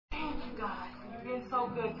God. You've been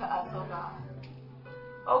so good to us, oh God.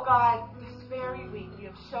 Oh God, this very week you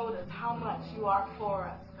have showed us how much you are for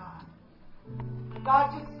us, God.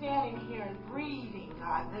 God, just standing here and breathing,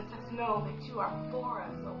 God, lets us know that you are for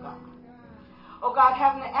us, oh God. Oh God,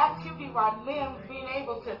 having the activity of our limbs, being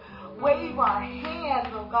able to wave our hands,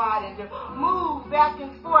 oh God, and to move back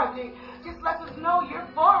and forth. It just lets us know you're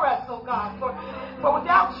for us, oh God. For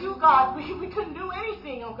without you, God, we couldn't do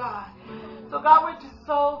anything, oh God. So God, we're just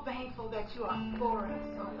so thankful that you are for us,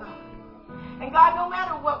 oh God. And God, no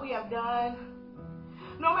matter what we have done,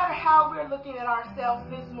 no matter how we're looking at ourselves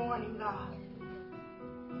this morning, God,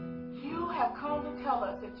 you have come to tell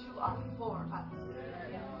us that you are for us.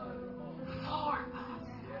 For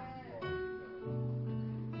us.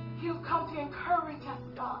 You've come to encourage us,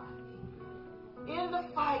 God, in the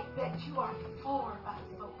fight that you are for us,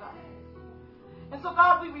 oh God. And so,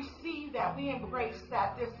 God, we receive that. We embrace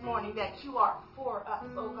that this morning, that you are for us,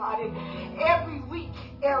 oh God. And every weak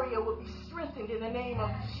area will be strengthened in the name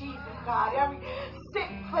of Jesus, God. Every sick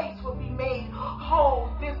place will be made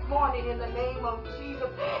whole this morning in the name of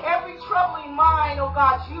Jesus. Every troubling mind, oh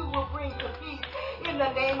God, you will bring to peace in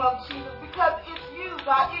the name of Jesus. Because it's you,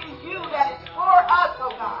 God. It is you that is for us,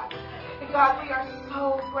 oh God. And God, we are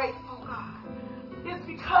so grateful, God. It's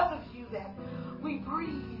because of you that we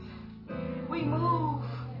breathe. We move.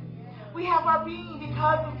 We have our being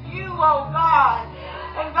because of you, oh God.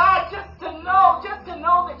 And God, just to know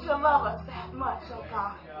that you love us that much, oh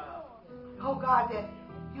God. Oh God, that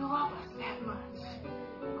you love us that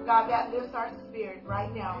much. God, that lifts our spirit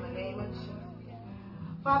right now in the name of Jesus.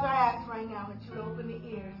 Father, I ask right now that you open the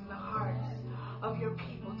ears and the hearts of your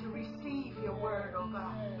people to receive your word, oh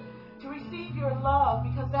God. To receive your love,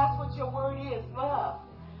 because that's what your word is, love.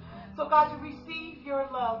 So, God, to receive your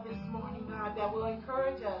love this morning, God, that will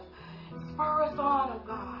encourage us, spur us on, oh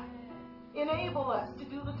God. Enable us to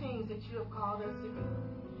do the things that you have called us to do.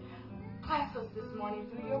 Bless us this morning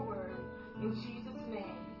through your word. In Jesus'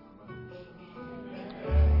 name, amen.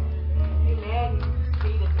 Amen. Amen. You can be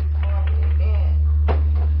seated this morning. Amen.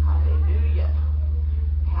 Hallelujah.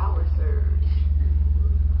 Power surge.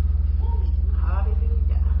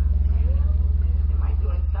 Hallelujah. Am I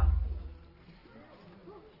doing something?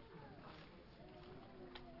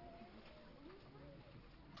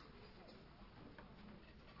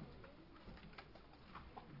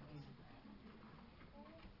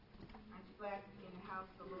 Glad to be in the house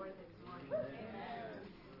of the Lord this morning. Amen.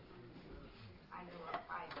 I know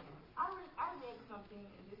I am. I read something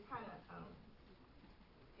and just kind of,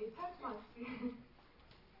 it touched my spirit.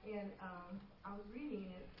 And I was reading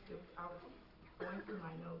it. I was going through my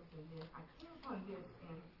notes and then I came upon this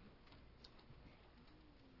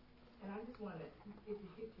and I just wanted it to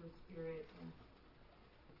hit your spirit. And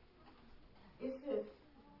it says,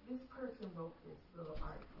 this person wrote this little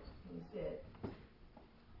article and it said,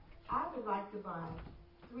 I would like to buy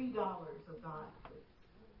 $3 of God, please.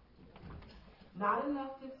 Not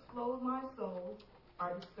enough to explode my soul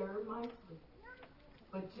or disturb my sleep,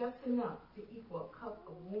 but just enough to equal a cup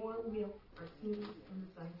of warm milk or snooze in the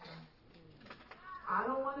sunshine. I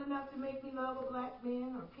don't want enough to make me love a black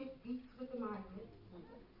man or pick beats with a migrant.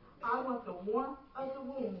 I want the warmth of the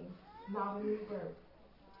womb, not a new birth.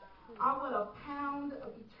 I want a pound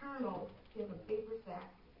of eternal in a paper sack.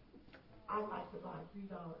 I'd like to buy $3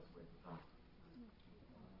 worth of God.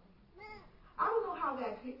 I don't know how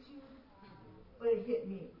that hit you, but it hit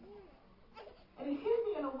me. And it hit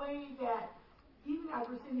me in a way that even as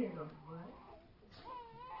we're sitting here going, what?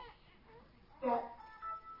 That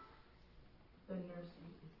the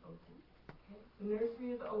nursery is open. Okay? The nursery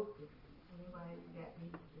is open. Anybody that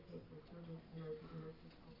needs to take their children to the nursery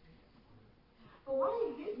is open. But why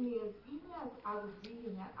it hit me is, even as I was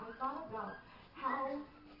reading that, I thought about how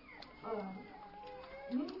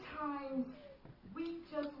many times we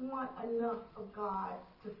just want enough of God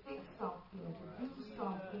to fix something, to do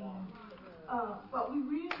something, but we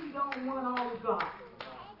really don't want all of God.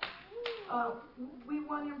 We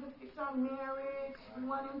want him to fix our marriage. We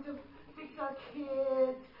want him to fix our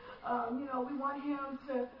kids. We want him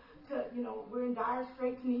to we're in dire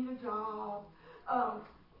straits, need a job.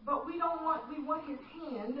 But we want his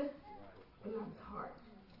hand, but not his heart.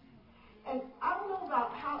 And I don't know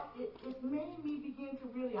about how it made me begin to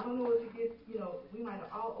really, I don't know if it did, we might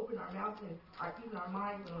have all opened our mouths and even our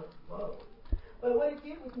minds and whoa. But what it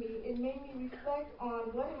did with me, it made me reflect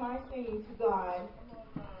on what am I saying to God?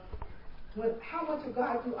 How much of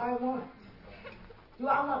God do I want? Do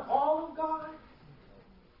I want all of God?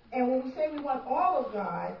 And when we say we want all of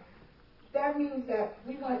God, that means that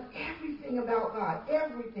we want everything about God,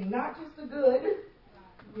 everything, not just the good,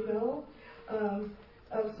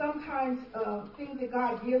 Sometimes things that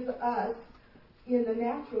God gives us in the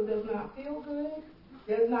natural does not feel good,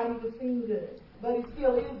 does not even seem good, but it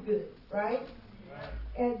still is good, right?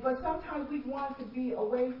 But sometimes we want to be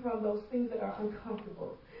away from those things that are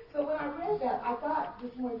uncomfortable. So when I read that, I thought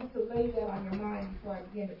this morning, just to lay that on your mind before I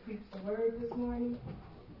begin to preach the word this morning,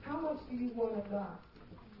 how much do you want of God?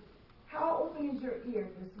 How open is your ear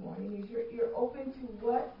this morning? Is your ear open to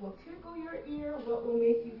what will tickle your ear, what will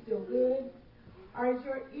make you feel good? Or is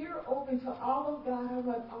your ear open to all of God? I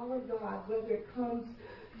want all of God, whether it comes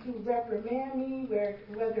to reprimand me,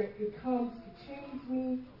 whether it comes to change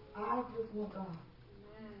me. I just want God.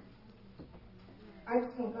 I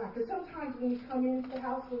just want God. Because sometimes when we come into the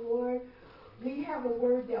house of the Lord, we have a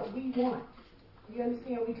word that we want. You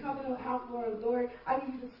understand? We come into the house of the Lord, I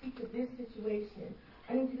need you to speak to this situation.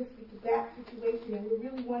 I need you to speak to that situation. And we're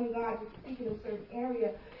really wanting God to speak in a certain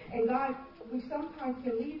area. And God, we sometimes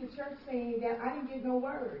can leave the church saying that I didn't get no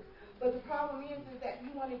word. But the problem is that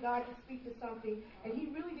you wanted God to speak to something, and He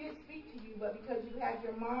really did speak to you, but because you had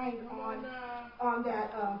your mind on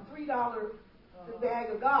that $3 bag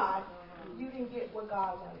of God, you didn't get what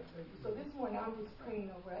God wanted for you. So this morning, I'm just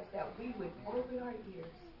praying over us that we would open our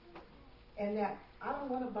ears, and that I don't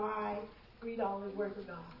want to buy $3 worth of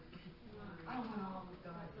God. I want all of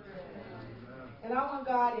God. And I want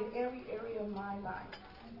God in every area of my life.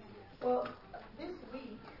 Well, this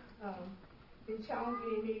week, been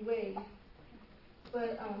challenging in many ways,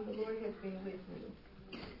 but the Lord has been with me.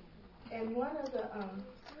 And one of the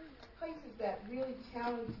places that really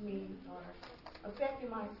challenged me or affected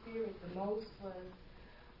my spirit the most was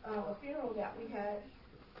a funeral that we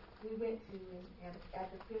went to, and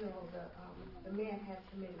at the funeral, the man had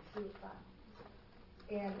committed suicide.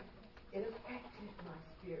 And it affected my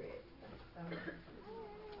spirit.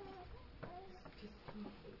 Just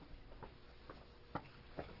deeply.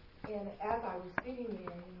 And as I was sitting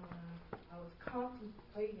there, I was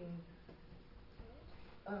contemplating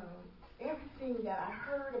everything that I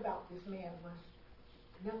heard about this man was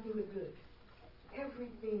nothing but good.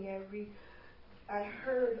 I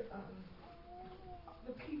heard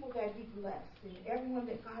the people that he blessed and everyone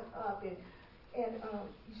that got up, and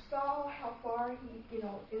you saw how far he, in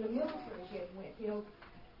the military he had went.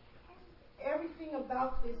 Everything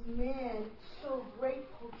about this man showed great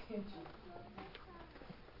potential,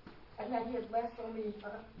 and that he had blessed so many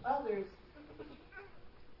others,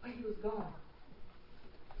 but he was gone.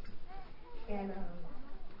 And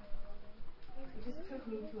it just took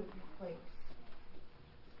me to a new place.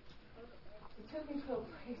 It took me to a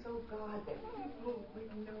place, oh God, that people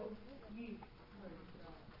would know you.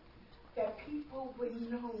 That people would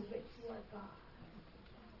know that you are God.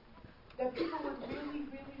 That people would really,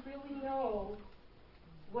 really, really know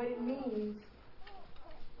what it means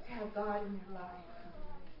to have God in their life.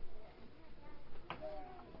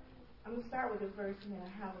 I'm going to start with a verse and then I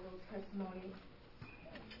have a little testimony.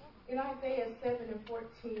 In Isaiah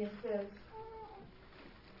 7:14 it says,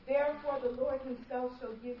 "Therefore the Lord himself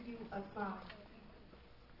shall give you a sign.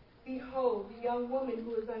 Behold, the young woman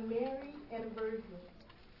who is unmarried and a virgin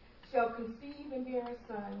shall conceive and bear a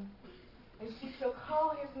son, and she shall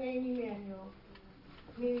call his name Emmanuel,"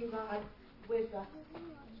 meaning God with us.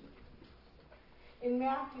 In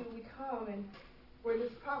Matthew we come and where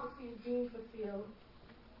this prophecy is being fulfilled.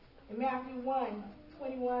 In Matthew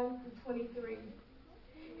 1:21-23,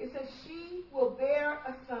 it says, "She will bear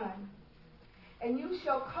a son, and you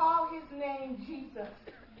shall call his name Jesus."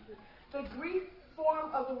 The Greek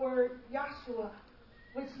form of the word Yahshua,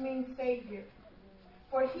 which means Savior.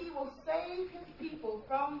 For he will save his people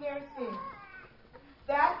from their sins.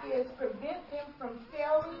 That is, prevent them from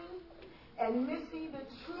failing and missing the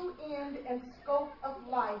true end and scope of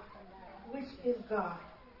life, which is God.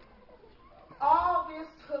 All this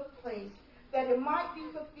took place that it might be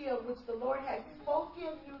fulfilled, which the Lord had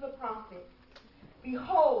spoken through the prophet.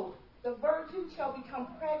 "Behold, the virgin shall become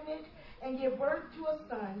pregnant and give birth to a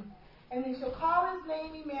son, and they shall call his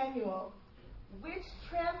name Emmanuel," which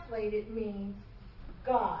translated means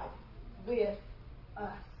God with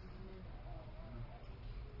us.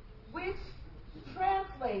 Which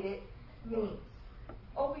translated means,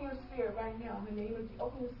 open your spirit right now in the name of Jesus.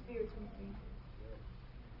 Open your spirit to me.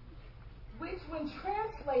 Which, when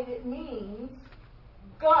translated, means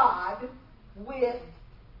God with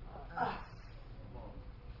us.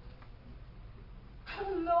 I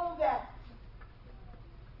don't know that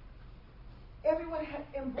everyone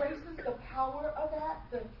embraces the power of that,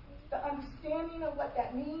 the understanding of what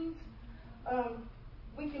that means.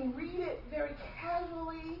 We can read it very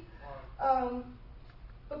casually,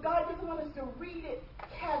 but God doesn't want us to read it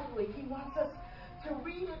casually. He wants us to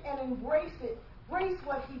read it and embrace it, embrace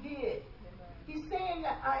what he did. He's saying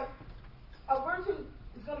that a virgin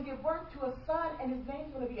is going to give birth to a son, and his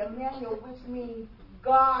name's going to be Emmanuel, which means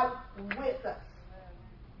God with us.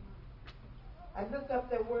 I looked up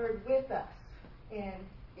the word with us, and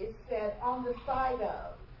it said on the side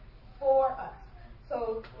of, for us.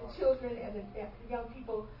 So the children and the young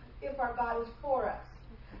people, if our God is for us.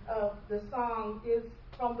 The song is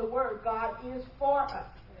from the word, God is for us.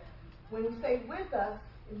 When we say with us,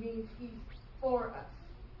 it means he's for us.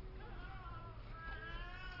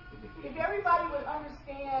 If everybody would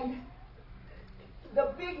understand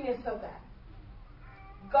the bigness of that,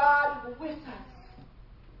 God with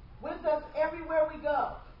us everywhere we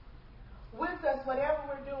go, with us whatever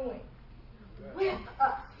we're doing, with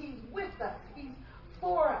us, he's with us, he's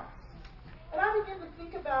for us. And I began to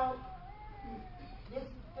think about this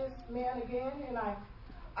man again, and I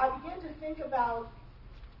began to think about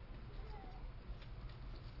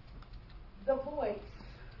the voice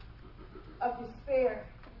of despair,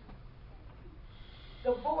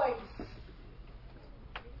 the voice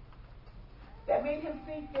that made him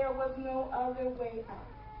think there was no other way out.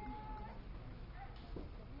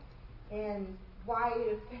 And why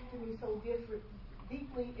it affected me so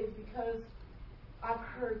deeply is because I've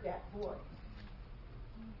heard that voice.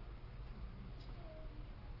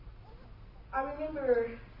 I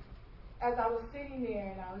remember as I was sitting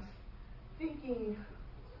there and I was thinking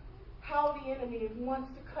how the enemy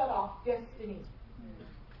wants to cut off destiny.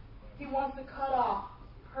 He wants to cut off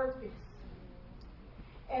purpose.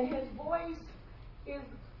 And his voice is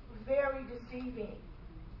very deceiving.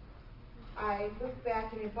 I look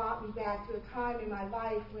back and it brought me back to a time in my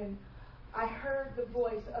life when I heard the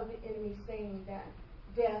voice of the enemy saying that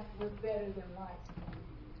death was better than life.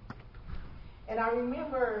 And I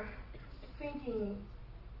remember thinking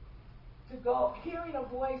hearing a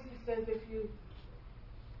voice that says if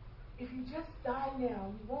you just die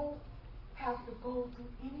now, you won't have to go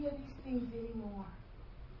through any of these things anymore.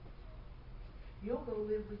 You'll go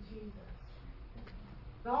live with Jesus.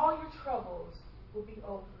 And all your troubles will be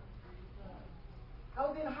over. I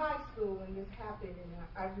was in high school when this happened, and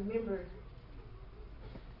I remembered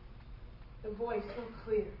the voice so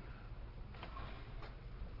clear.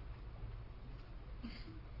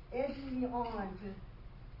 Edging me on to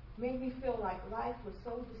make me feel like life was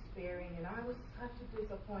so despairing, and I was such a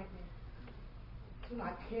disappointment to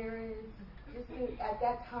my parents. At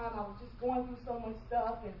that time, I was just going through so much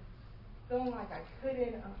stuff and feeling like I just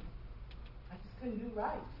couldn't do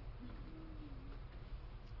right.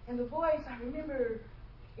 And the voice, I remember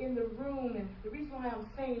in the room, and the reason why I'm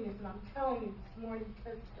saying this, and I'm telling you this morning,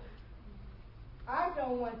 because I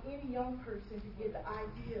don't want any young person to get the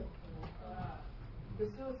idea that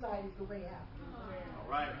suicide is the way out. All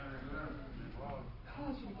right. I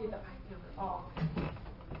want you to get the idea of it all.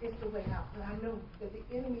 It's the way out. But I know that the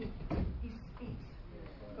enemy, he speaks.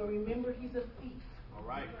 But remember, he's a thief. All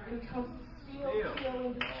right. And he comes to steal, kill,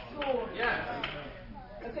 and destroy. Yeah.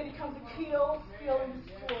 I said he comes to kill, steal, and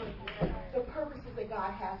destroy the purposes that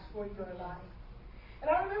God has for your life. And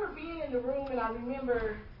I remember being in the room, and I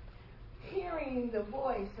remember hearing the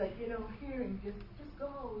voice, hearing, just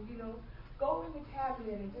go, go in the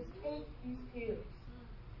cabinet and just take these pills.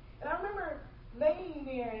 And I remember laying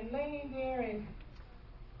there, and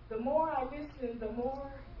the more I listened, the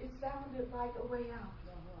more it sounded like a way out.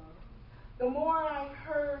 The more I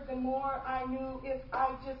heard, the more I knew if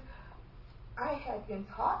I had been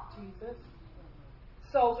taught Jesus.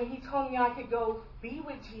 So when he told me I could go be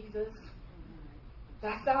with Jesus,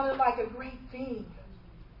 that sounded like a great thing.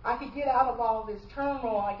 I could get out of all this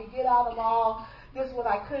turmoil. I could get out of all this what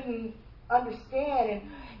I couldn't understand. And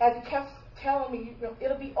as he kept telling me,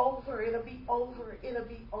 it'll be over, it'll be over, it'll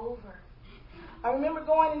be over. I remember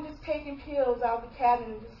going and just taking pills out of the cabinet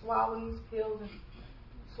and just swallowing these pills and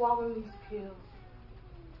swallowing these pills.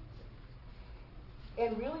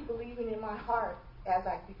 And really believing in my heart as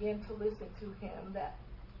I began to listen to him that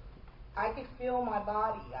I could feel my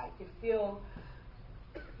body. I could feel,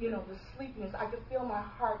 the sleepiness. I could feel my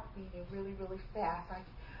heart beating really, really fast.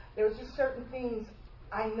 There was just certain things.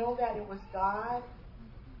 I know that it was God.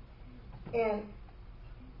 And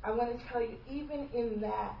I want to tell you, even in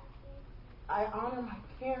that, I honor my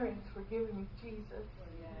parents for giving me Jesus.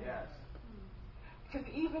 Yes. Because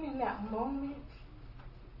even in that moment,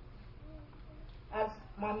 as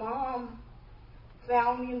my mom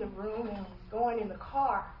found me in the room and was going in the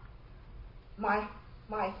car, my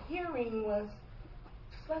hearing was,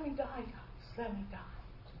 just let me die, God. Just let me die.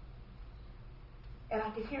 And I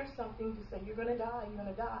could hear something to say, you're going to die, you're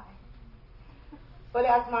going to die. But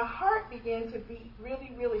as my heart began to beat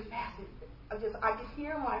really, really fast, I could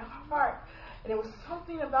hear my heart. And there was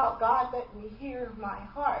something about God letting me hear my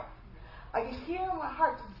heart. I could hear my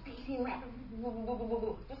heart just beating rapidly,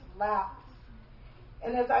 just loud.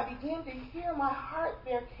 And as I began to hear my heart,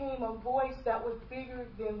 there came a voice that was bigger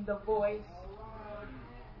than the voice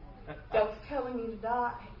that was telling me to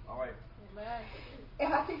die. All right.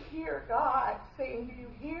 And I could hear God saying, do you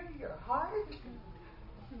hear your heart?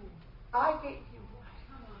 I gave you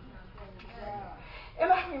life.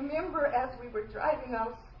 And I remember as we were driving, I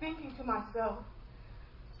was thinking to myself,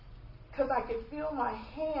 because I could feel my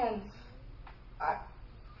hands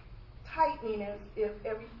tightening as if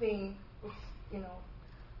everything was,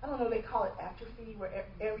 I don't know, they call it atrophy, where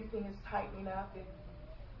everything is tightening up. And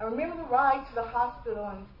I remember the ride to the hospital,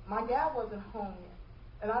 and my dad wasn't home yet.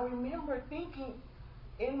 And I remember thinking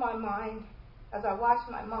in my mind, as I watched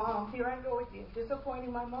my mom, here I go again,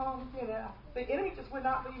 disappointing my mom. The enemy just would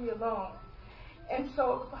not leave me alone. And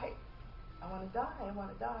so it was like, I want to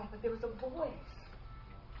die. But there was a voice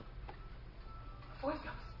that was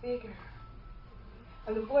bigger.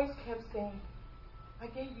 And the voice kept saying, I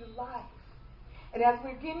gave you life. And as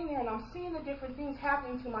we're getting there, and I'm seeing the different things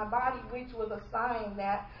happening to my body, which was a sign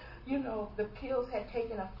that, the pills had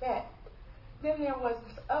taken effect, then there was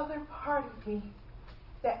this other part of me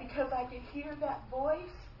that because I could hear that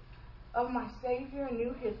voice of my Savior and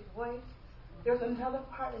knew his voice, there's another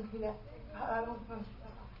part of me that I don't want to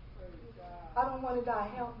die. I don't want to die.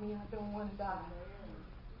 Help me. I don't want to die.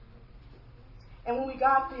 And when we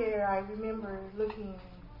got there, I remember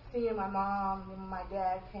seeing my mom, and my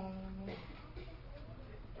dad came,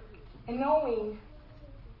 and knowing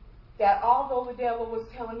that although the devil was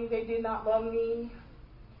telling me they did not love me,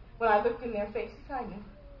 when I looked in their faces, I knew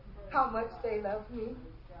how much they loved me.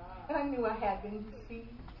 And I knew I had been deceived.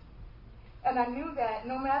 And I knew that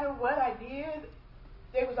no matter what I did,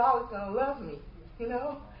 they was always going to love me,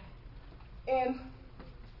 And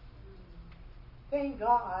thank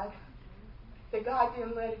God that God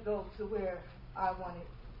didn't let it go to where I wanted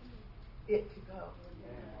it to go.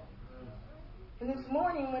 And this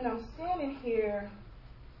morning when I'm standing here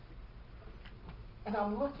and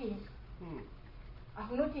I'm looking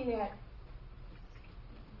at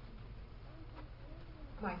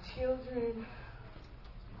my children,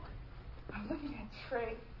 I'm looking at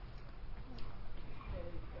Trey.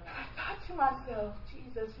 And I thought to myself,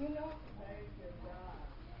 Jesus,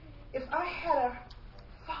 if I had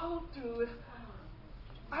followed through,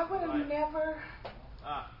 I would have never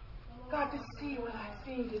got to see what I've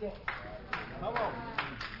seen today. Come on.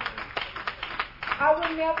 I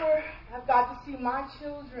would never have got to see my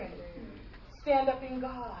children stand up in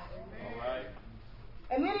God. All right.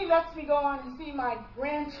 And then he lets me go on and see my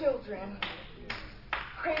grandchildren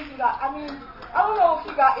praising God. I mean, I don't know if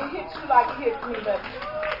it hits you like it hits me, but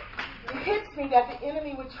it hits me that the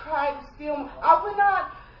enemy would try to steal. I would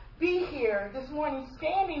not be here this morning,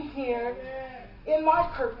 standing here in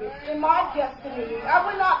my purpose, in my destiny. I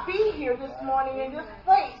would not be here this morning in this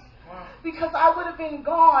place because I would have been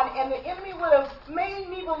gone, and the enemy would have made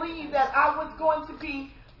me believe that I was going to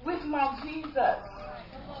be with my Jesus.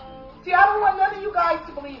 See, I don't want none of you guys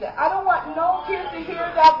to believe that. I don't want no kids to hear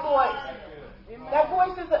that voice. That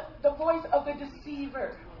voice is the voice of the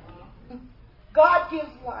deceiver. God gives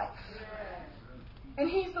life, and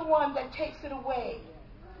he's the one that takes it away.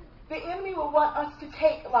 The enemy will want us to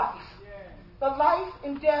take life. But life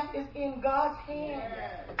and death is in God's hands.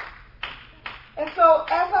 And so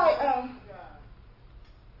as I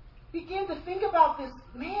begin to think about this,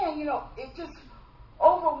 man, it just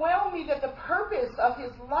overwhelmed me that the purpose of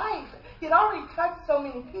his life, he'd already touched so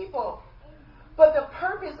many people, but the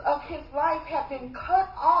purpose of his life had been cut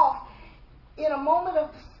off in a moment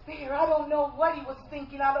of despair. I don't know what he was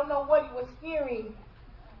thinking. I don't know what he was hearing.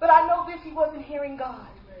 But I know this, he wasn't hearing God.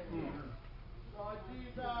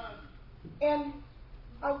 And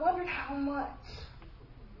I wondered how much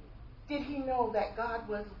did he know that God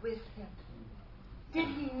was with him? Did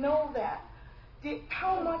he know that?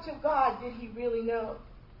 How much of God did he really know?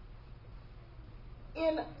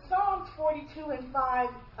 In Psalms 42 and 5,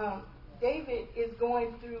 David is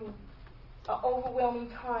going through an overwhelming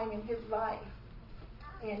time in his life.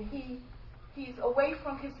 And he's away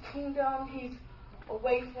from his kingdom. He's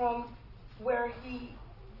away from where he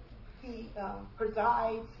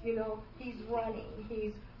presides. He's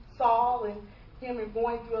running. Saul and him are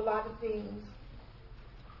going through a lot of things.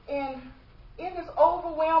 And in this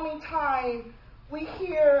overwhelming time, we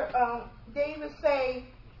hear David say,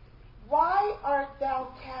 "Why art thou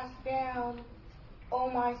cast down, O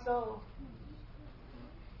my soul?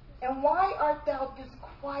 And why art thou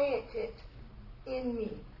disquieted in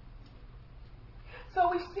me?" So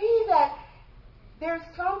we see that there's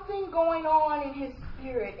something going on in his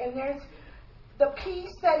spirit, and there's the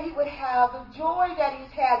peace that he would have, the joy that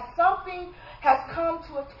he's had, something has come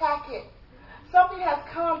to attack it. Something has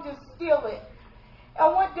come to steal it.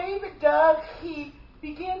 And what David does, he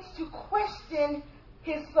begins to question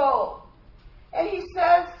his soul. And he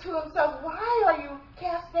says to himself, why are you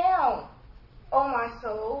cast down, O my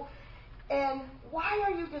soul? And why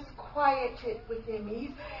are you disquieted within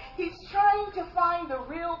me? He's trying to find the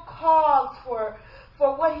real cause for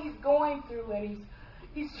what he's going through. And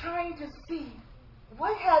he's trying to see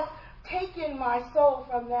what has taken my soul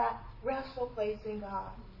from that restful place in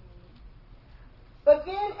God. But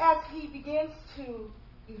then as he begins to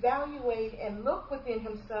evaluate and look within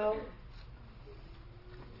himself,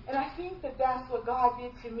 and I think that that's what God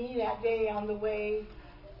did to me that day on the way.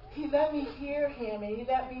 He let me hear him, and he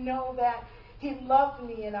let me know that he loved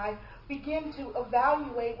me, and I began to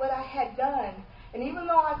evaluate what I had done. And even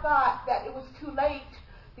though I thought that it was too late,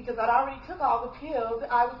 because I'd already took all the pills,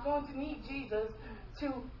 I was going to need Jesus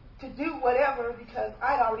to do whatever, because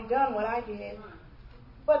I'd already done what I did.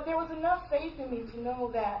 But there was enough faith in me to know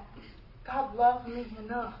that God loved me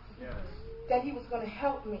enough, that he was going to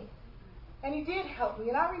help me. And he did help me.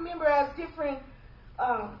 And I remember as different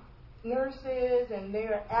nurses, and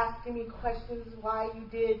they're asking me questions, why you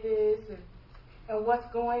did this, and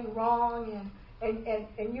what's going wrong,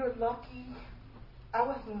 and you're lucky. I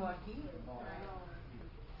wasn't lucky.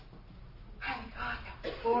 How did God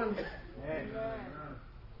help for me?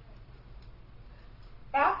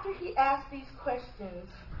 After he asked these questions,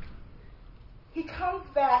 he comes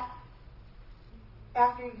back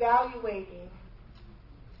after evaluating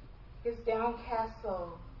his downcast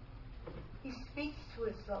soul. He speaks to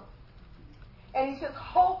his soul. And he says,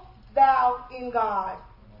 hope thou in God.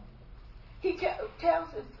 He tells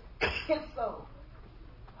his soul,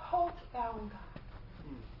 hope thou in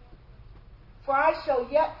God. For I shall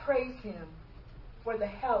yet praise him for the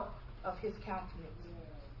help of his countenance.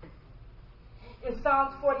 In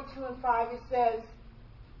Psalms 42:5 it says,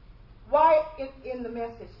 why, in the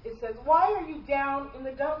Message, it says, why are you down in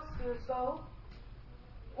the dumps, dear soul?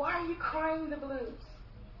 Why are you crying the blues?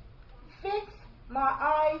 Fix my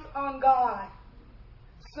eyes on God.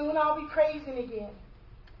 Soon I'll be praising again.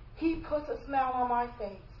 He puts a smile on my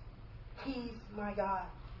face. He's my God.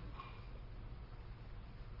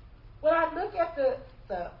 When I look at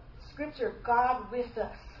the scripture, God with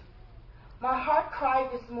us, my heart cry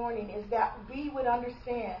this morning is that we would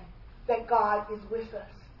understand that God is with us.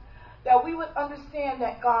 That we would understand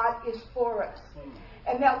that God is for us.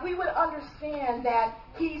 And that we would understand that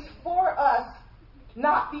he's for us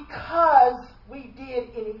not because we did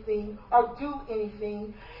anything or do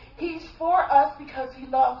anything. He's for us because he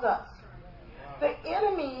loves us. The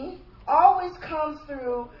enemy always comes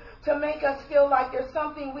through to make us feel like there's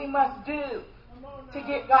something we must do to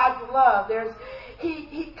get God's love.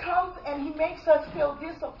 He comes and he makes us feel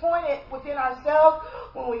disappointed within ourselves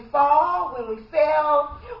when we fall, when we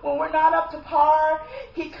fail, when we're not up to par.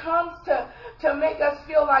 He comes to make us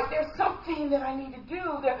feel like there's something that I need to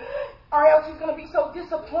do, or else he's going to be so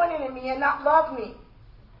disappointed in me and not love me.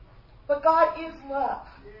 But God is love.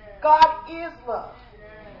 God is love.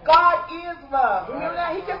 God is love. Remember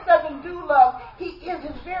that? He just doesn't do love. He is,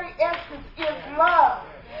 his very essence is love.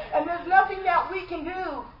 And there's nothing that we can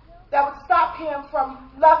do that would stop him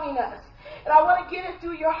from loving us. And I want to get it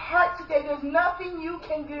through your heart today. There's nothing you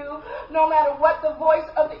can do, no matter what the voice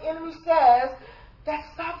of the enemy says, that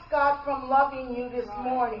stops God from loving you this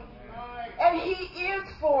morning. And he is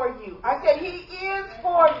for you. I said he is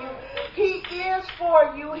for you. He is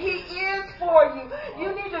for you. He is for you.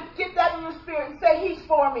 You need to get that in your spirit and say, he's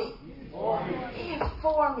for me. He is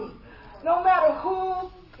for me. No matter who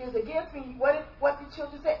is against me. What the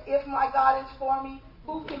children say? If my God is for me,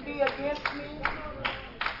 who can be against me?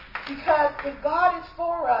 Because if God is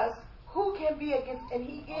for us, who can be against? And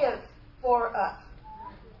he is for us.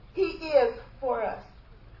 He is for us.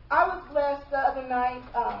 I was blessed the other night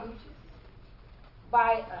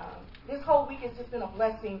by this whole week has just been a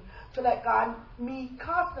blessing to let me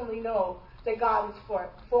constantly know that God is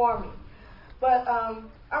for me. But I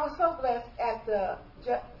was so blessed at the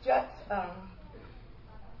Juts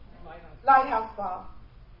Lighthouse Ball.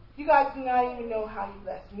 You guys do not even know how you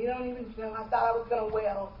blessed me. You don't even know. I thought I was going to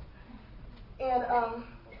wail. And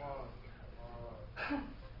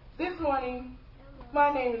this morning,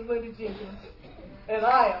 my name is Linda Jenkins, and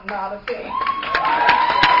I am not a fan.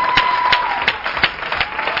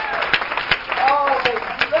 Oh, they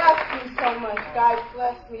blessed me so much. God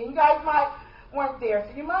blessed me. You guys weren't there,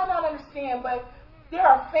 so you might not understand, but there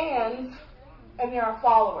are fans and there are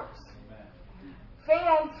followers.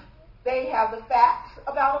 Fans, they have the facts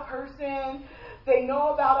about a person. They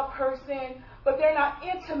know about a person, but they're not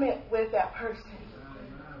intimate with that person.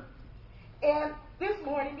 And this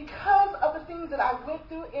morning, because of the things that I went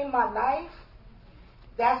through in my life,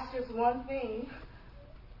 that's just one thing,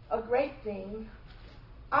 a great thing.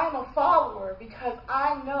 I'm a follower because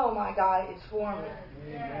I know my God is for me.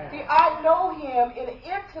 See, I know him in an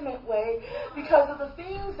intimate way because of the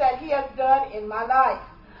things that he has done in my life.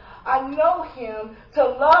 I know him to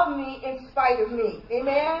love me in spite of me.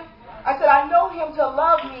 Amen? I said, I know him to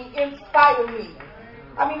love me in spite of me.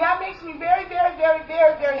 I mean, that makes me very, very, very,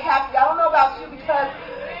 very, very happy. I don't know about you because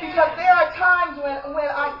there are times when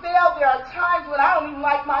I fail. There are times when I don't even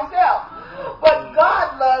like myself. But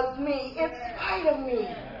God loves me in spite of me.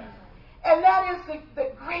 And that is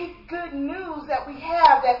the great good news that we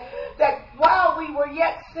have, that while we were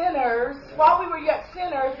yet sinners,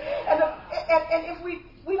 and if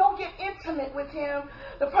we don't get intimate with him,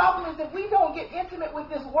 the problem is if we don't get intimate with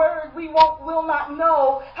this word, we will not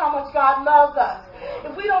know how much God loves us.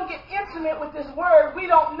 If we don't get intimate with this word, we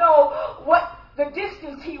don't know what the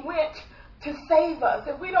distance he went to save us.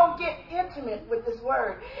 If we don't get intimate with this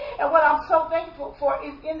word. And what I'm so thankful for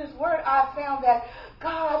is in this word I found that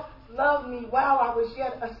God loved me while I was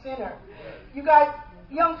yet a sinner. You guys,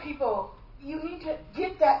 young people, you need to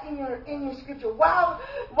get that in your scripture. While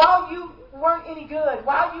you weren't any good,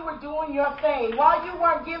 while you were doing your thing, while you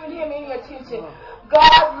weren't giving him any attention,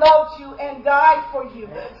 God loved you and died for you.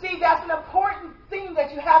 See, that's an important thing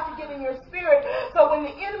that you have to get in your spirit. So when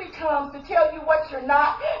the enemy comes to tell you what you're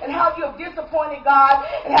not and how you have disappointed God,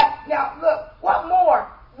 now look, what more?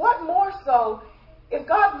 What more so? If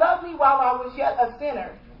God loved me while I was yet a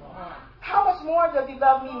sinner, how much more does he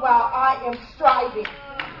love me while I am striving?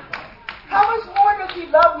 How much more does he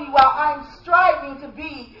love me while I'm striving to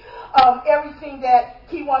be everything that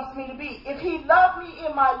he wants me to be? If he loved me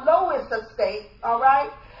in my lowest estate, all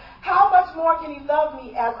right, how much more can he love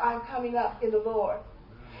me as I'm coming up in the Lord?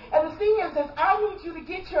 And the thing is that I need you to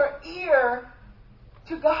get your ear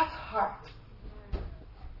to God's heart.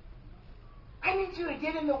 I need you to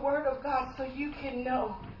get in the Word of God so you can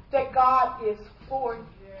know that God is for you.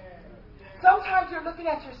 Sometimes you're looking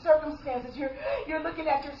at your circumstances. You're looking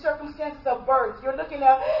at your circumstances of birth. You're looking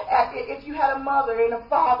at if you had a mother and a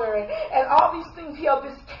father and all these things. He'll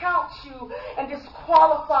discount you and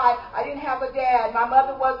disqualify. I didn't have a dad. My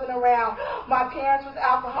mother wasn't around. My parents was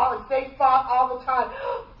alcoholics. They fought all the time.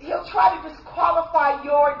 He'll try to disqualify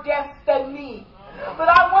your destiny. But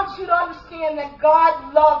I want you to understand that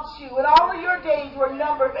God loved you and all of your days were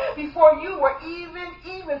numbered before you were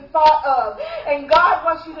even thought of. And God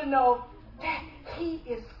wants you to know that he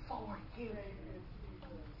is for you.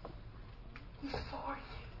 He's for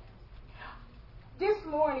you. This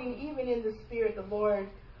morning, even in the Spirit, the Lord,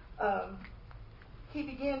 he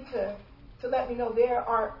began to let me know there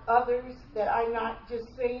are others, that I'm not just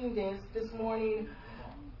saying this morning.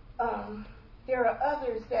 There are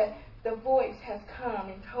others that the voice has come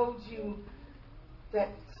and told you that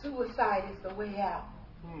suicide is the way out.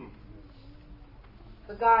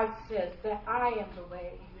 But God says that I am the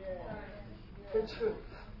way, the truth,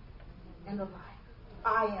 and the life.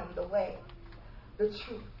 I am the way, the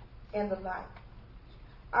truth, and the life.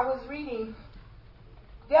 I was reading,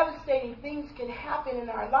 devastating things can happen in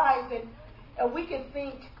our lives, and we can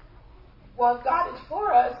think, well, if God is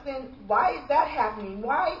for us, then why is that happening?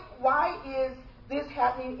 Why is this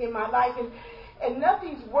happening in my life? And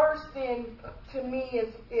nothing's worse than, to me,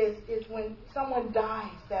 is when someone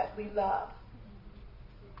dies that we love.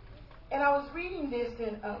 And I was reading this,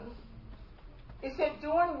 and it said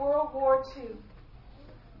during World War II,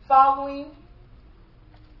 following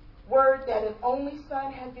word that an only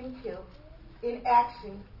son had been killed in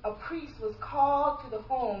action, a priest was called to the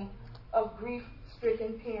home of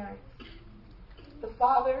grief-stricken parents. The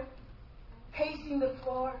father, pacing the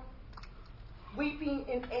floor, weeping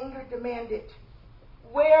in anger, demanded,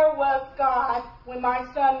 "Where was God when my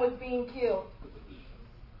son was being killed?"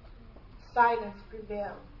 Silence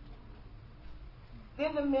prevailed.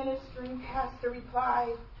 Then the ministering pastor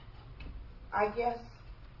replied, "I guess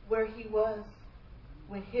where he was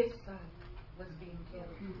when his son was being killed."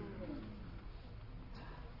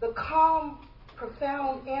 The calm,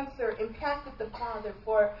 profound answer impacted the father,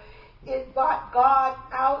 for it brought God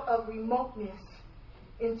out of remoteness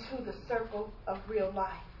into the circle of real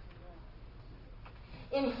life.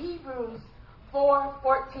 In Hebrews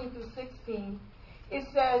 4:14-16, it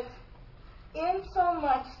says,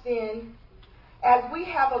 "Insomuch then, as we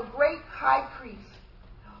have a great high priest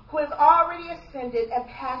who has already ascended and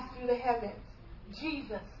passed through the heavens,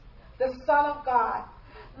 Jesus, the Son of God,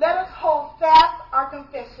 let us hold fast our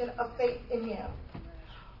confession of faith in him.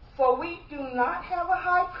 For we do not have a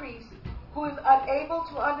high priest who is unable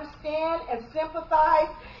to understand and sympathize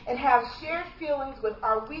and have shared feelings with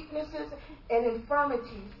our weaknesses and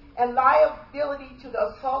infirmities and liability to the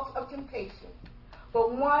assaults of temptation,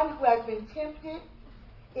 but one who has been tempted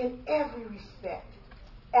in every respect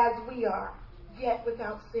as we are, yet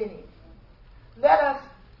without sinning. Let us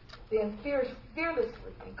then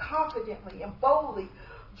fearlessly and confidently and boldly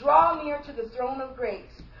draw near to the throne of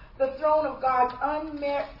grace, the throne of God's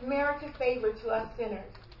unmerited favor to us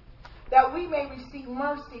sinners, that we may receive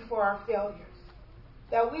mercy for our failures,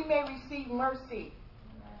 that we may receive mercy,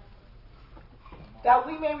 that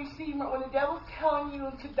we may receive mercy. When the devil's telling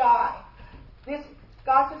you to die,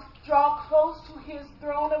 God says, draw close to his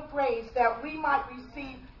throne of grace that we might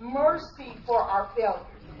receive mercy for our failures.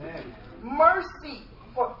 Amen. Mercy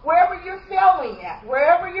for wherever you're failing at,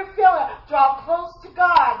 draw close to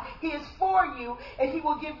God. He is for you, and he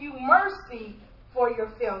will give you mercy for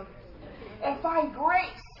your failures. And find grace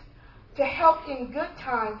to help in good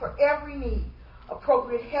time for every need,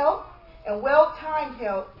 appropriate help and well-timed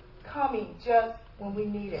help coming just when we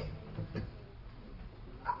need it.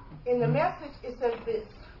 In the Message, it says this: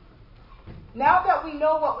 now that we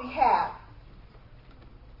know what we have,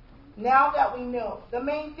 now that we know, the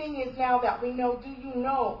main thing is now that we know. Do you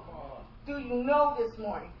know? Do you know this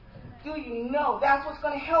morning? Do you know? That's what's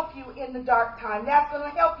going to help you in the dark time. That's going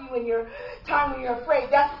to help you in your time when you're afraid.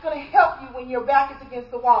 That's what's going to help you when your back is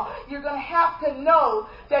against the wall. You're going to have to know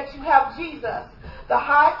that you have Jesus, the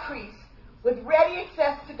high priest, with ready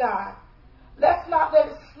access to God. Let's not let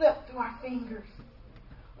it slip through our fingers.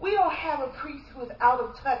 We don't have a priest who is out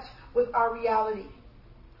of touch with our reality.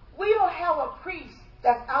 We don't have a priest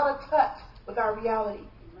that's out of touch with our reality.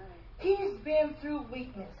 He's been through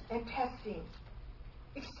weakness and testing,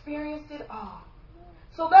 experienced it all.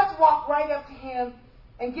 So let's walk right up to him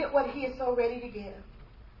and get what he is so ready to give,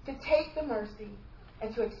 to take the mercy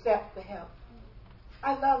and to accept the help.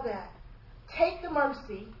 I love that. Take the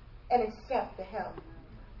mercy and accept the help.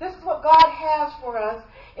 This is what God has for us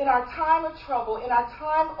in our time of trouble, in our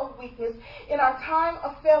time of weakness, in our time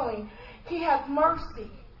of failing. He has mercy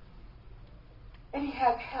and he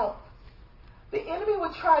has help. The enemy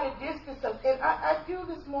would try to distance us. And I do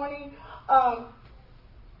this morning, I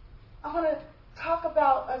want to talk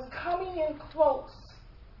about us coming in close.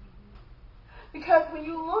 Because when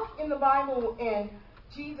you look in the Bible and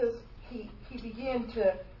Jesus, he began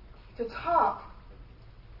to talk,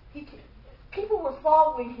 people were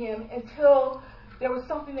following him until there was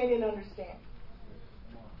something they didn't understand.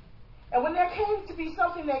 And when there came to be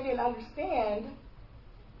something they didn't understand,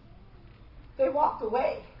 they walked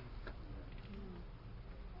away.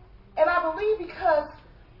 And I believe because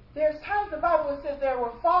there's times in the Bible that says there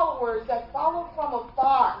were followers that followed from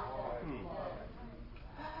afar.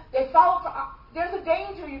 There's a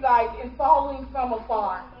danger, you guys, in following from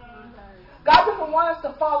afar. God doesn't want us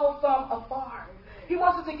to follow from afar. He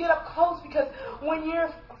wants us to get up close, because when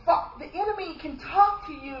the enemy can talk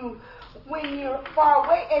to you when you're far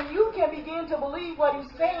away, and you can begin to believe what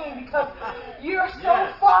he's saying because you're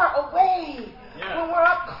so far away. When we're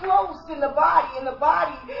up close in the body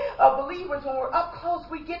of believers, when we're up close,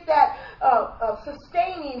 we get that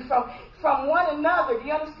sustaining from one another. Do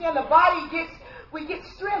you understand? We get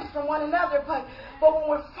strength from one another, but when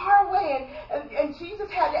we're far away, and Jesus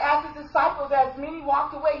had to ask his disciples as many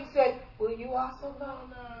walked away, he said, will you also go?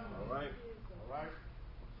 All right.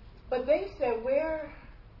 But they said, where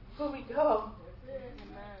will we go?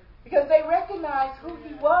 Because they recognized who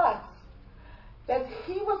he was, that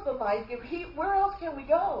he was the life giver. Where else can we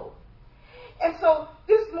go? And so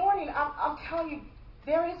this morning, I'm telling you,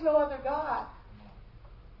 there is no other God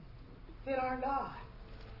than our God.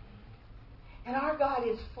 And our God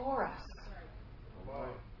is for us.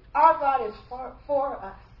 Our God is for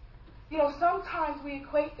us. You know, sometimes we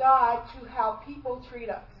equate God to how people treat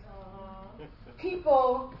us.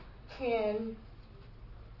 People can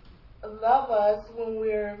love us when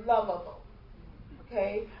we're lovable.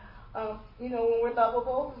 Okay? When we're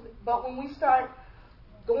lovable. But when we start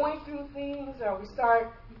going through things or we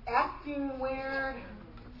start acting weird,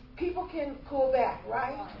 people can pull back,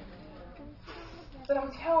 right? But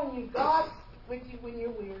I'm telling you, God's with you when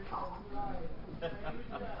you're weird. Yes,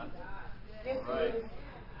 it is.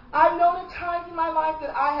 I've known at times in my life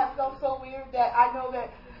that I have felt so weird that I know that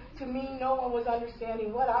to me no one was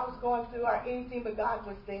understanding what I was going through or anything, but God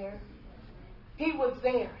was there. He was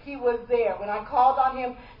there. He was there. When I called on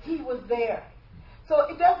him, he was there. So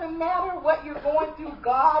it doesn't matter what you're going through.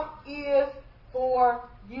 God is for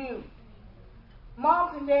you.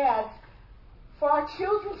 Moms and dads, for our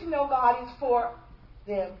children to know God is for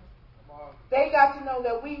them. They got to know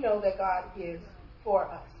that we know that God is for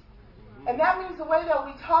us. And that means the way that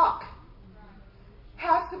we talk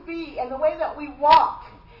has to be, and the way that we walk,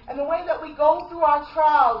 and the way that we go through our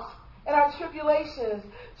trials and our tribulations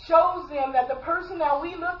shows them that the person that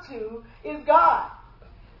we look to is God.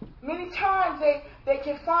 Many times they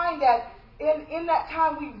can find that in that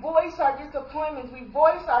time we voice our disappointments, we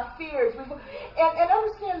voice our fears. And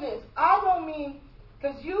understand this, I don't mean,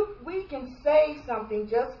 because we can say something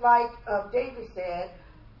just like David said.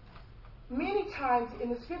 Many times in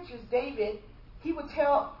the scriptures, David, he would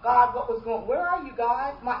tell God what was going on. Where are you,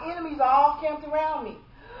 God? My enemies are all camped around me.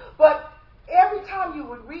 But every time you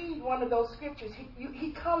would read one of those scriptures,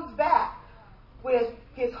 he comes back with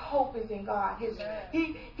his hope is in God.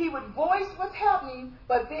 He would voice what's happening,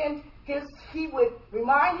 but then he would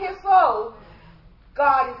remind his soul,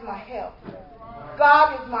 God is my help.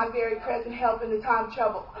 God is my very present help in the time of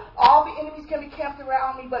trouble. All the enemies can be camped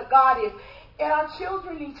around me, but God is. And our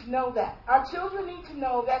children need to know that. Our children need to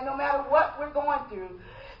know that no matter what we're going through,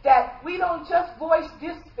 that we don't just voice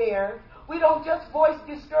despair, we don't just voice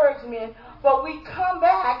discouragement, but we come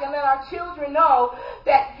back and let our children know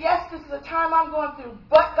that, yes, this is a time I'm going through,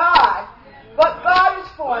 but God is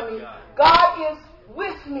for me. God is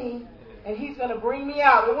with me, and He's going to bring me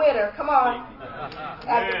out a winner. Come on.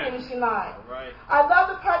 At the finishing line. Right. I love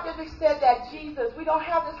the part that they said that Jesus, we don't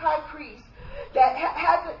have this high priest that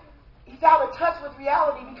he's out of touch with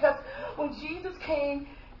reality, because when Jesus came,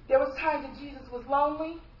 there was times that Jesus was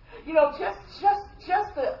lonely. You know, just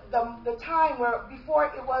the time where before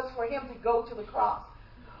it was for Him to go to the cross.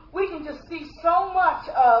 We can just see so much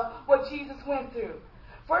of what Jesus went through.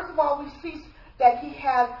 First of all, we see that He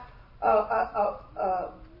had a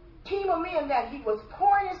team of men that He was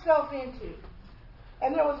pouring Himself into.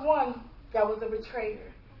 And there was one that was a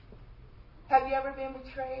betrayer. Have you ever been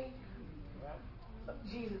betrayed?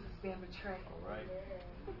 Jesus has been betrayed. Right.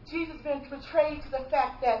 Jesus has been betrayed to the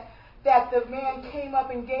fact that the man came up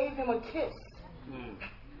and gave him a kiss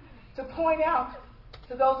to point out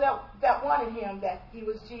to those that wanted him that he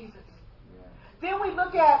was Jesus. Then we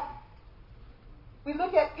look at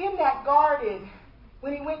in that garden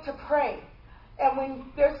when He went to pray. And when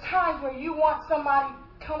there's times where you want somebody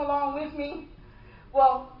to come along with me,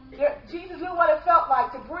 well, Jesus knew what it felt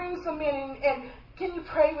like to bring some men in and can you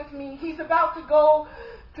pray with me? He's about to go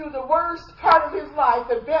through the worst part of his life,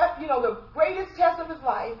 the greatest test of his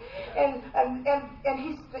life, and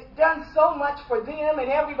he's done so much for them and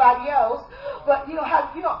everybody else. But there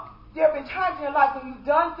have been times in your life when you've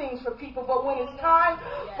done things for people, but when it's time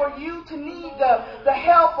for you to need the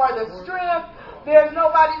help or the strength, there's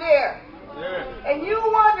nobody there. And you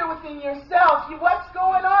wonder within yourself, what's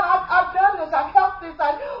going on? I've done this, I've helped this,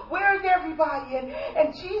 where's everybody?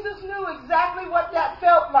 And Jesus knew exactly what that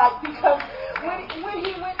felt like, because when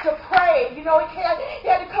He went to pray, He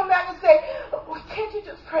had to come back and say, can't you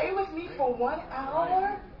just pray with me for 1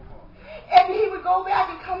 hour? And He would go back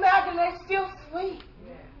and come back and they're still asleep.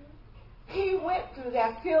 He went through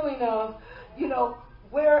that feeling of,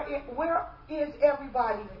 where is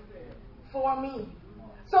everybody for me?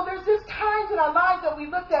 So there's just times in our lives that we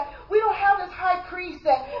looked at, we don't have this high priest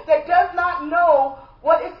that does not know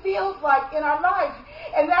what it feels like in our life.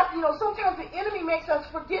 And that, sometimes the enemy makes us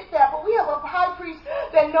forget that. But we have a high priest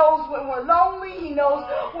that knows when we're lonely. He knows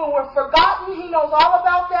when we're forgotten. He knows all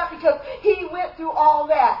about that because He went through all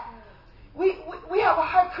that. We have a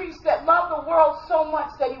high priest that loved the world so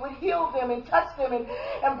much that He would heal them and touch them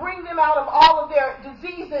and bring them out of all of their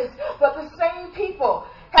diseases. But the same people,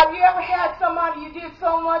 have you ever had somebody you did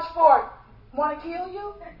so much for want to kill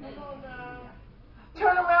you?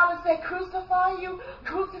 Turn around and say, crucify you.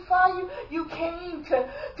 You came to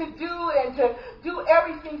do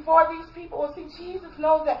everything for these people. Well, see, Jesus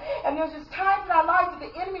knows that. And there's just times in our lives that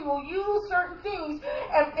the enemy will use certain things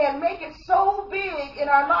and make it so big in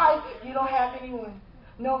our life, you don't have anyone.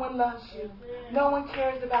 No one loves you. No one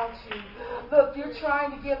cares about you. Look, you're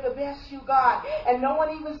trying to give the best you got, and no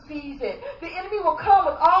one even sees it. The enemy will come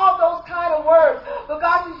with all those kind of words. But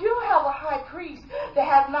God says, you have a high priest that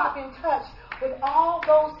has not been touched with all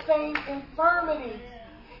those same infirmities.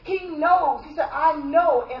 He knows. He said, I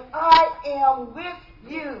know, and I am with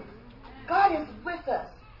you. God is with us.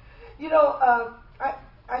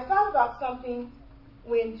 I thought about something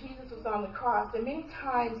when Jesus was on the cross, and many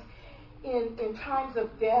times in times of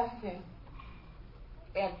death and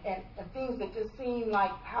things that just seem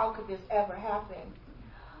like, how could this ever happen?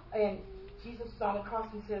 And Jesus was on the cross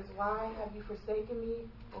and says, why have you forsaken me?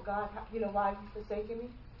 Well, God, why have you forsaken me?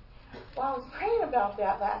 Well, I was praying about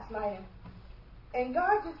that last night, and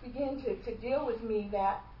God just began to deal with me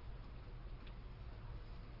that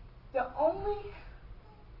the only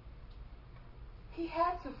he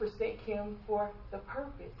had to forsake him for the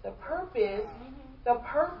purpose. The purposes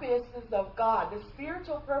of God, the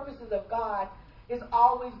spiritual purposes of God is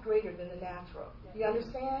always greater than the natural. You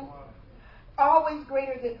understand? Always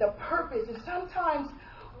greater than the purpose. And sometimes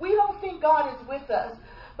we don't think God is with us.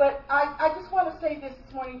 But I just want to say this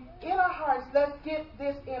morning. In our hearts, let's get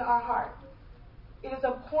this in our heart. It is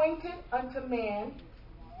appointed unto man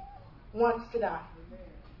once to die.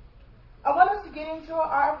 I want us to get into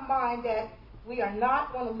our mind that we are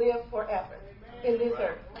not going to live forever in this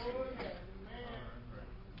earth.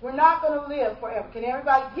 We're not going to live forever. Can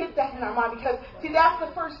everybody get that in our mind? Because, see, that's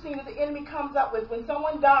the first thing that the enemy comes up with. When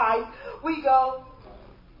someone dies, we go,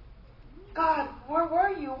 God, where were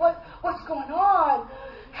you? What's going on?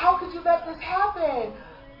 How could you let this happen?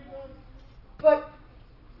 But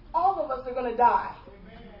all of us are going to die.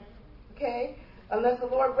 Okay? Unless the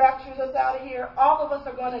Lord raptures us out of here, all of us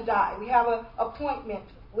are going to die. We have an appointment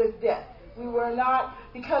with death. We were not,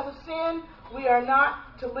 because of sin, we are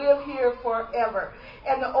not to live here forever.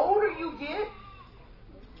 And the older you get,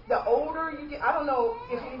 I don't know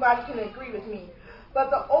if anybody can agree with me, but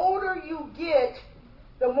the older you get,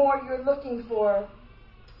 the more you're looking for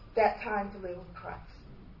that time to live with Christ.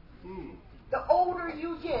 The older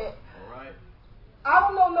you get, I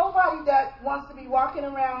don't know nobody that wants to be walking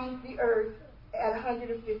around the earth at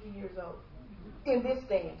 150 years old in this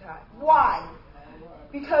day and time. Why?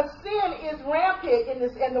 Because sin is rampant in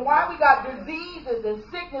this, and why we got diseases and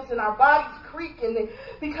sickness and our bodies creaking.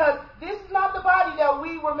 Because this is not the body that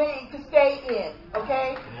we were made to stay in,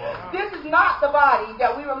 okay? This is not the body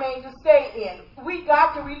that we were made to stay in. We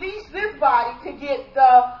got to release this body to get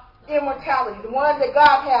the immortality, the one that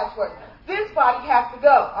God has for us. This body has to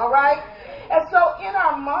go, all right? And so in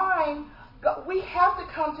our mind, we have to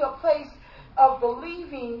come to a place of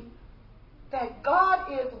believing that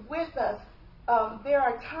God is with us. There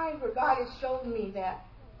are times where God has shown me that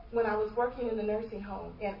when I was working in the nursing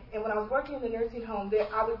home, and when I was working in the nursing home,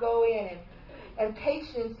 I would go in and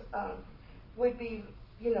patients would be,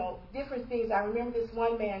 different things. I remember this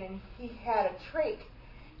one man, and he had a trach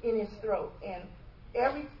in his throat, and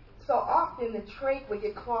every so often the trach would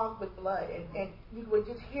get clogged with blood, and you would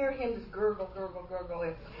just hear him just gurgle, gurgle, gurgle,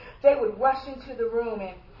 and they would rush into the room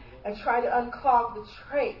and try to unclog the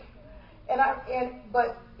trach.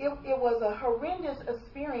 But it was a horrendous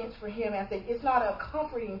experience for him. It's not a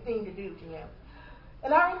comforting thing to do to him.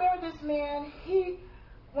 And I remember this man,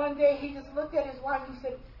 one day he just looked at his wife and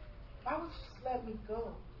said, why would you just let me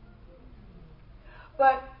go?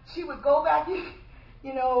 But she would go back in,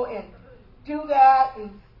 and do that,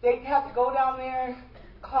 and they'd have to go down there,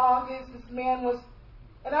 clog this man was,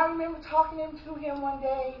 and I remember talking to him one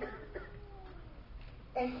day,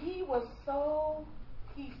 and he was so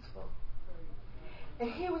peaceful. And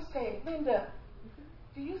he would say, Linda,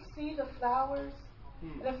 do you see the flowers?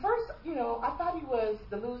 And at first, I thought he was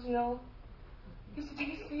delusional. He said, do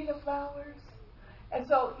you see the flowers? And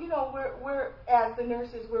so, we're as the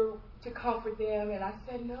nurses, we're to comfort them. And I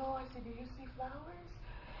said, no. I said, do you see flowers?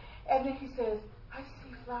 And then he says, I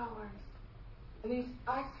see flowers. And he says,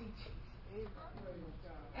 I see Jesus.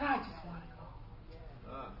 And I just want to go.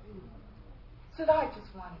 He said, I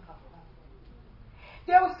just want to go.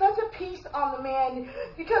 There was such a peace on the man.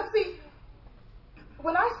 Because, see,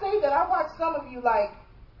 when I say that, I watch some of you like,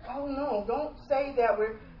 oh, no, don't say that.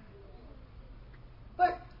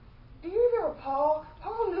 But do you remember Paul?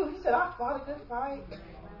 Paul knew. He said, I fought a good fight.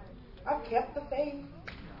 I kept the faith.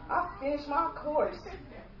 I finished my course.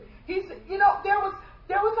 He said, there was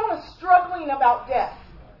not a struggling about death.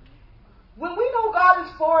 When we know God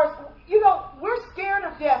is for us, we're scared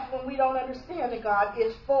of death when we don't understand that God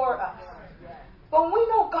is for us. But when we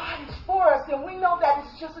know God is for us, and we know that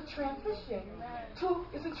it's just a transition.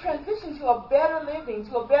 It's a transition to a better living,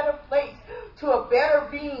 to a better place, to a better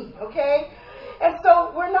being, okay? And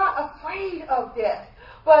so we're not afraid of death.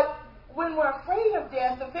 But when we're afraid of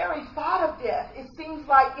death, the very thought of death, it seems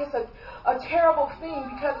like it's a terrible thing.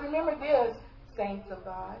 Because remember this, saints of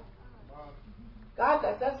God. God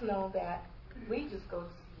lets us know that we just go to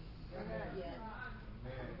sleep.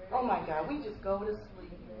 Oh my God, we just go to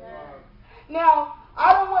sleep. Now,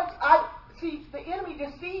 see, the enemy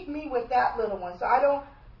deceived me with that little one. So I don't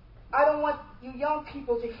want you young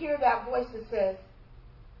people to hear that voice that says,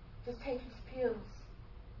 just take these pills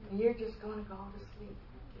and you're just going to go to sleep.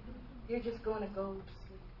 You're just going to go to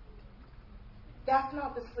sleep. That's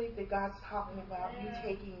not the sleep that God's talking about, you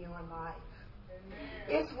taking your life.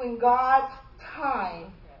 It's when God's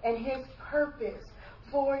time and His purpose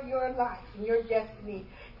for your life and your destiny,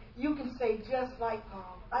 you can say just like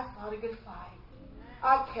Paul, I fought a good fight.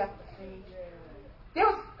 I kept the faith.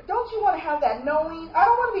 Don't you want to have that knowing? I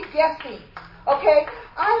don't want to be guessing. Okay?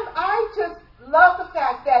 I just love the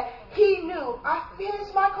fact that he knew, I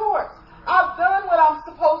finished my course. I've done what I'm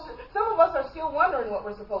supposed to. Some of us are still wondering what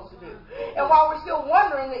we're supposed to do. And while we're still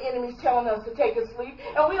wondering, the enemy's telling us to take a sleep,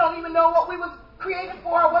 and we don't even know what we was created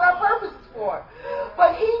for or what our purpose is for.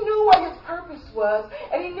 But he knew what his purpose was,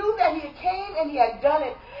 and he knew that he had came and he had done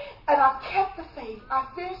it, and I've kept the faith. I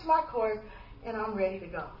finished my course, and I'm ready to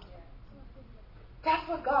go. That's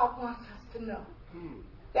what God wants us to know.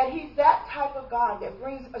 That he's that type of God that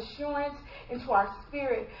brings assurance into our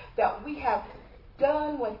spirit that we have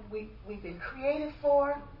done what we've been created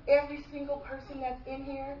for. Every single person that's in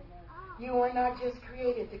here, you are not just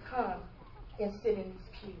created to come and sit in these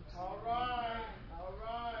pews. All right. All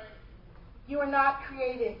right. You are not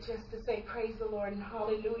created just to say praise the Lord and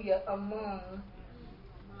hallelujah among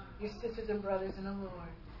your sisters and brothers in the Lord.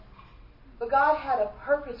 But God had a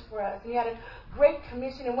purpose for us. He had a great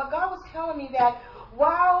commission. And what God was telling me that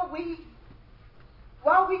while we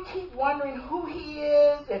keep wondering who he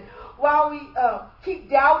is, and while we keep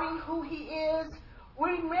doubting who he is,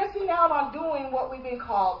 we're missing out on doing what we've been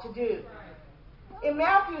called to do. In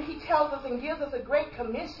Matthew, he tells us and gives us a great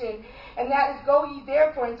commission, and that is, go ye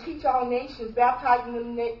therefore and teach all nations, baptizing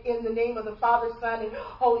them in the name of the Father, Son, and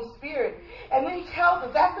Holy Spirit. And then he tells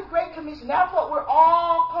us that's the great commission. That's what we're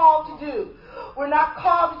all called to do. We're not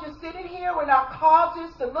called to just sit in here. We're not called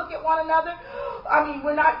just to look at one another.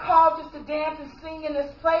 We're not called just to dance and sing in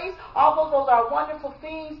this place. Although those are wonderful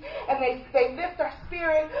things, and they lift our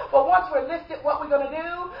spirit. But once we're lifted, what we're going to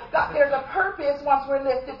do? God, there's a purpose once we're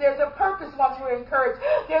lifted. There's a purpose once we're encouraged.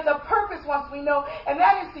 There's a purpose once we know, and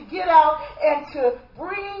that is to get out and to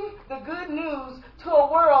bring the good news to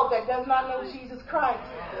a world that does not know Jesus Christ.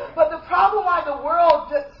 But the problem why the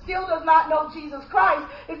world still does not know Jesus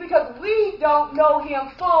Christ is because we don't know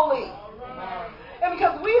him fully. And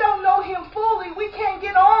because we don't know him fully, we can't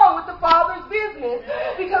get on with the Father's business,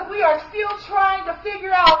 because we are still trying to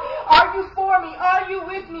figure out, are you for me? Are you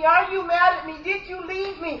with me? Are you mad at me? Did you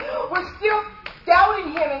leave me? We're still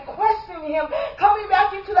doubting him and questioning him, coming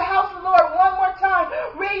back into the house of the Lord one more time,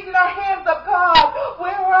 raising our hands up, God,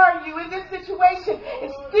 where are you in this situation?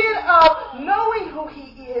 Instead of knowing who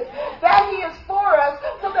he is, that he is for us,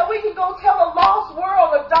 so that we can go tell a lost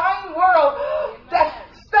world, a dying world that's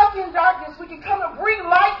stuck in darkness, we can come and bring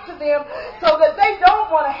light to them so that they don't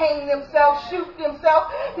want to hang themselves, shoot themselves,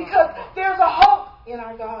 because there's a hope in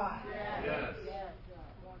our God. Yes.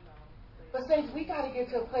 But saints, we got to get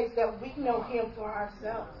to a place that we know him for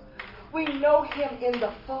ourselves. We know him in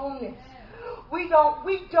the fullness. We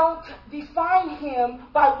don't define him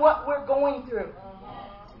by what we're going through.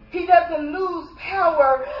 He doesn't lose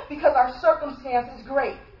power because our circumstance is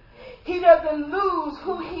great. He doesn't lose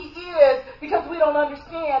who he is because we don't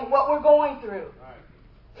understand what we're going through.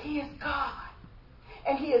 He is God,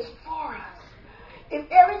 and he is for us. If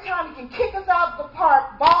every time he can kick us out of the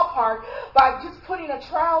ballpark by just putting a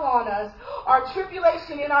trial on us, or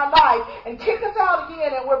tribulation in our life, and kick us out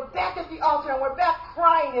again, and we're back at the altar, and we're back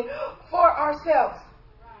crying for ourselves.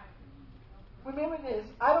 Remember this,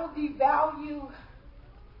 I don't devalue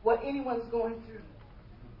what anyone's going through.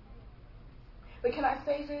 But can I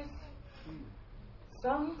say this?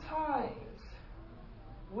 Sometimes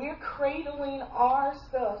we're cradling our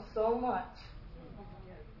stuff so much.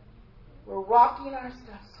 We're rocking our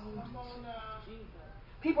stuff so much.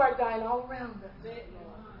 People are dying all around us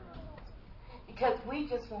because we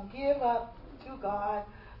just won't give up to God,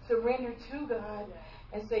 surrender to God,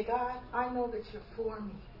 and say, God, I know that you're for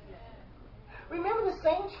me. Remember the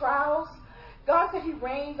same trials? God said he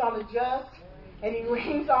reigns on the just and he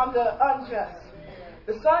reigns on the unjust.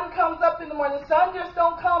 The sun comes up in the morning. The sun just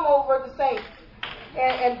don't come over the saints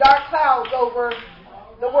and dark clouds over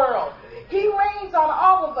the world. He reigns on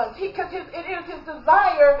all of us. Because it is his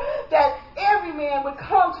desire that every man would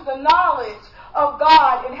come to the knowledge of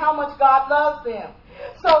God and how much God loves them.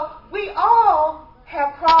 So we all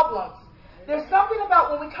have problems. There's something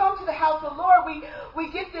about when we come to the house of the Lord,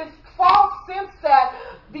 we get this false sense that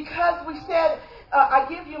because we said, I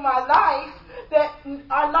give you my life, that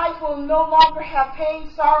our life will no longer have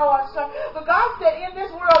pain, sorrow, or suffering. But God said, in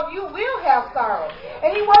this world you will have sorrow.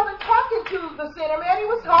 And he wasn't talking to the sinner man, he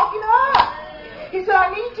was talking to us. He said,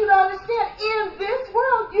 I need you to understand, in this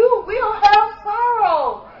world you will have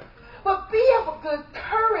sorrow. But be of good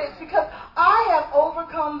courage, because I have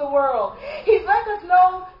overcome the world. He's let us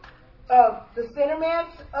know the sinner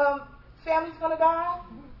man's family's going to die.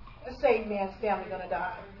 The saved man's family going to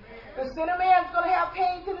die. The sinner man's going to have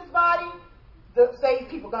pains in his body. The saved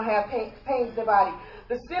people are going to have pains in their body.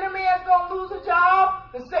 The sinner man's going to lose a job.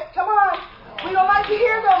 Come on. We don't like to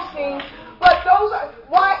hear those things. But those are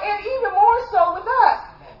why, and even more so with us.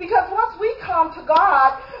 Because once we come to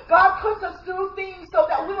God, God puts us through things so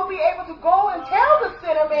that we will be able to go and tell the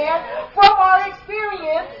sinner man from our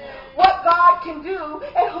experience what God can do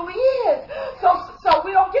and who He is. So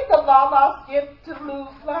we don't get the la-la skip to Lou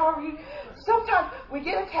Flowery. Sometimes we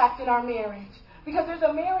get attacked in our marriage because there's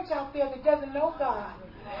a marriage out there that doesn't know God.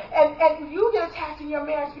 And you get attacked in your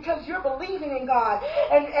marriage because you're believing in God.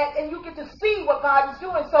 And you get to see what God is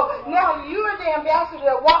doing. So now you're the ambassador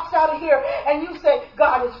that walks out of here and you say,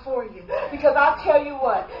 God is for you. Because I'll tell you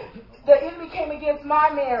what, the enemy came against my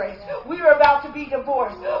marriage. We were about to be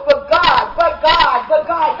divorced. But God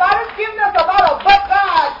has given us a lot of but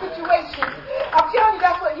God situations. I'm telling you,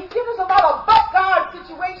 that's what He gives us, a lot of but God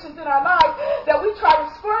situations in our life that we try to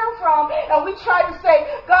squirm from, and we try to say,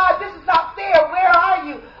 God, this is not fair. Where are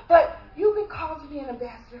you? But you've been called to be an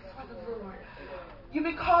ambassador for the Lord. You've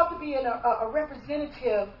been called to be a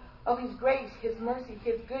representative of His grace, His mercy,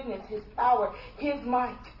 His goodness, His power, His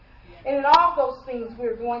might. And in all those things,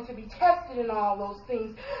 we're going to be tested in all those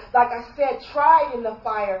things. Like I said, tried in the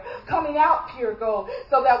fire, coming out pure gold,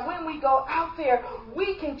 so that when we go out there,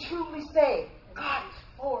 we can truly say, God is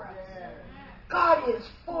for us. God is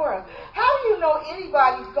for us. How do you know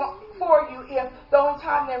anybody's for you if the only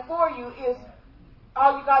time they're for you is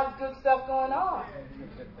all you got is good stuff going on?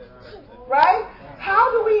 Right? How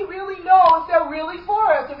do we really know if they're really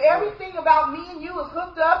for us? If everything about me and you is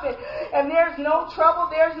hooked up and there's no trouble,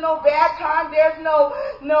 there's no bad time, there's no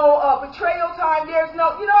betrayal time, there's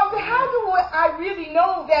no, how do I really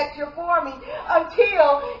know that you're for me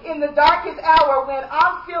until in the darkest hour when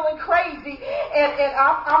I'm feeling crazy and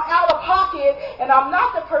I'm out of pocket and I'm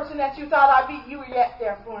not the person that you thought I'd be, you were yet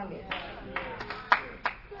there for me.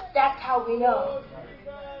 That's how we know.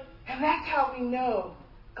 And that's how we know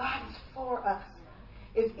God is for us.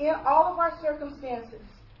 Is in all of our circumstances.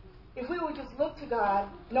 If we would just look to God,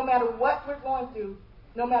 no matter what we're going through,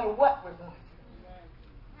 no matter what we're going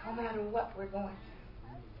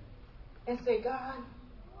through, and say, God,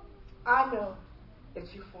 I know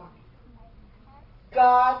that you're for me.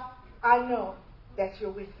 God, I know that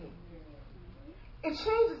you're with me. It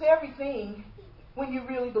changes everything when you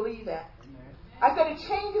really believe that. I said it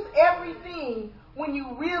changes everything when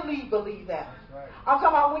you really believe that. I'm talking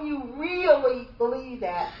about when you really believe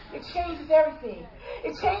that. It changes everything.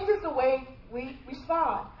 It changes the way we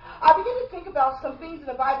respond. I begin to think about some things in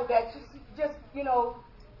the Bible that just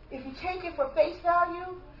if you take it for face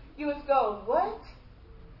value, you would go, what?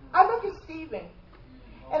 I look at Stephen,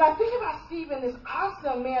 and I think about Stephen, this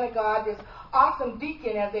awesome man of God, this awesome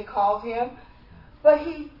deacon, as they called him, but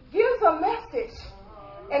he gives a message.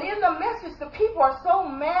 And in the message, the people are so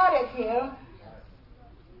mad at him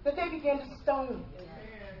that they begin to stone him.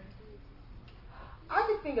 I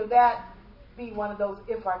could think of that be one of those,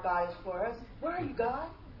 if our God is for us. Where are you, God?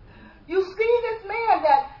 You see this man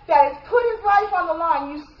that has put his life on the line.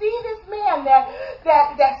 You see this man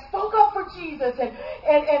that spoke up for Jesus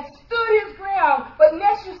and stood his ground. But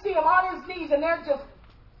next you see him on his knees and they're just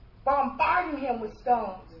bombarding him with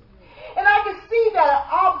stones. And I can see that an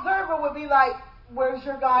observer would be like, where's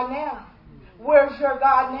your God now? Where's your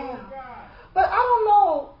God now? But I don't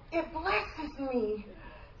know, it blesses me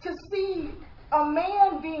to see a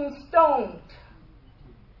man being stoned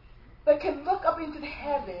but can look up into the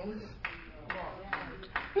heavens,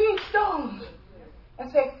 being stoned,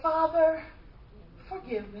 and say, Father,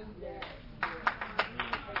 forgive them.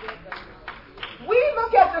 We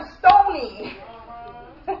look at the stoning,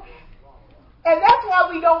 and that's why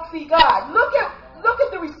we don't see God. Look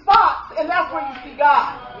at the response, and that's where you see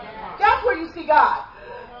God. That's where you see God.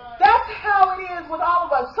 That's how it is with all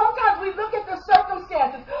of us. Sometimes we look at the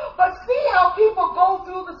circumstances, but see how people go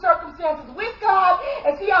through the circumstances with God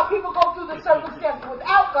and see how people go through the circumstances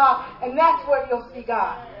without God, and that's where you'll see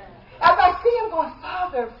God. As I see him going,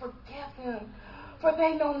 Father, forgive them, for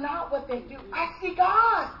they know not what they do. I see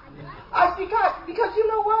God. I see God. Because you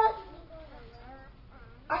know what?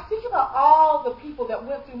 I think about all the people that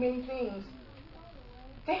went through many things.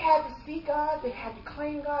 They had to see God. They had to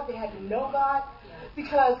claim God. They had to know God.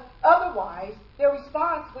 Because otherwise, their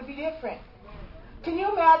response would be different. Can you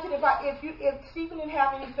imagine if Stephen didn't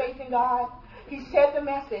have any faith in God? He said the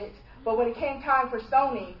message, but when it came time for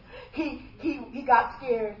stoning, he got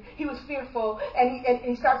scared. He was fearful, and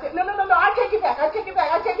he started saying, no, I take it back.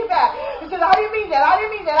 He said, I didn't mean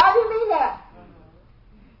that.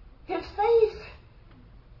 His faith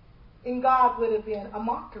in God would have been a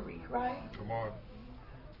mockery, right? Come on.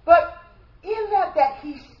 But in that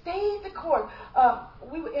he stayed the course.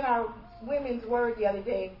 We were in our women's word the other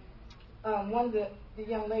day. One of the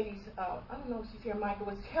young ladies, I don't know if she's here, Micah,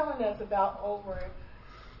 was telling us about over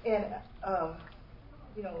in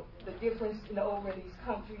the difference over in these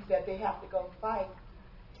countries that they have to go fight.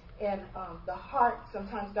 And the heart,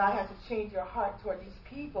 sometimes God has to change your heart toward these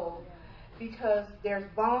people because there's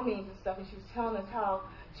bombings and stuff. And she was telling us how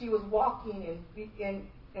she was walking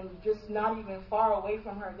and just not even far away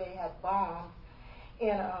from her, they had bombs.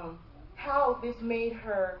 And how this made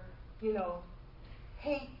her,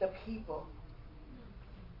 hate the people.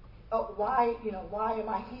 Oh, why am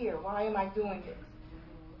I here? Why am I doing this?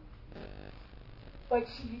 But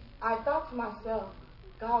I thought to myself,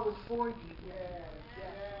 God was for you.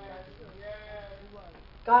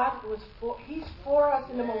 He's for us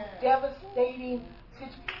in the most devastating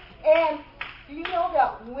situation. And do you know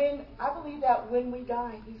that I believe that when we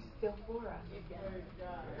die, He's still for us.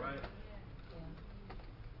 Right.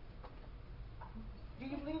 Do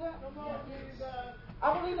you believe that?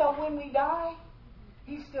 I believe that when we die,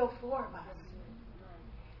 He's still for us.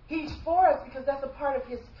 He's for us because that's a part of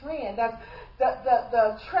His plan. That's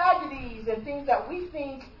the tragedies and things that we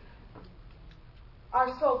think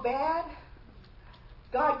are so bad,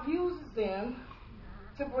 God uses them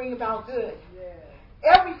to bring about good.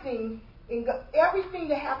 Everything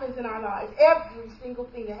that happens in our lives, every single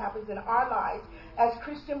thing that happens in our lives as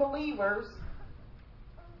Christian believers,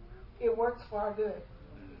 it works for our good.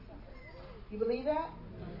 You believe that?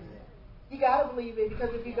 You got to believe it, because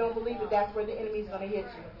if you don't believe it, that's where the enemy's going to hit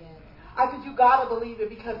you. I said you got to believe it,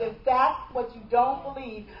 because if that's what you don't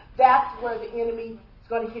believe, that's where the enemy is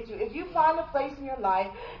going to hit you. If you find a place in your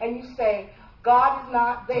life and you say, God is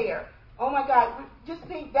not there, oh my God, just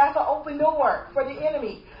think that's an open door for the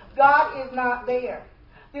enemy. God is not there.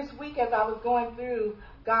 This week as I was going through,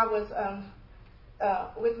 God was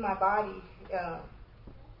with my body.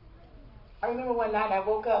 I remember one night I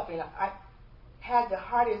woke up and I had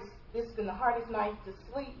this has been the hardest night to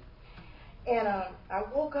sleep. And I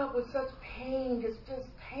woke up with such pain, just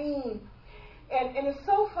pain. And it's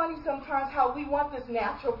so funny sometimes how we want this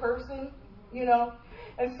natural person,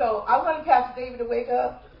 And so I wanted Pastor David to wake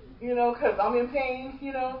up, because I'm in pain,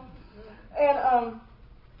 And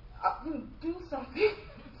do something.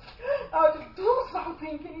 Just do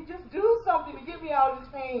something. Can you just do something to get me out of this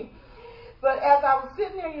pain? But as I was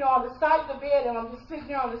sitting there, on the side of the bed, and I'm just sitting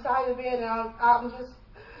there on the side of the bed, and I'm just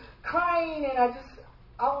crying, and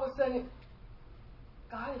all of a sudden,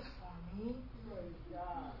 God is for me.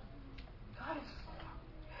 God is for me.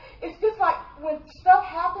 It's just like when stuff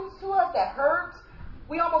happens to us that hurts,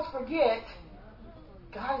 we almost forget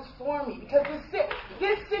God is for me. Because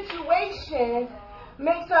this situation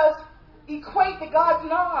makes us equate that God's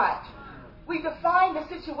not. We define the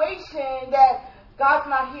situation that God's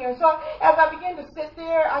not here. And so as I began to sit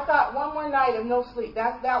there, I thought one more night of no sleep.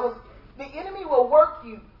 That was the enemy will work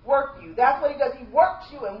you. That's what he does. He works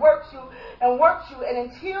you and works you and works you. And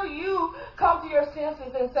until you come to your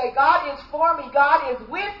senses and say, God is for me, God is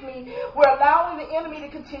with me, we're allowing the enemy to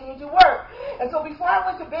continue to work. And so before I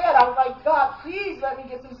went to bed, I was like, God, please let me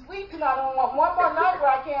get some sleep tonight. I don't want one more night where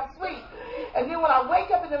I can't sleep. And then when I wake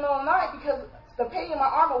up in the middle of the night, because the pain in my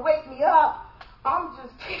arm will wake me up, I'm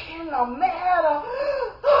just kicking, I'm mad, I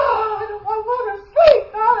want to sleep,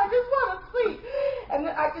 God, I just want to sleep. And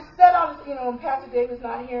then I just sat on, when Pastor David's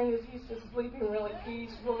not hearing this, he's just sleeping really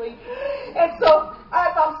peacefully. And so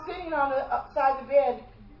as I'm sitting on the side of the bed,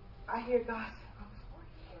 I hear God say,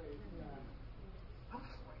 I'm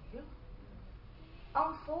for you.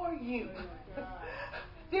 I'm for you.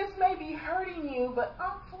 This may be hurting you, but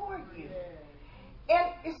I'm for you.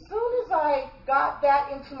 And as soon as I got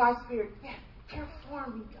that into my spirit, you're for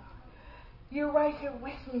me, God. You're right here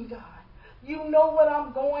with me, God. You know what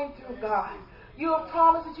I'm going through, God. You have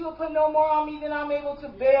promised that you will put no more on me than I'm able to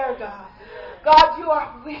bear, God. God, you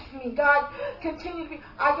are with me. God, continue to be.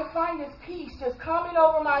 I can find this peace just coming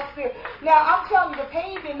over my spirit. Now, I'm telling you, the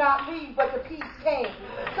pain did not leave, but the peace came.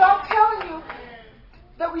 So I'm telling you,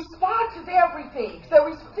 the response is everything. So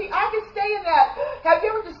see, I can stay in that. Have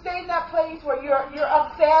you ever just stayed in that place where you're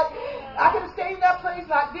upset? I can stay in that place,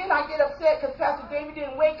 and then I get upset because Pastor David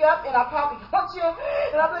didn't wake up, and I probably punch him,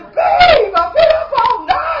 and I'm like, babe, I've been up all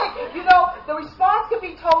night. The response can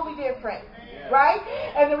be totally different, right?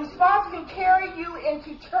 And the response can carry you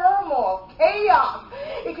into turmoil, chaos.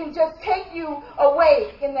 It can just take you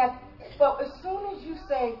away in that. But as soon as you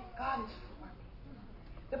say, God is for me,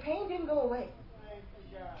 the pain didn't go away.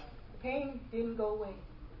 Pain didn't go away,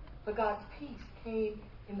 but God's peace came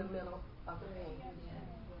in the middle of the pain.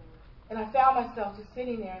 And I found myself just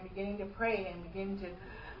sitting there and beginning to pray and beginning to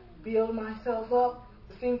build myself up,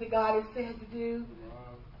 the things that God has said to do.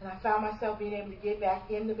 And I found myself being able to get back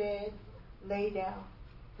in the bed, lay down,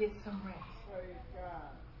 get some rest.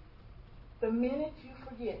 The minute you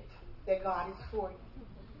forget that God is for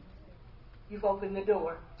you, you've opened the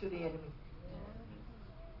door to the enemy.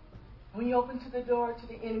 When you open to the door to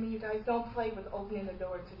the enemy, you guys don't play with opening the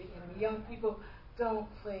door to the enemy. Young people, don't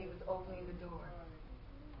play with opening the door.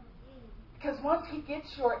 Because once he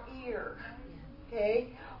gets your ear, okay,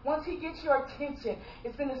 once he gets your attention,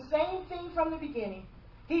 it's been the same thing from the beginning.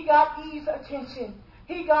 He got Eve's attention.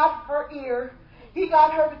 He got her ear. He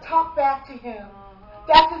got her to talk back to him.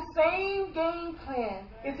 That's the same game plan,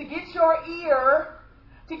 is to get your ear,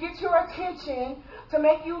 to get your attention, to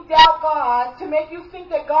make you doubt God, to make you think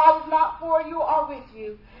that God is not for you or with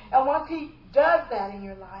you. And once he does that in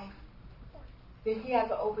your life, then he has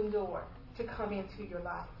an open door to come into your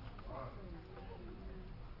life.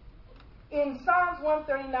 In Psalms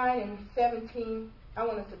 139 and 17, I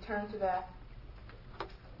want us to turn to that.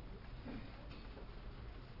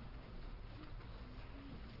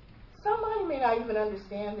 Somebody may not even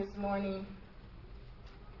understand this morning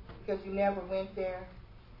because you never went there.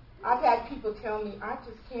 I've had people tell me, I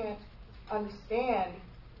just can't understand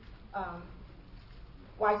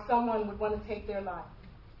why someone would want to take their life.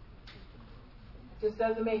 It just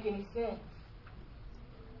doesn't make any sense.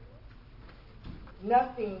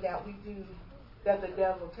 Nothing that we do that the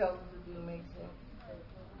devil tells us to do makes sense.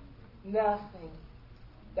 Nothing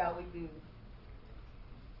that we do.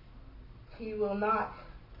 He will not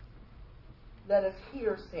let us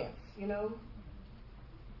hear sense, you know.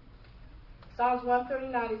 Psalms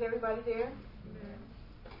 139, is everybody there? Amen.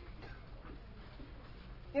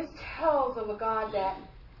 This tells of a God that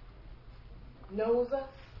knows us.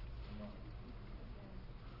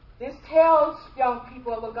 This tells young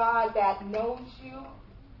people of a God that knows you,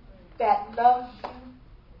 that loves you,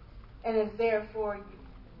 and is there for you.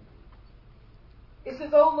 It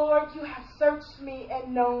says, "O Lord, you have searched me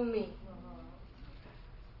and known me.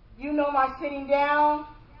 You know my sitting down.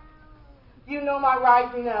 You know my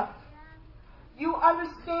rising up. You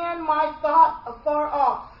understand my thought afar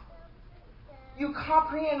off. You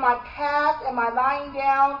comprehend my path and my lying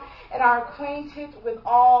down, and are acquainted with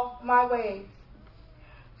all my ways.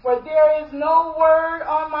 For there is no word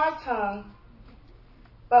on my tongue,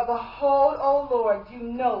 but behold, O Lord, you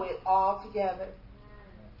know it altogether.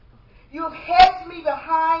 You have hedged me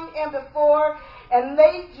behind and before, and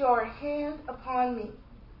laid your hand upon me.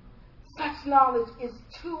 Such knowledge is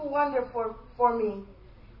too wonderful for me.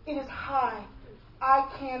 It is high. I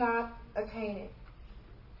cannot attain it.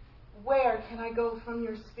 Where can I go from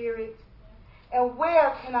your spirit? And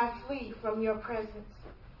where can I flee from your presence?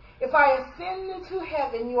 If I ascend into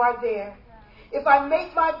heaven, you are there. If I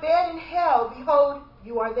make my bed in hell, behold,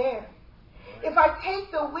 you are there. If I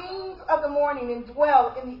take the wings of the morning and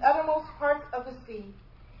dwell in the uttermost parts of the sea,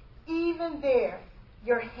 even there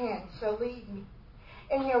your hand shall lead me,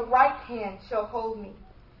 and your right hand shall hold me.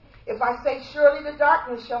 If I say, surely the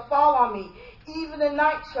darkness shall fall on me, even the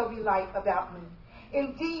night shall be light about me.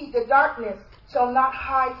 Indeed, the darkness shall not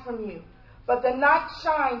hide from you, but the night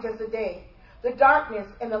shines as the day. The darkness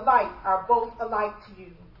and the light are both alike to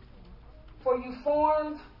you. For you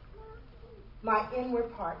formed my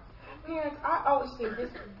inward parts." Parents, I always think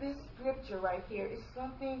this scripture right here is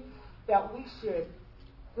something that we should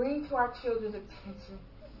bring to our children's attention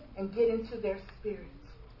and get into their spirits.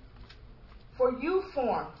 For you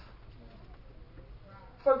formed,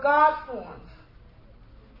 for God formed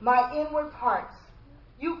my inward parts.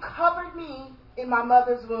 You covered me in my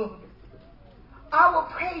mother's womb. I will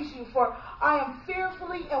praise you, for I am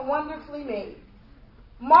fearfully and wonderfully made.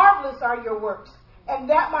 Marvelous are your works, and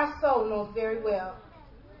that my soul knows very well.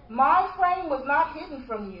 My frame was not hidden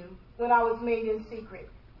from you when I was made in secret,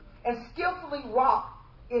 and skillfully wrought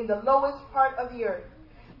in the lowest part of the earth.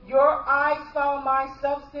 Your eyes saw my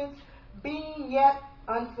substance, being yet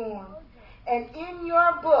unformed. And in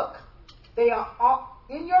your book they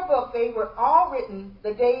were all written,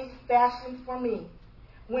 the days fashioned for me,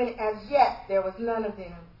 when as yet there was none of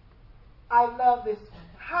them. I love this one.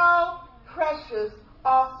 How precious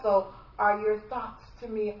also are your thoughts to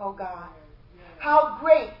me, O God. How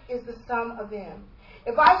great is the sum of them.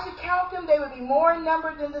 If I should count them, they would be more in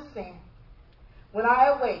number than the sand. When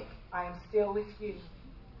I awake, I am still with you.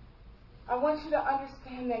 I want you to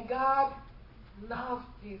understand that God loved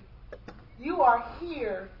you. You are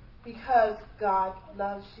here because God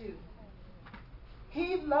loves you.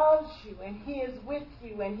 He loves you, and He is with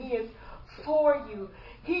you, and He is for you.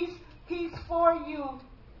 He's for you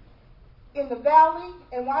in the valley,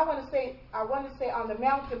 and I want to say on the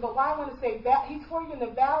mountain, but why I want to say He's for you in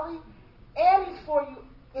the valley, and He's for you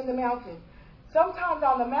in the mountain. Sometimes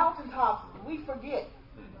on the mountaintops, we forget,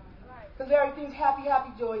 because everything's happy,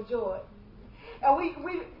 happy, joy, joy. And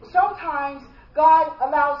we sometimes God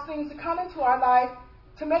allows things to come into our life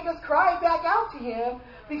to make us cry back out to him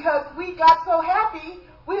because we got so happy.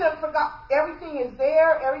 We done forgot everything is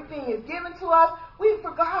there. Everything is given to us. We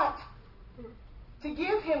forgot to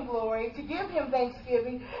give him glory, to give him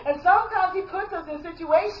thanksgiving. And sometimes he puts us in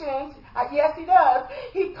situations, yes he does,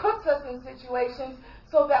 he puts us in situations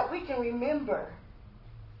so that we can remember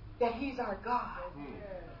that he's our God.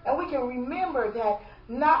 And we can remember that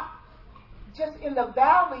not just in the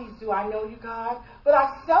valleys do I know you, God, but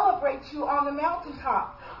I celebrate you on the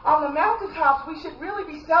mountaintop. On the mountaintops, we should really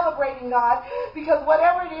be celebrating God, because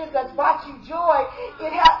whatever it is that's brought you joy,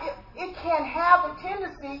 it can have a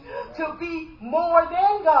tendency to be more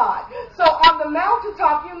than God. So on the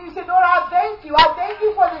mountaintop, you say, Lord, I thank you. I thank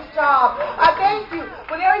you for this job. I thank you.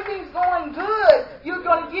 When everything's going good, you're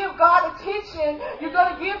going to give God attention. You're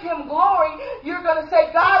going to give him glory. You're going to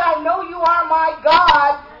say, God, I know you are my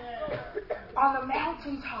God. On the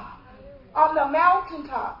mountaintop. On the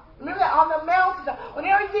mountaintop. Remember that? On the mountaintop. When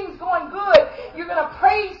everything's going good, you're going to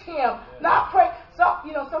praise him. Not praise. So,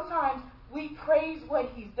 sometimes we praise what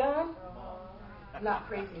he's done, not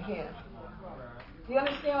praising him. You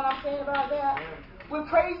understand what I'm saying about that? We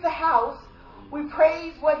praise the house. We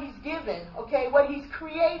praise what he's given, okay? What he's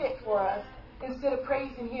created for us, instead of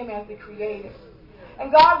praising him as the creator.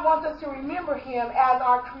 And God wants us to remember him as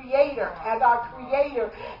our creator, as our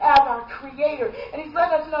creator, as our creator. And he's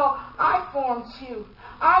letting us know, I formed you.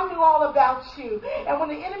 I knew all about you. And when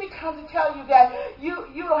the enemy comes to tell you that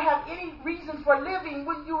you don't have any reason for living,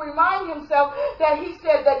 when you remind himself that he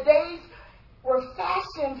said that days were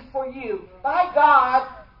fashioned for you by God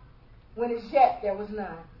when as yet there was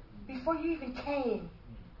none. Before you even came,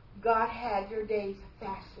 God had your days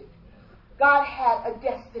fashioned. God had a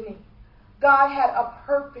destiny. God had a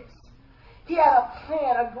purpose. He had a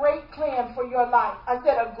plan, a great plan for your life. I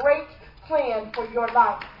said a great plan for your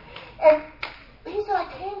life. And he said,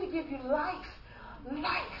 I came to give you life.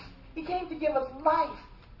 Life. He came to give us life,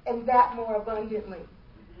 and that more abundantly.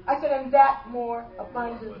 I said, and that more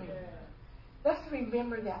abundantly. Let's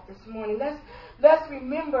remember that this morning. Let's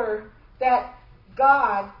remember that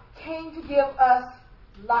God came to give us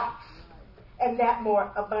life, and that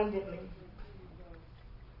more abundantly.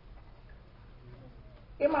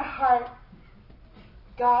 In my heart,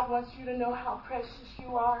 God wants you to know how precious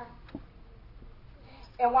you are.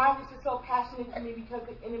 And why this is so passionate to me, because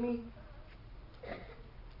the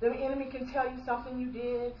enemy can tell you something you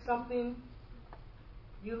did, something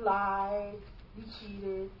you lied, you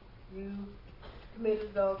cheated, you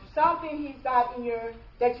committed adultery, something he's got in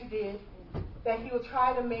that you did, that he will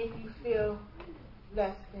try to make you feel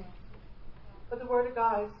less than. But the Word of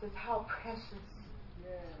God says, how precious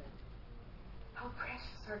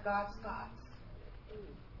are God's thoughts.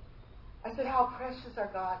 I said, how precious are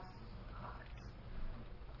God's thoughts.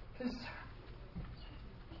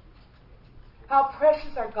 How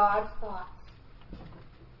precious are God's thoughts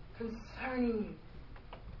concerning you.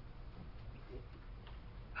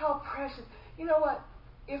 How precious. You know what?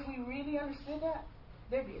 If we really understood that,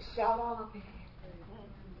 there'd be a shout all up in here.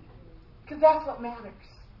 Because that's what matters.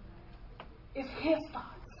 It's his thoughts.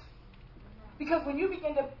 Because when you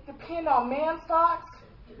begin to depend on man's thoughts,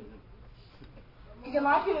 he can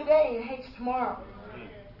like you today and hate you tomorrow.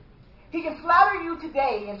 He can flatter you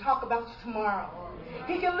today and talk about you tomorrow.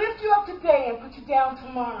 He can lift you up today and put you down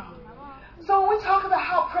tomorrow. So when we talk about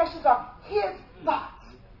how precious are his thoughts,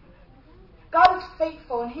 God is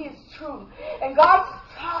faithful and he is true. And God's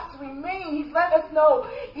thoughts remain. He's letting us know,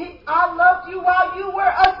 I loved you while you were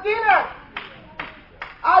a sinner.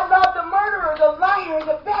 I love the murderer, the liar,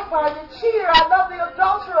 the backbiter, the cheater. I love the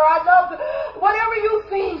adulterer. I love whatever you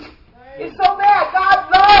think is so bad.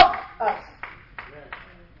 God loved us.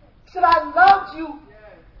 He said, I loved you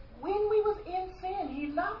when we was in sin. He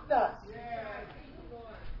loved us.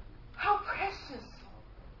 How precious.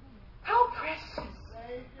 How precious.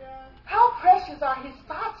 How precious are his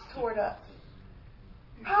thoughts toward us.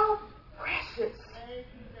 How precious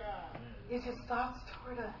is his thoughts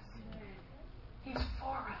toward us. He's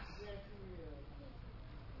for us.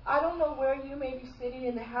 I don't know where you may be sitting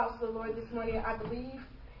in the house of the Lord this morning. I believe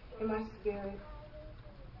in my spirit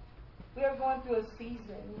we are going through a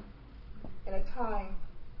season and a time,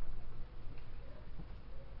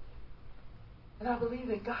 and I believe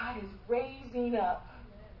that God is raising up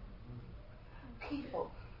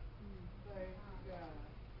people,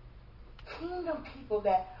 kingdom people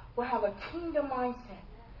that will have a kingdom mindset.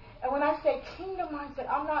 And when I say kingdom mindset,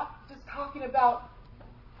 I'm not just talking about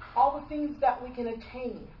all the things that we can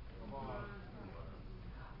attain.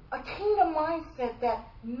 A kingdom mindset that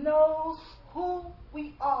knows who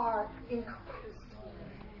we are in Christ.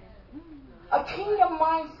 A kingdom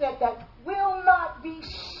mindset that will not be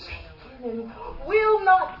shaken and will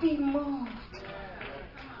not be moved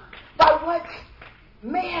by what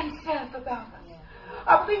man says about us.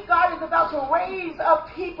 I believe God is about to raise up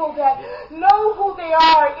people that know who they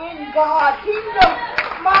are in God. Kingdom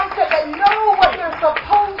mindset, that know what they're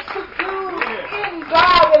supposed to do in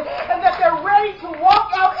God, and that they're ready to walk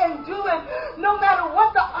out and do it no matter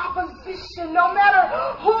what the opposition, no matter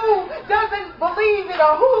who doesn't believe it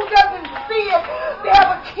or who doesn't see it. They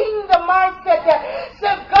have a kingdom mindset that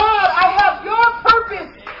says, God, I have your purpose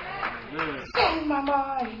set in my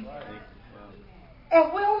mind.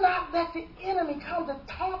 And will not let the enemy come to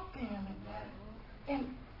taunt them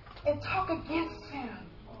and talk against them.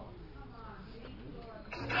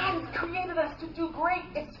 Because God has created us to do great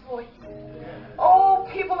exploits. Oh,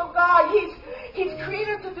 people of God, He's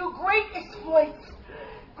created us to do great exploits.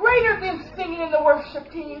 Greater than singing in the worship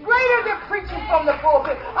team. Greater than preaching from the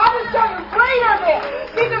pulpit. I'm just telling you, greater than.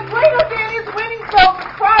 See, the greater than is winning souls to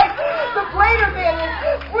Christ. The greater than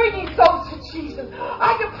is bringing souls to Jesus.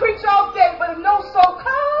 I can preach all day, but if no soul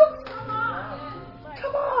comes,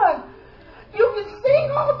 come on. You can sing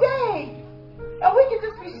all day. And we can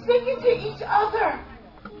just be singing to each other.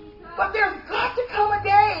 But there's got to come a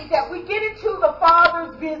day that we get into the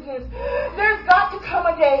Father's business. There's got to come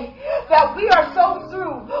a day that we are so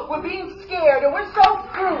through with being scared, and we're so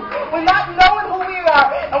through with not knowing who we are,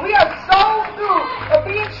 and we are so through of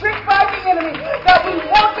being tricked by the enemy that we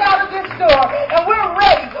walk out of this door and we're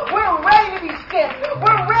ready. We're ready to be sent.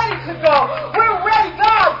 We're ready to go. We're ready.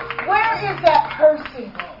 God, where is that person?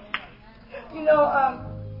 You know,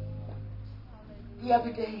 the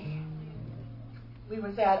other day, we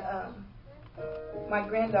was at my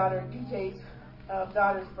granddaughter, DJ's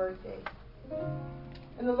daughter's birthday.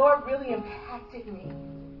 And the Lord really impacted me.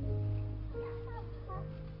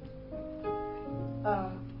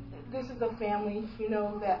 This is a family, you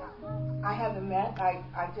know, that I haven't met.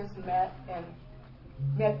 I just met and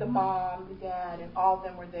met the mom, the dad, and all of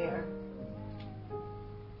them were there.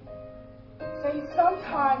 See,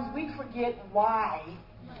 sometimes we forget why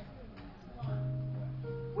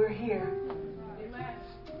we're here.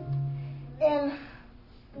 And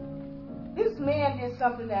this man did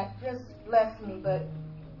something that just blessed me, but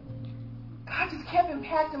God just kept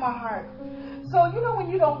impacting my heart. So, you know, when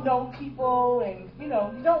you don't know people and, you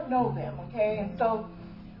know, you don't know them, okay? And so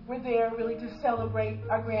we're there really to celebrate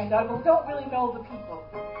our granddaughter, but we don't really know the people,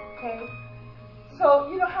 okay? So,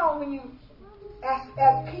 you know how when you,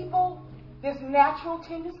 as people, this natural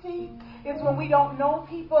tendency is when we don't know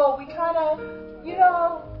people, we kind of, you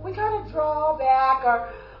know, we kind of draw back or,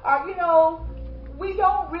 you know, we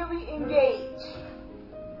don't really engage.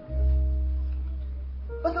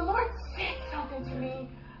 But the Lord said something to me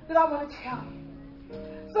that I want to tell you.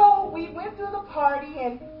 So we went through the party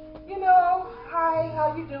and, you know, hi,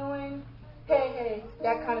 how you doing? Hey,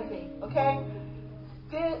 that kind of thing, okay?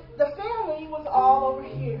 The family was all over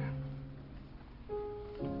here.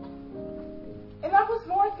 And I was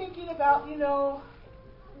more thinking about, you know,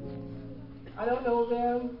 I don't know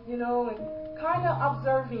them, you know, and kind of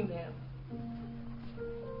observing them.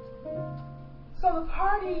 So the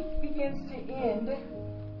party begins to end.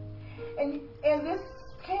 And this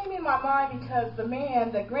came in my mind because the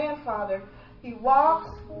man, the grandfather, he walks,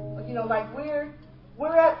 you know, like we're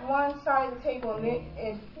at one side of the table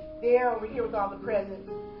and they're over here with all the presents.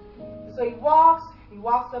 So he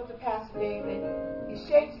walks up to Pastor David. He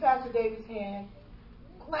shakes Pastor David's hand.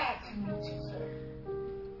 Glad to meet you, sir.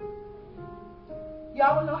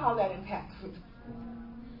 Y'all don't know how that impacts me.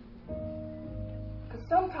 Because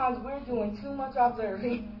sometimes we're doing too much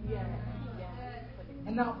observing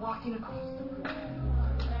and not walking across the room.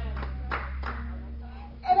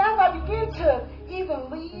 And as I begin to even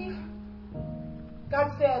leave,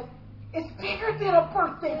 God said, it's bigger than a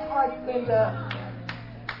birthday party, Linda.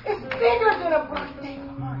 It's bigger than a birthday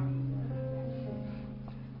party.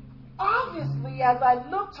 Obviously, as I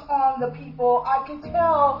looked on the people, I could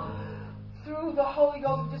tell through the Holy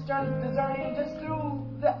Ghost discerning, just through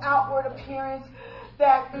the outward appearance,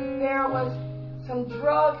 that there was some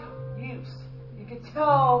drug use. You could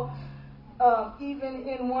tell even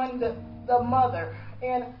in one, the mother.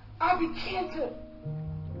 And I began to,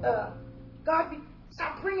 God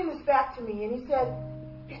started bringing this back to me. And he said,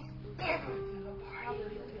 it's bigger than the party.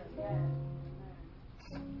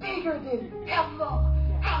 It's bigger than hello.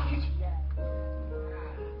 How you?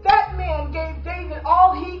 That man gave David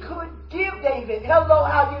all he could give David. Hello,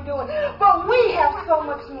 how you doing? But we have so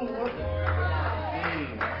much more.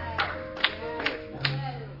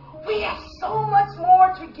 We have so much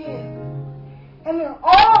more to give. And they're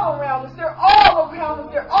all around us. They're all around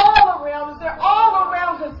us. They're all around us. They're all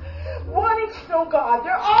around us. Wanting to know God.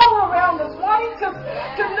 They're all around us. Wanting to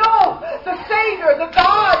know the Savior, the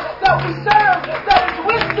God that we serve, that is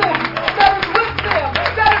with them, that is with them,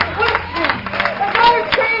 that is with them. And God is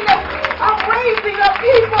saying that I'm raising up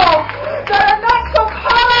people that are not so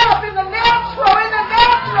caught up in the natural,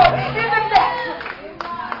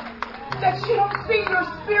 that you don't see your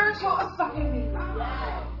spiritual assignment.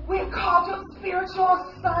 We're called to a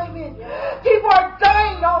spiritual assignment. People are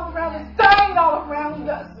dying all around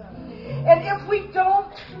us. And if we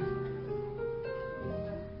don't,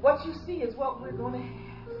 what you see is what we're going to have.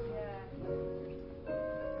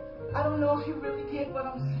 I don't know if you really get what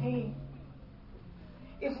I'm saying.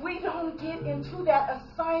 If we don't get into that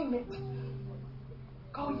assignment,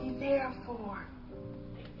 go ye therefore,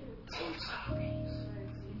 teach all nations,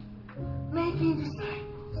 making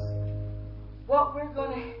disciples. What we're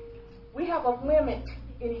going to, we have a limit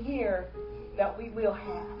in here that we will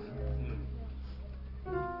have.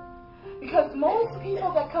 Because most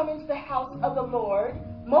people that come into the house of the Lord,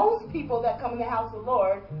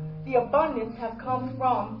 the abundance has come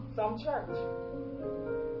from some church.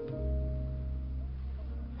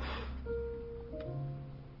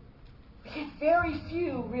 Very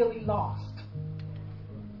few really lost.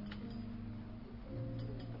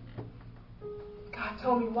 God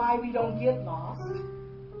told me why we don't get lost.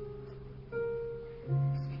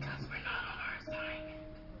 It's because we're not on our assignment.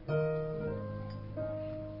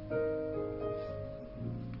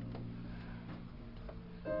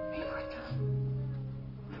 People are done.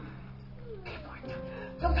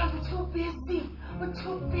 Sometimes we're too busy.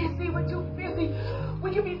 We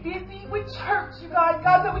can be busy with church, you guys.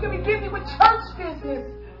 God said we can be busy with church business.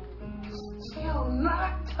 Still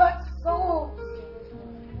not touch souls.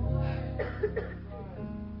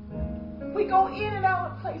 We go in and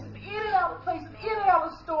out of places, in and out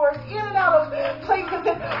of stores, in and out of places.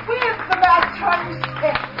 And when's the last time you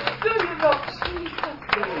said, do you know Jesus?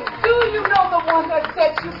 Do you know the one that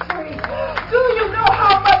set you free? Do you know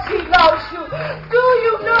how much He loves you? Do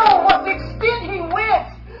you know what the extent He went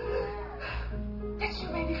that you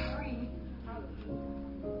may be free?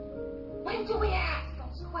 When do we ask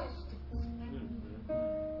those questions?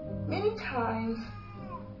 Many times,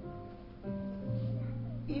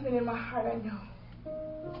 even in my heart, I know.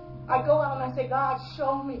 I go out and I say, God,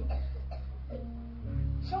 show me.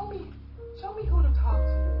 Show me who to talk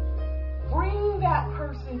to. Bring that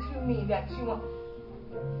person to me that you want.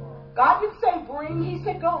 God didn't say bring, He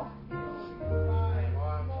said go.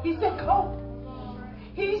 He said go.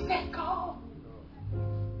 He said go.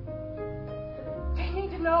 They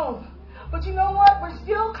need to know. But you know what? We're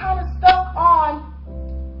still kind of stuck on,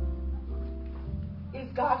 is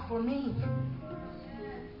God for me?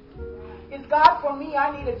 Is God for me?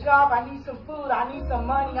 I need a job. I need some food. I need some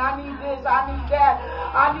money. I need this. I need that.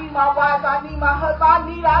 I need my wife. I need my husband. I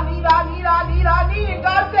need. And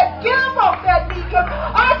God said, get up off that knee, because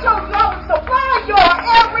I told you I would supply your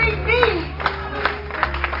every need.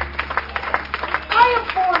 I am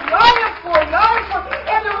for you.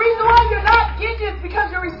 And the reason why you're not getting it is because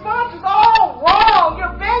your response is all wrong.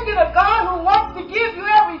 You're begging a God who wants to give you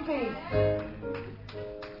everything.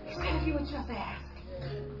 He said if you would just ask.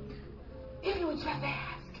 If you would just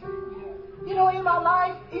ask. You know, in my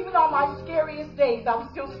life, even on my scariest days, I'm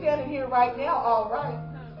still standing here right now, all right.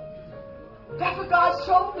 That's what God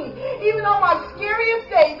showed me. Even on my scariest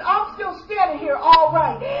days, I'm still standing here all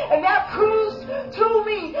right. And that proves to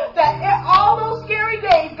me that all those scary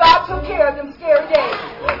days, God took care of them scary days.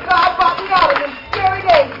 God brought me out of them scary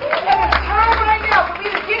days. And it's time right now for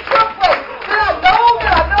me to get to a place that I know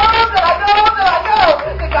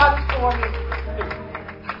that God is for me.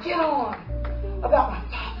 Get on about my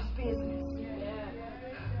Father's business.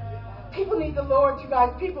 People need the Lord, you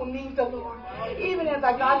guys. People need the Lord. Even as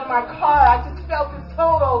I got in my car, I just felt this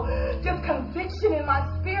total conviction in my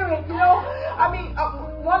spirit. You know, I mean,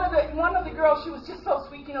 one of the girls, she was just so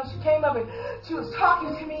sweet. You know, she came up and she was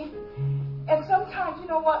talking to me. And sometimes, you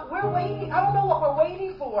know what, we're waiting. I don't know what we're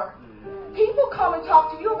waiting for. People come and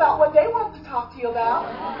talk to you about what they want to talk to you about.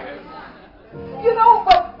 You know,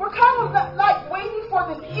 but we're kind of like waiting for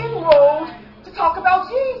this inroad to talk about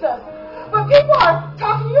Jesus. But people are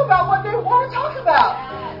talking to you about what they want to talk about.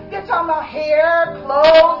 They're talking about hair,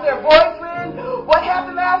 clothes, their boyfriend, what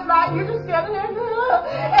happened last night. You're just standing there, and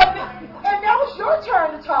now it's your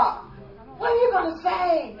turn to talk. What are you going to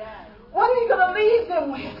say? What are you going to leave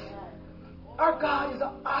them with? Our God is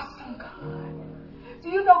an awesome God. Do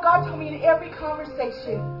you know God told me in every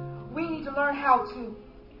conversation, we need to learn how to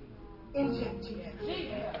inject Jesus.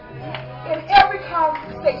 In every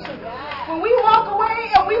conversation. When we walk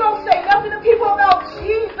away and we don't say nothing to people about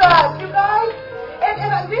Jesus, you guys,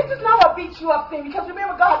 and this is not a beat you up thing, because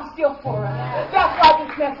remember, God is still for us. That's why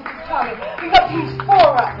this message is coming, because He's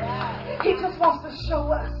for us. He just wants to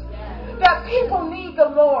show us that people need the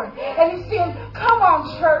Lord. And He's saying, come on,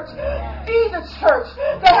 church. Be the church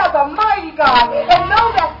that has a mighty God. And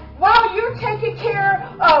know that while you're taking care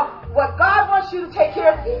of what God wants you to take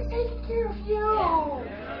care of, He's taking care of you.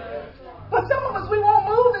 But some of us, we won't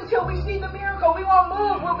move until we see the miracle. We won't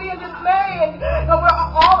move. We'll be in dismay and we're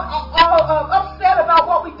all upset about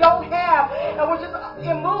what we don't have. And we're just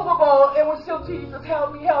immovable. And we're still, Jesus,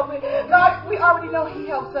 help me, help me. God, we already know He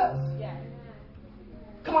helps us.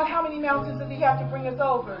 Come on, how many mountains does He have to bring us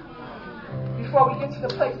over before we get to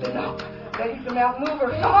the place to know that He's a mountain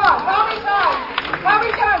mover? Come on, how many times? How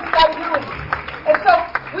many times we got to do it? And so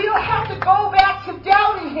we don't have to go back to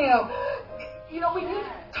doubting Him. You know, we need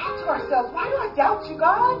to talk to ourselves. Why do I doubt you,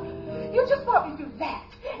 God? You just brought me through that.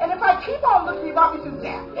 And if I keep on looking, you brought me through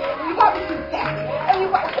that. And you brought me through that. And you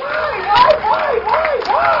why?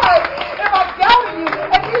 If I'm doubting you,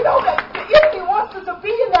 and you know that the enemy wants us to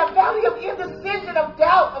be in that valley of indecision, of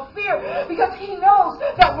doubt, of fear, because he knows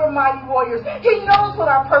that we're mighty warriors. He knows what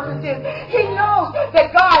our purpose is. He knows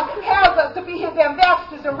that God has us to be His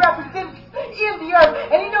ambassadors and representatives in the earth.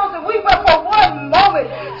 And He knows that we will for one moment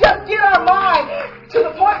just get our mind to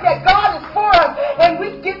the point that God is for us, and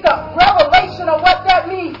we get the revelation of what that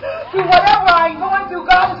means. Through whatever I'm going through,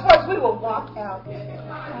 God is for us. We will walk out.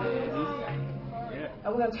 And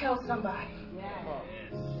we're going to tell somebody,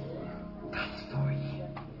 God's for you.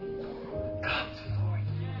 God's for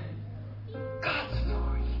you. God's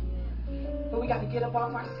for you. But we got to get up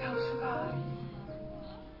off ourselves, God.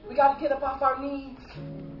 We got to get up off our knees.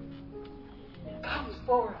 God is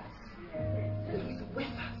for us. He's with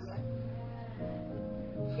us.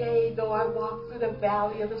 Yea, though I walk through the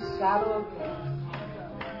valley of the shadow of death,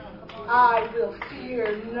 I will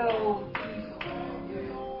fear no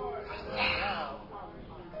evil. For thou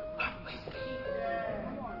art with me.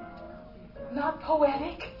 Not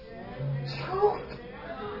poetic. Truth.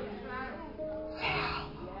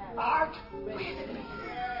 Thou art with me.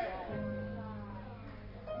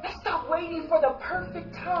 Let's stop waiting for the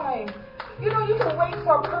perfect time. You know, you can wait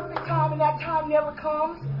for a perfect time and that time never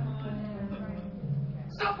comes.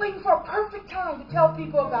 Stop waiting for a perfect time to tell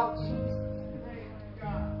people about Jesus.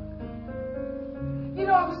 You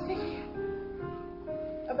know, I was thinking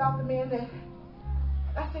about the man that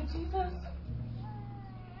I said, Jesus,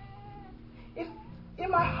 if in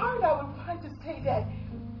my heart I would want to say that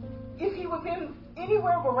if He was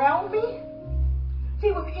anywhere around me,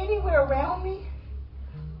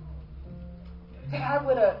 that I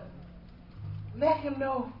would have let Him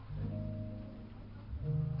know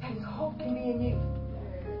that His hope can be in you.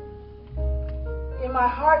 In my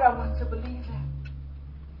heart, I want to believe that.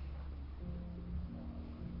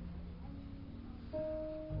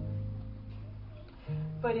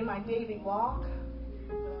 But in my daily walk,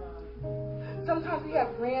 sometimes we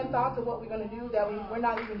have grand thoughts of what we're going to do that we're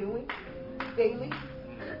not even doing daily.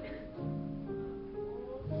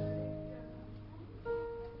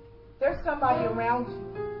 There's somebody around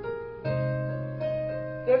you.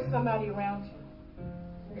 There's somebody around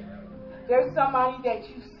you. There's somebody that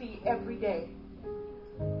you see every day.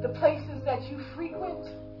 The places that you frequent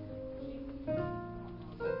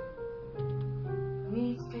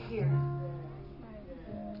needs to hear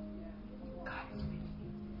God is with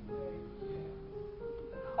you.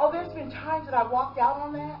 Oh, there's been times that I walked out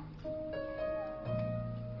on that.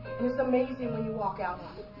 And it's amazing when you walk out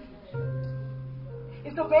on it.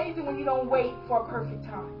 It's amazing when you don't wait for a perfect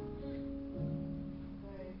time.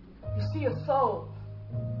 You see a soul.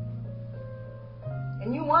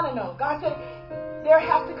 And you want to know. God said there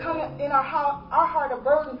has to come in our heart a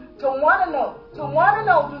burden to want to know. To want to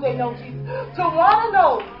know, do they know Jesus? To want to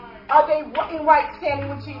know, are they in right standing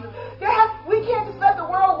with Jesus? We can't just let the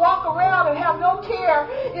world walk around and have no care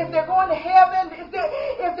if they're going to heaven, if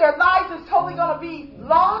their lives is totally going to be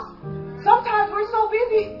lost. Sometimes we're so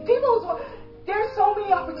busy. There's so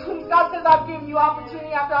many opportunities. God says, I've given you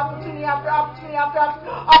opportunity after opportunity after opportunity after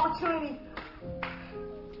opportunity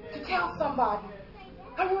to tell somebody.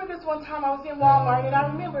 I remember this one time I was in Walmart, and I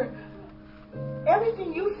remember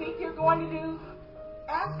everything you think you're going to do,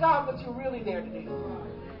 ask God what you're really there to do.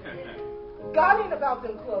 God ain't about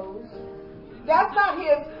them clothes. That's not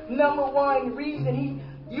His number one reason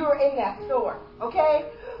you're in that store,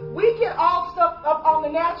 okay? We get all stuff up on the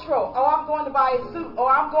natural. Oh, I'm going to buy a suit,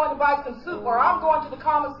 or I'm going to buy some soup, or I'm going to the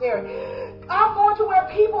commissary. I'm going to where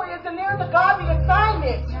people is, and there's a godly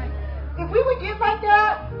assignment. If we would get like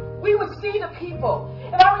that, we would see the people.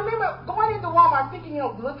 And I remember going into Walmart thinking,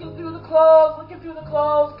 looking through the clothes,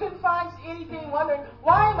 couldn't find anything, wondering,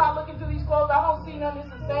 why am I looking through these clothes? I don't see none. It's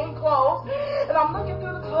the same clothes. And I'm looking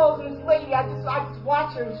through the clothes, and this lady, I just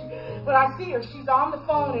watch her. And when I see her, she's on the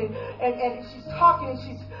phone, and she's talking, and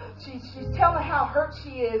she's telling how hurt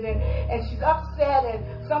she is, and she's upset, and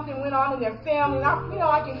something went on in their family. And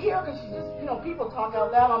I can hear her because she just, people talk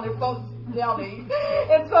out loud on their phones nowadays.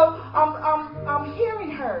 And so I'm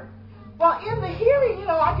hearing her. Well, in the hearing,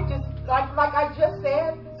 I could just, like I just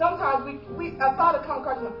said, sometimes I thought it'd come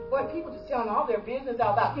across my mind, boy, people just telling all their business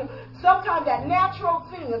out loud. Sometimes that natural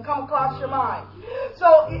thing will come across your mind.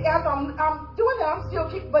 So as I'm doing that, I'm still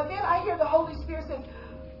but then I hear the Holy Spirit say,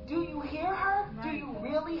 do you hear her? Do you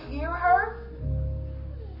really hear her?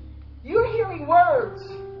 You're hearing words,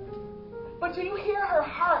 but do you hear her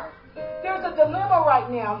heart? There's a dilemma right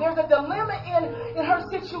now. There's a dilemma in her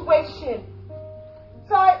situation.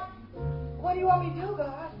 So what do you want me to do,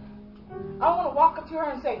 God? I want to walk up to her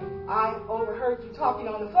and say, I overheard you talking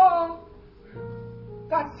on the phone.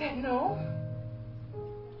 God said, no.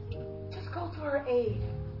 Just go to her aid.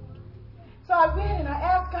 So I went and I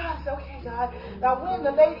asked God, I said, okay, God. Now when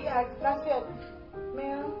the lady asked, and I said,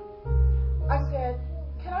 ma'am, I said,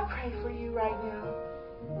 can I pray for you right now?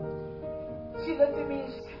 She looked at me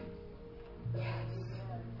and she said, yes.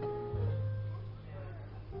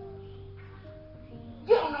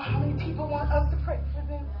 You don't know how many people want us to pray for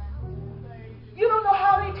them. You don't know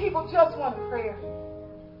how many people just want a prayer.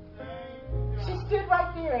 She stood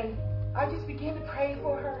right there and I just began to pray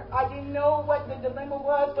for her. I didn't know what the dilemma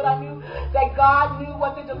was, but I knew that God knew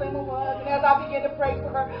what the dilemma was. And as I began to pray for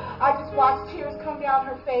her, I just watched tears come down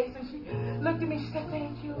her face. And she looked at me, she said,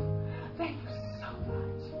 thank you. Thank you so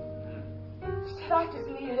much. She said, I just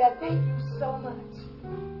needed that. Thank you so much.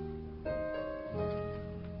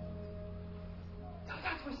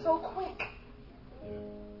 Sometimes we're so quick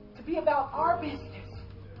to be about our business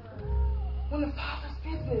when the Father's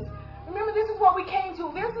business. Remember, this is what we came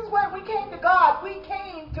to. This is where we came to God. We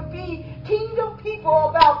came to be kingdom people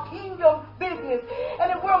about kingdom business.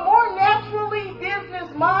 And if we're more naturally business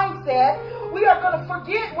mindset, we are going to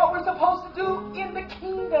forget what we're supposed to do in the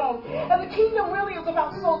kingdom. And the kingdom really is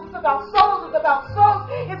about souls. It's about souls. It's about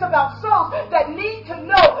souls. It's about souls that need to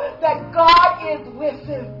know that God is with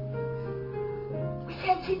them. We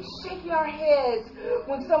can't keep shaking our heads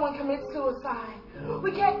when someone commits suicide.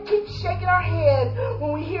 We can't keep shaking our heads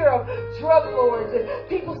when we hear of drug lords and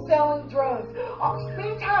people selling drugs.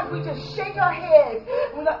 Many times we just shake our heads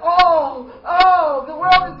when the world is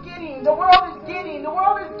getting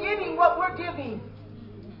what we're giving.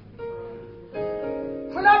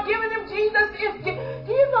 We're not giving them Jesus.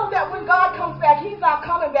 Do you know that when God comes back, He's not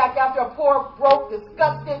coming back after a poor, broke,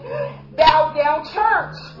 disgusted, bowed down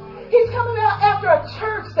church. He's coming out after a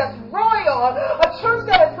church that's royal, a church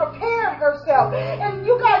that has prepared herself. And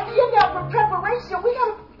you guys, in that preparation, we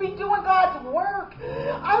got to be doing God's work.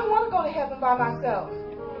 I don't want to go to heaven by myself.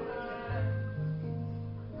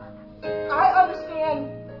 I understand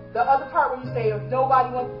the other part where you say nobody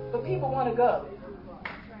wants, but people want to go.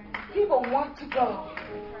 People want to go.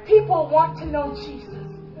 People want to know Jesus.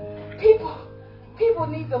 People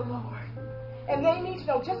need the Lord. And they need to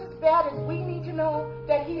know, just as bad as we need to know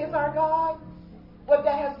that He is our God, what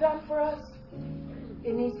that has done for us,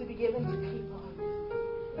 it needs to be given to people.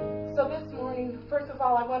 So this morning, first of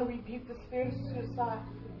all, I want to rebuke the spirit of suicide.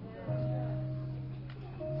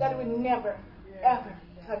 That it would never, ever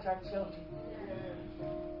touch our children.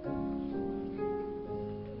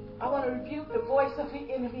 I want to rebuke the voice of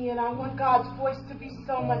the enemy, and I want God's voice to be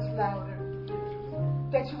so much louder.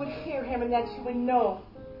 That you would hear Him and that you would know.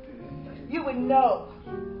 You would know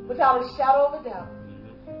without a shadow of a doubt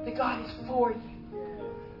that God is for you.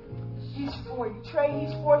 He's for you. Trey,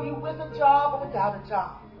 He's for you with a job or without a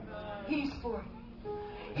job. He's for you.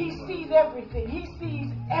 He sees everything. He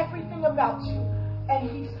sees everything about you. And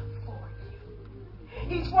He's for you.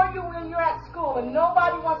 He's for you when you're at school and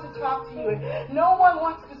nobody wants to talk to you and no one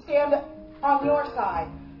wants to stand on your side.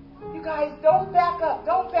 You guys, don't back up.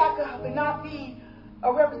 Don't back up and not be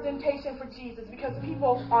a representation for Jesus, because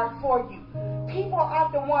people aren't for you. People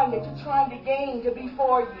aren't the one that you're trying to gain to be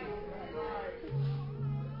for you.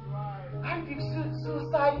 I rebuke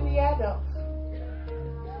suicide in the adults,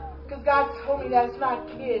 because God told me that it's not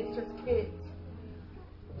kids, just kids.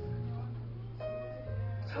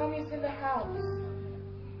 He told me it's in the house.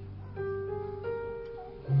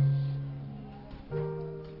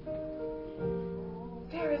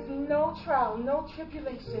 There is no trial, no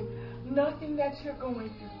tribulation, nothing that you're going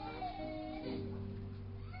through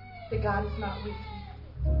that God is not with you.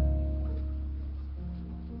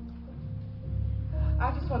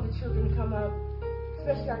 I just want the children to come up,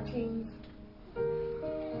 especially our teens.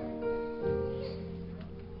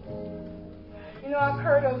 You know, I've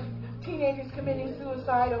heard of teenagers committing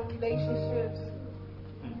suicide over relationships.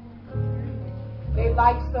 They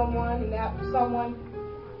like someone, and that someone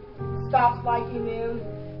stops liking them.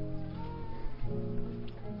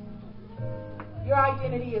 Your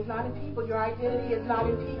identity is not in people. Your identity is not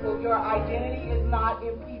in people. Your identity is not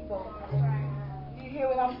in people. Do you hear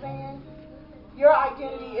what I'm saying? Your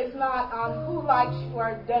identity is not on who likes you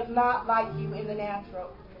or does not like you in the natural.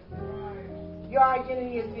 Your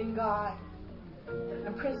identity is in God.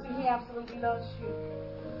 And Princeton, He absolutely loves you.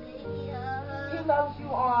 He loves you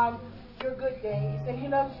on your good days, and He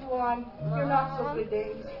loves you on your not so good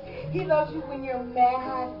days. He loves you when you're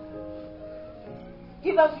mad.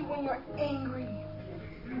 He loves you when you're angry.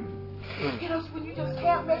 He loves you when you just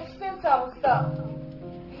can't make sense out of stuff.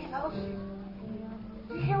 He loves you.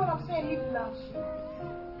 You hear what I'm saying? He loves you.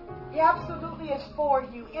 He absolutely is for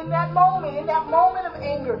you. In that moment of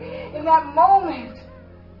anger, in that moment,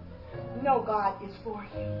 know God is for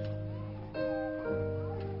you.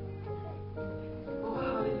 Oh,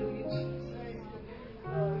 hallelujah, Jesus.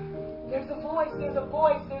 There's a voice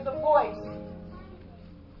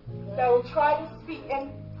that will try to speak.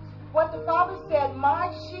 And what the Father said,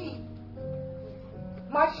 my sheep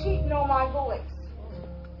know my voice.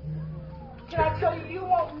 Can I tell you, you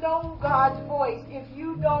won't know God's voice if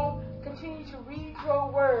you don't continue to read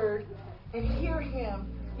your word and hear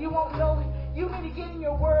Him. You won't know Him. You need to get in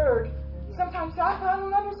your word. Sometimes I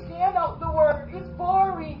don't understand the word. It's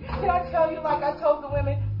boring. Can I tell you, like I told the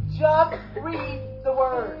women, just read the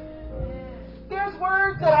word. There's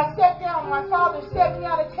words that I sat down. My father sat me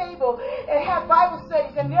at a table and had Bible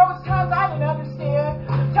studies, and there was times I didn't understand.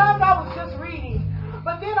 Times I was just reading.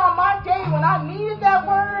 But then on my day when I needed that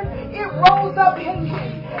word, it rose up in me.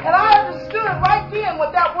 And I understood right then what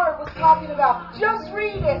that word was talking about. Just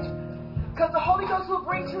read it. Because the Holy Ghost will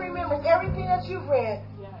bring to remembrance everything that you've read.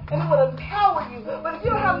 And it will empower you. But if you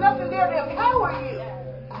don't have nothing there to empower you,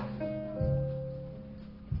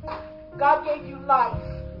 God gave you life.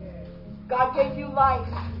 God gave you life.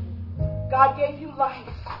 God gave you life.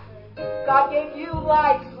 God gave you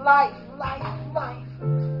life.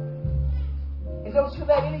 And don't you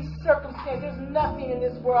let any circumstance, there's nothing in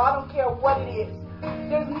this world, I don't care what it is,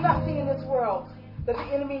 there's nothing in this world that the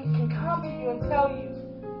enemy can come to you and tell you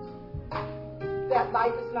that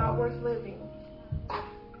life is not worth living.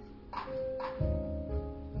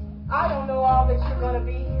 I don't know all that you're going to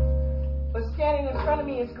be, but standing in front of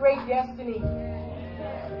me is great destiny.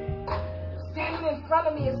 Standing in front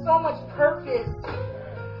of me is so much purpose.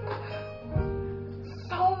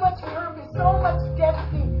 So much purpose, so much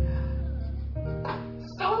destiny.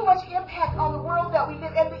 So much impact on the world that we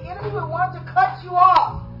live. And the enemy would want to cut you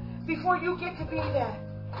off before you get to be that.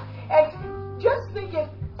 And just thinking,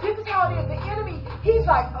 this is how it is. The enemy, he's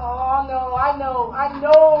like, oh no, I know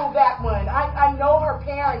that one. I know her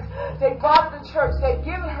parents. They brought her to church. They've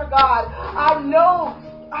given her God. I know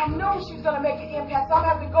she's going to make an impact. So I'm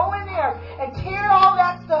going to have to go in there and tear all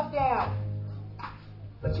that stuff down.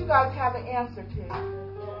 But you guys have an answer to it.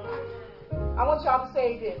 I want y'all to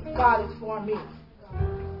say this. God is for me.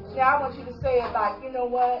 Now I want you to say it like, you know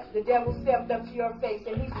what? The devil stepped up to your face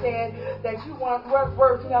and he said that you weren't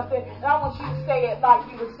worth nothing. And I want you to say it like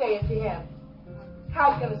you would say it to him.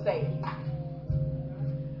 How are you going to say it?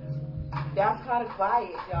 That's kind of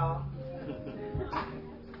quiet, y'all.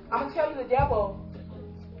 I'm going to tell you, the devil,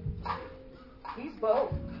 he's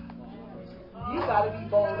bold. You got to be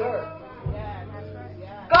bolder.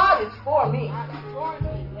 God is for me.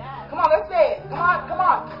 Come on, let's say it. Come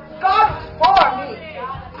on. God is for me.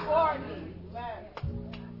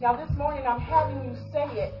 Now this morning I'm having you say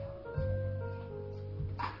it,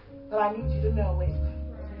 but I need you to know it.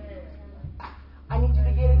 I need you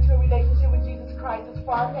to get into a relationship with Jesus Christ. It's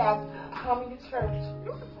far past coming to church.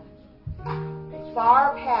 It's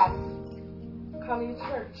far past coming to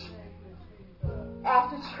church.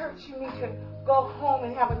 After church, you need to go home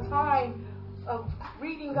and have a time of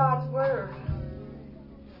reading God's Word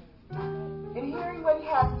and hearing what He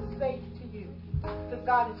has to say to you, because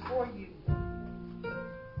God is for you.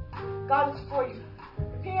 God is for you.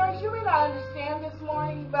 Parents, you may not understand this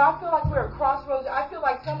morning, but I feel like we're at crossroads. I feel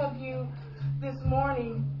like some of you this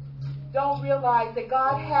morning don't realize that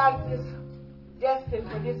God has this destined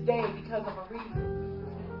for this day because of a reason.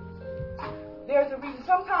 There's a reason.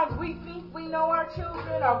 Sometimes we think we know our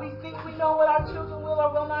children, or we think we know what our children will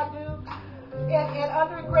or will not do. And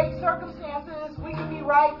under great circumstances, we can be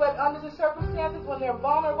right, but under the circumstances when they're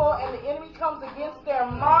vulnerable and the enemy comes against their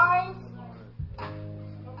minds,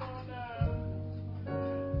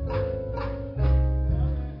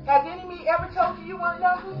 ever told you you weren't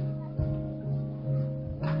nothing?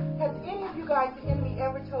 Has any of you guys, the enemy,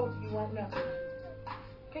 ever told you you weren't nothing?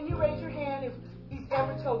 Can you raise your hand if he's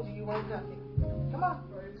ever told you you weren't nothing? Come on.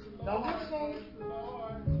 Don't be ashamed.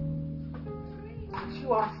 But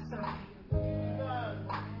you are something.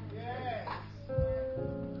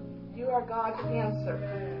 You are God's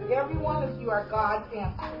answer. Every one of you are God's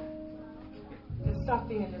answer to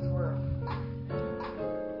something in this world.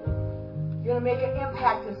 You're going to make an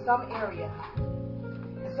impact in some area.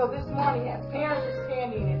 And so this morning, as parents are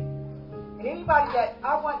standing in, and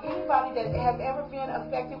I want anybody that has ever been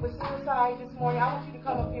affected with suicide this morning, I want you to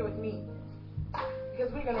come up here with me.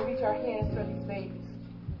 Because we're going to reach our hands for these babies.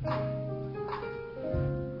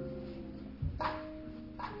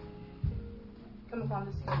 Come up on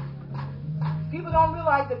this stage. People don't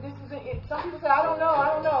realize that this isn't it. Some people say, I don't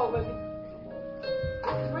know, but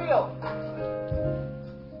it's real.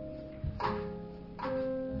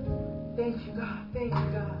 Thank you, God. Thank you,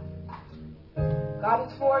 God. God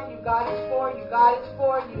is for you. God is for you. God is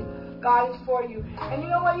for you. God is for you. And you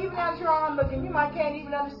know what? Even as you're onlooking, you might can't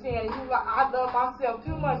even understand it. I love myself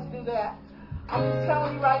too much to do that. I'm just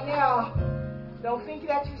telling you right now, don't think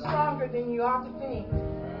that you're stronger than you ought to think.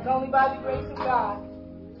 It's only by the grace of God.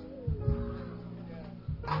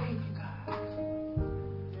 Thank you, God.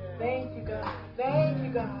 Thank you, God. Thank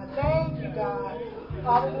you, God. Thank you, God.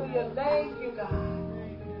 Hallelujah. Thank you, God.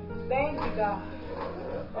 Thank you, God.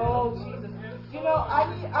 Oh, Jesus. You know, I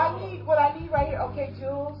need what I need right here. Okay,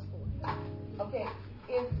 Jules. Okay,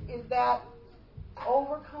 is that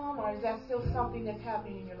overcome or is that still something that's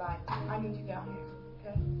happening in your life? I need you down here,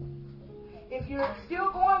 okay? If you're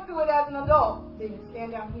still going through it as an adult, then you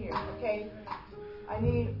stand down here, okay? I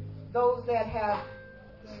need those that have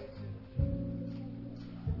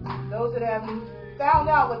found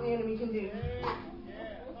out what the enemy can do.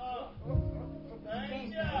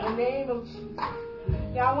 In the name of Jesus.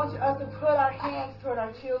 Now I want us to put our hands toward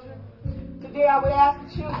our children. Today I would ask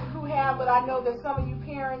the children who have, but I know that some of you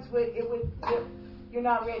parents you're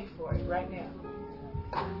not ready for it right now.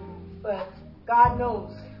 But God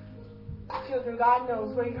knows. Children, God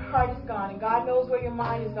knows where your heart is gone, and God knows where your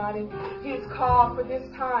mind is gone, and He is called for this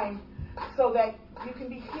time so that you can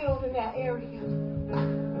be healed in that area.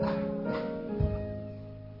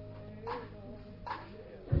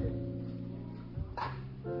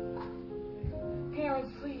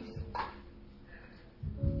 Parents, please.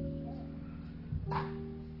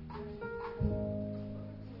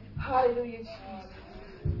 Hallelujah, Jesus.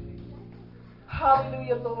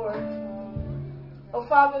 Hallelujah, Lord. Oh,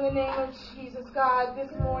 Father, in the name of Jesus, God,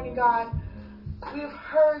 this morning, God, we've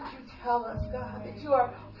heard you tell us, God, that you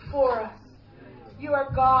are for us. You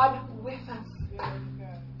are God with us.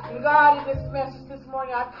 And God, in this message this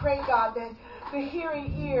morning, I pray, God, that the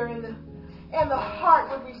hearing ear and the heart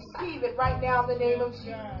would receive it right now in the name of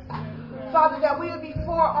Jesus. Father, that we would be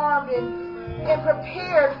forearmed and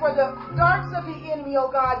prepared for the darts of the enemy, oh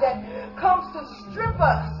God, that comes to strip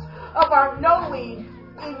us of our knowing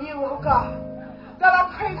in you, oh God. God,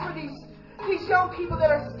 I pray for these young people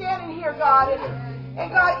that are standing here, God, and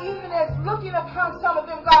God, even as looking upon some of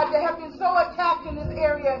them, God, that have been so attacked in this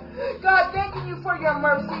area, God, thanking you for your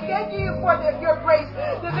mercy, thanking you for your grace,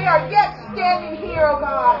 that they are yet standing here, oh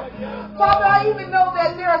God. Father, I even know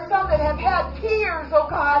that there are some that have had tears, oh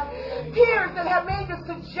God, tears that have made the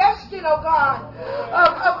suggestion, oh God,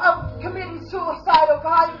 of committing suicide, oh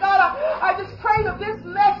God. And God, I just pray that this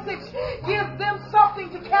message gives them something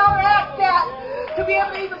to counteract that, to be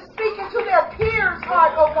able to even speak into their peers'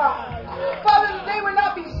 heart, oh God. Father, that they would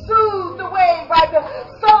not be soothed away by the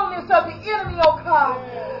sullenness of the enemy, oh God.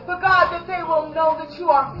 But God, that they will know that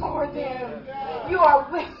you are for them. You are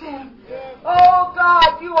with them. Oh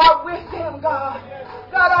God, you are with them, God.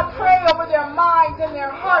 God, I pray over their minds and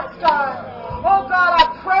their hearts, God. Oh God,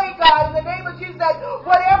 I pray, God, in the name of Jesus, that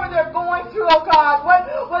whatever they're going through, oh God,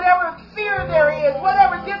 whatever fear there is,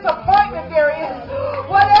 whatever disappointment there is,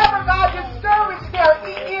 whatever, God, discouraged there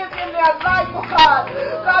is in their life, oh God,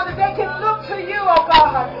 God, that they can look to you, oh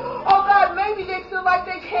God. Oh God, maybe they feel like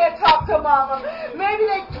they can't talk to mama. Maybe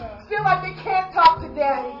they feel like they can't talk to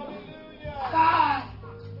daddy. God,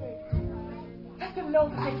 let them know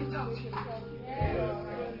that they can talk to you.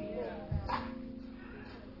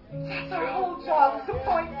 That's our whole job, is to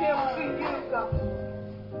point them to you, God.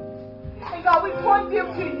 And God, we point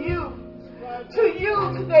them to you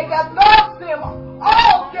today that loves them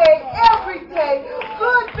all day, every day,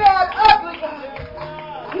 good, bad, ugly,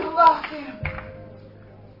 God. You love them.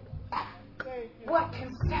 What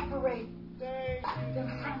can separate them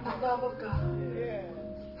from the love of God?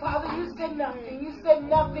 Father, you said nothing. You said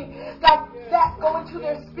nothing that go into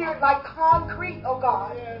their spirit like concrete, oh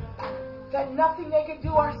God. that nothing they can do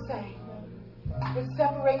or say would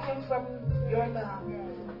separate them from your love.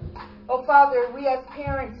 Oh, Father, we as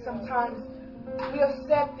parents sometimes, we have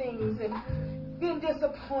said things and been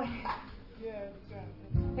disappointed.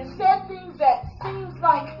 And said things that seems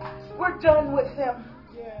like we're done with them.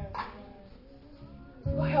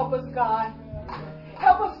 Well, help us, God.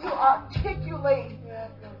 Help us to articulate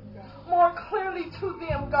more clearly to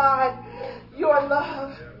them, God, your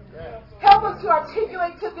love. Help us to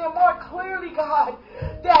articulate to them more clearly, God,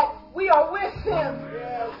 that we are with them.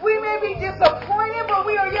 We may be disappointed, but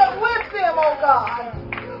we are yet with them, oh God.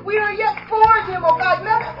 We are yet for them, oh God.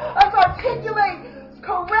 Let us articulate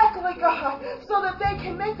correctly, God, so that they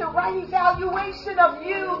can make the right evaluation of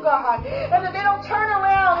you, God, and that they don't turn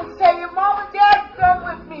around and say, if Mom and Dad's done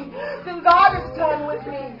with me, then God is done with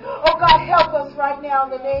me. Oh God, help us right now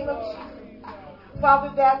in the name of Jesus. Father,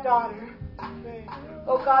 that daughter,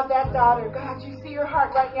 oh God, that daughter, God, you see her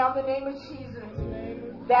heart right now in the name of Jesus.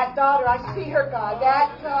 That daughter, I see her, God,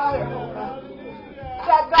 that daughter, oh God.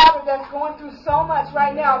 That daughter that's going through so much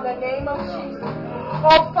right now in the name of Jesus.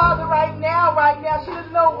 Oh, Father, right now, she doesn't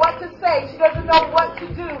know what to say. She doesn't know what to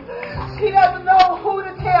do. She doesn't know who to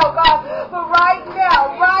tell, God. But right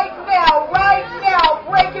now,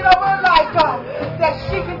 break it over her life, God, that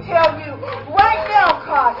she can tell you. Right now,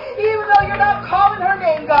 God, even though you're not calling her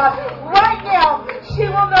name, God, right now, she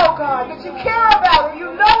will know, God, that you care about her.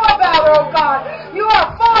 You know about her, oh God. You are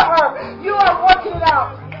for her. You are working it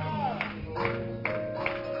out.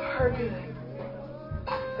 Good.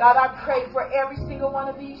 God, I pray for every single one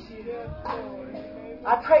of these youth.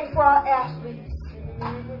 I pray for our athletes.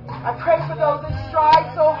 I pray for those that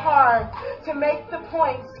strive so hard to make the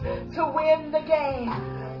points, to win the game,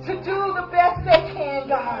 to do the best they can,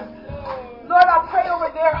 God. Lord, I pray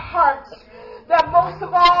over their hearts that most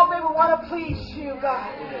of all they will want to please you, God.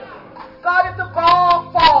 God, if the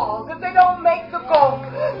ball falls, if they don't make the goal,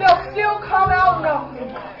 they'll still come out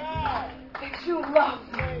knowing that you love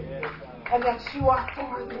them and that you are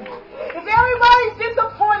for them. If everybody's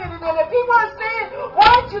disappointed in them, and people are saying,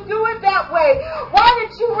 why did you do it that way? Why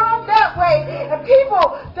did you run that way? And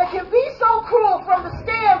people that can be so cruel from the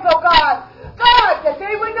stands, oh God, that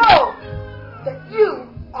they would know that you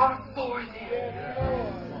are for them.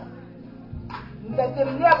 Let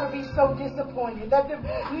them never be so disappointed. Let them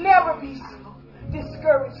never be so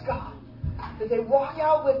discouraged, God, that they walk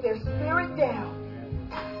out with their spirit down.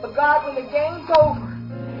 But God, when the game's over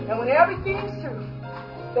and when everything's through,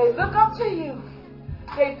 they look up to you.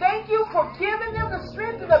 They thank you for giving them the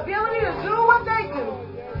strength and the ability to do what they do.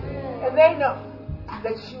 And they know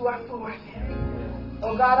that you are for them.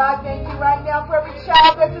 Oh God, I thank you right now for every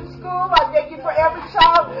child that's in school. I thank you for every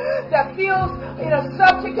child that feels in a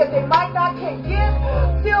subject that they might not can get,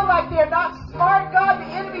 feel like they're not smart, God. The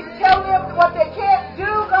enemy's telling them what they can't do,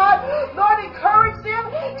 God. Lord, encourage them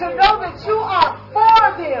to know that you are for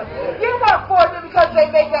them. You're not for them because they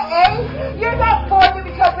make an A. You're not for them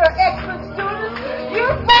because they're excellent students.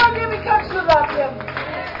 You're for them because you love them.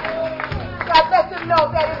 God, let them know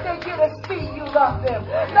that if they get a C, you love them.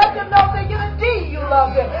 Let them know if they get a D, you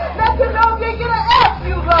love them. Let them know if they get an F,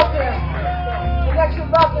 you love them. And that you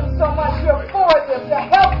love them so much, you're for them, to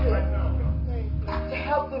help them. To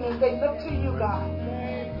help them as they look to you, God.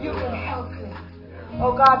 You can help them.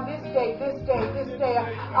 Oh God, this day,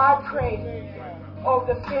 I pray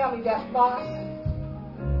over the family that lost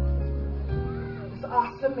this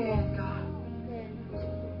awesome man, God.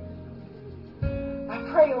 I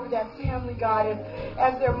pray over that family, God,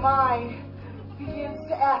 as their mind begins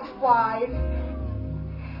to ask why,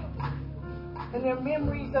 and their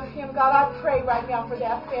memories of him, God, I pray right now for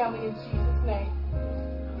that family in Jesus' name.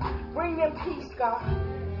 Bring them peace, God.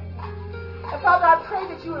 And Father, I pray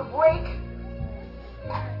that you would break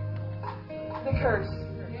the curse.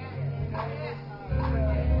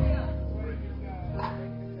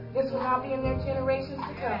 This will not be in their generations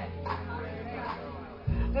to come.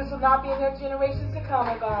 This will not be in their generations to come,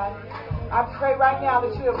 oh God. I pray right now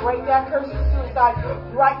that you will break that curse of suicide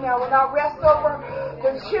right now. Will not rest over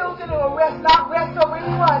the children. It will not rest over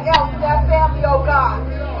anyone else in that family, oh God.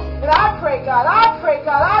 And I pray, God, that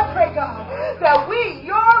we,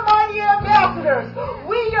 your mighty ambassadors,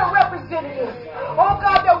 we, your representatives, oh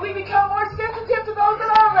God, that we become more sensitive to those that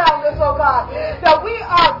are around us, oh God. That we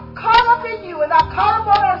are caught up in you and not caught up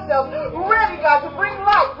on ourselves. Ready, God, to bring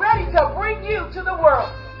light. Ready to bring you to the world.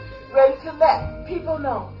 Ready to let people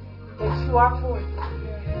know that you are for them.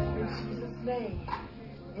 In Jesus' name,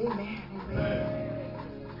 amen.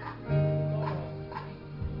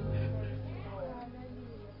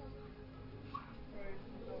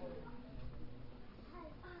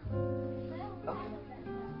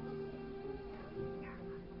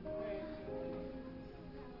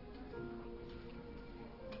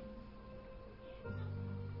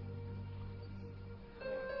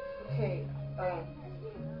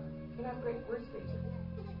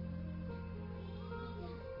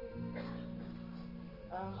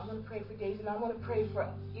 I'm going to pray for Daisy, and I'm going to pray for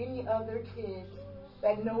any other kids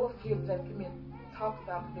that know of kids that talked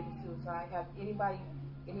about committing suicide. Have any of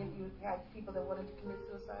you had people that wanted to commit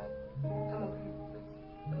suicide? Come over here, please.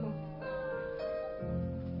 Come on.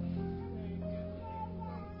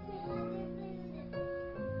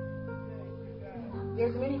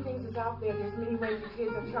 There's many things that's out there. There's many ways the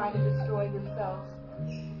kids are trying to destroy themselves.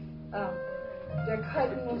 They're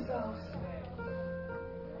cutting themselves.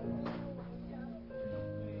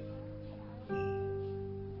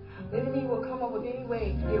 The enemy will come up with any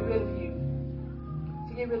way to get rid of you,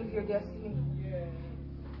 to get rid of your destiny.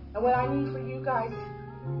 And what I need for you guys,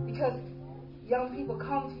 because young people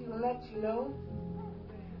come to you and let you know,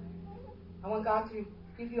 I want God to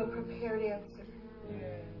give you a prepared answer.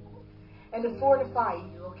 And to fortify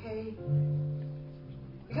you, okay?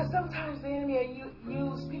 Because sometimes the enemy will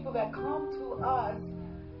use people that come to us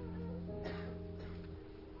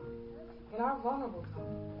in our vulnerable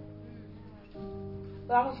time.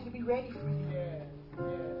 But I want you to be ready for them.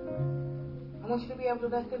 I want you to be able to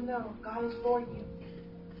let them know God is for you.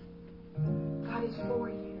 God is for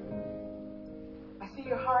you. I see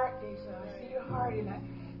your heart, Deja. I see your heart, and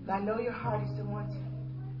I know your heart is to want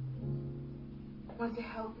to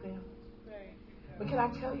help them. But can I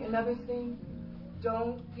tell you another thing?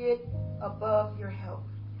 Don't get above your help,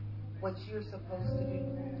 what you're supposed to do.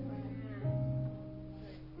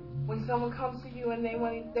 When someone comes to you and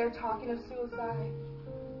they're talking of suicide,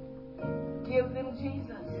 give them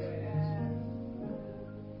Jesus.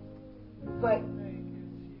 But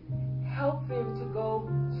help them to go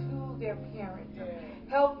to their parents.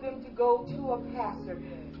 Help them to go to a pastor.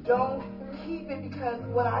 Don't keep it, because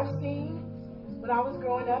what I've seen when I was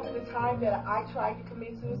growing up, at the time that I tried to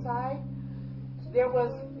commit suicide, there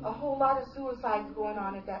was a whole lot of suicides going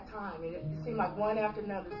on at that time. It seemed like one after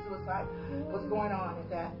another suicide was going on at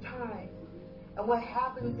that time. And what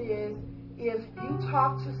happens is, if you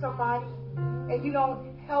talk to somebody and you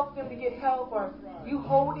don't help them to get help, or you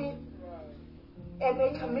hold it and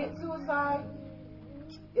they commit suicide,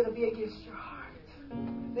 it'll be against your heart.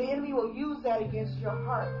 The enemy will use that against your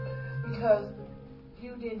heart because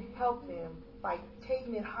you didn't help them by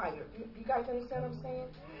taking it higher. You guys understand what I'm saying?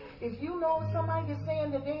 If you know somebody is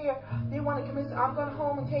saying that they want to commit, I'm going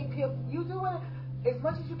home and take pills, you do it as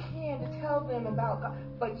much as you can to tell them about God.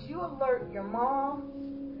 But you alert your mom,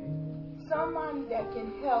 somebody that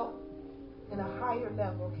can help in a higher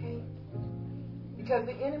level, okay? Because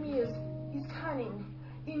the enemy he's cunning.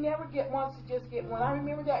 He never wants to just get one. I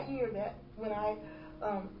remember that year that when I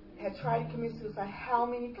had tried to commit suicide, how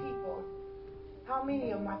many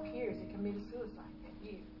of my peers had committed suicide that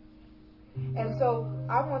year. And so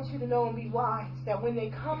I want you to know and be wise that when they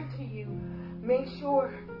come to you, make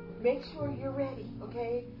sure you're ready,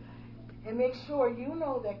 okay? And make sure you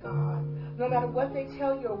know that God, no matter what they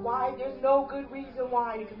tell you or why, there's no good reason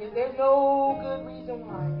why to commit. There's no good reason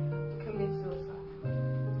why to commit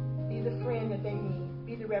suicide. Be the friend that they need.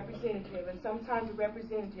 Be the representative. And sometimes the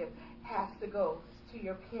representative has to go to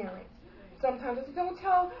your parents. Sometimes they say, don't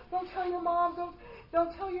tell your mom,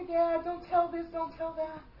 don't tell your dad, don't tell this, don't tell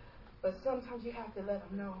that. But sometimes you have to let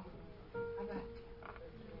them know, I got you.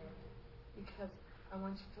 Because I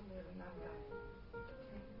want you to live and I got you.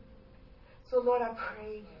 Okay? So Lord, I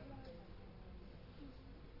pray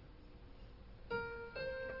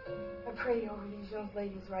over these young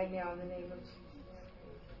ladies right now in the name of Jesus.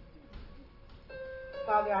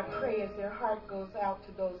 Father, I pray as their heart goes out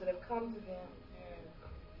to those that have come to them.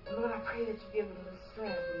 And Lord, I pray that you give them the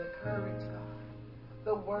strength and the courage, God,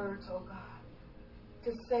 the words, oh God,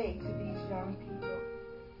 to say to these young people.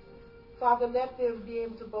 Father, let them be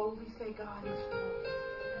able to boldly say, God is for us.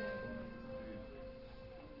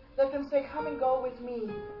 Let them say, come and go with me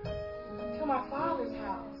to my Father's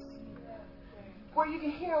house, where you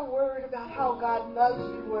can hear a word about how God loves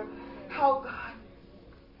you, or how God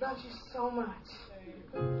loves you so much.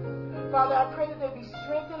 Father, I pray that they be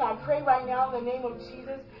strengthened. I pray right now in the name of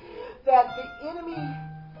Jesus that the enemy,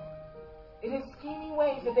 in his scheming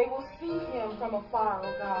ways, that they will see him from afar,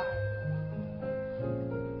 oh God.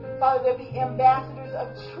 Father, there be ambassadors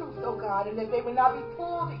of truth, oh God, and that they would not be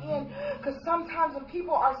pulled in, because sometimes when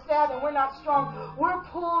people are sad and we're not strong, we're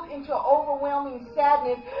pulled into overwhelming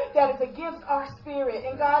sadness that is against our spirit.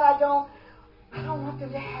 And God, I don't want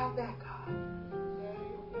them to have that, God.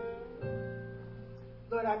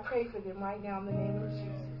 Lord, I pray for them right now in the name of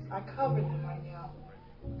Jesus. I cover them right now.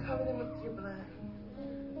 Cover them with your blood.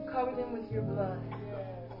 Cover them with your blood.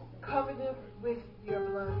 Cover them with your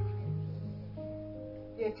blood.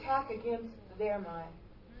 The attack against their mind,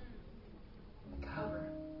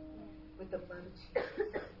 cover with the blood of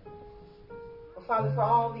Jesus. Well, Father, for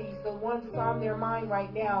all these, the ones that's on their mind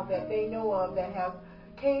right now that they know of that have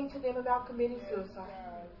came to them about committing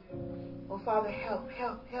suicide. Oh, Father, help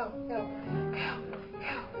them, God.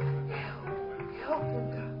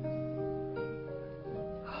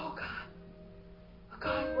 Oh, God. A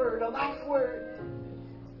God word, a life word.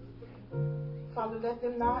 Father, let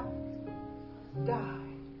them not die.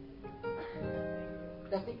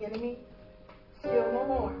 Let the enemy steal no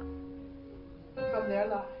more from their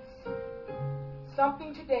lives.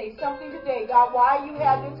 Something today, God, why you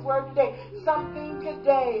have this word today. Something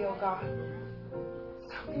today, oh God.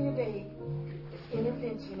 Something today is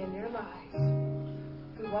intervention in their lives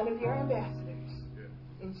through one of your ambassadors.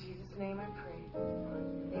 In Jesus' name I pray.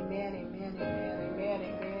 Amen, amen, amen, amen,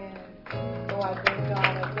 amen. Oh, I thank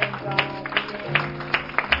God,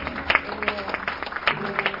 Amen.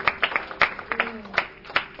 Amen.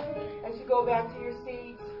 As you go back to your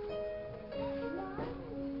seats,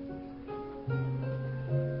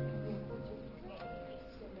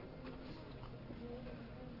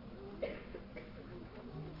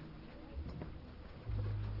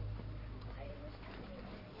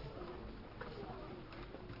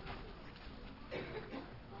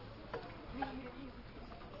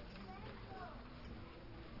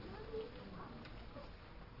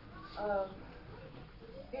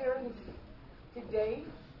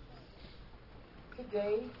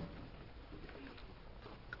 today,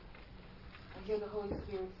 I hear the Holy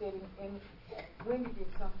Spirit said, and Wendy did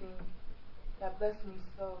something that blessed me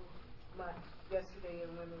so much yesterday in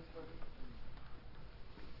Women's Word.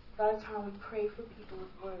 A lot of time we pray for people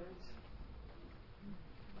with words,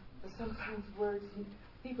 but sometimes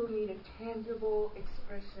people need a tangible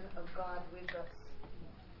expression of God with us.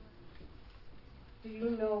 Do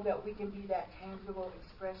you know that we can be that tangible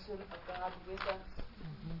expression of God with us?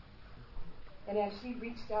 Mm-hmm. And as she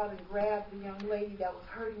reached out and grabbed the young lady that was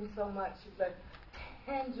hurting so much, it's a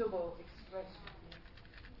tangible expression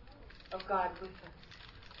of God with us.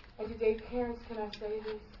 And today, parents, can I say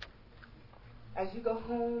this? As you go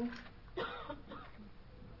home,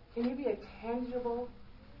 can you be a tangible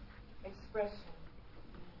expression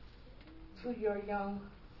to your young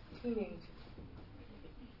teenagers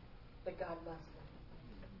that God loves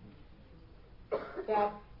them?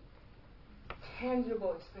 That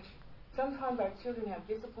tangible expression. Sometimes our children have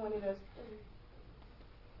disappointed us,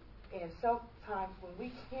 and sometimes when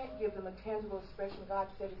we can't give them a tangible expression, God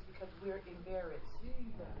said it's because we're embarrassed.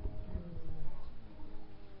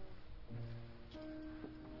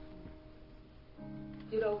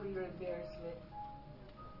 Get over your embarrassment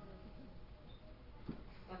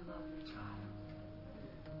and love your child.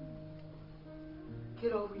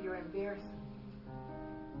 Get over your embarrassment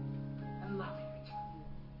and love your child.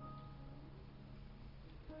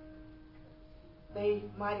 They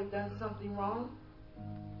might have done something wrong,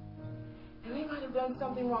 and they might have done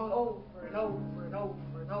something wrong over and over and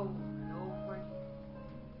over and over and over again.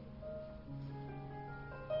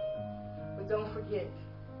 But don't forget,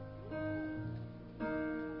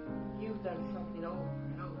 you've done something over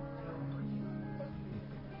and over and over again.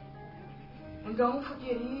 And don't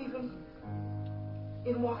forget, even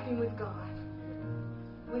in walking with God,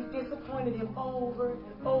 we've disappointed Him over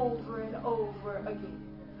and over and over again.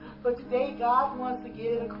 But today, God wants to get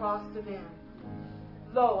it across to them.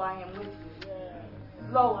 Lo, I am with you.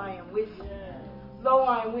 Lo, I am with you. Lo,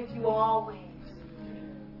 I am with you always.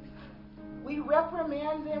 We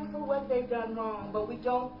reprimand them for what they've done wrong, but we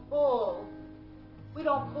don't pull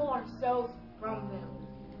ourselves from them.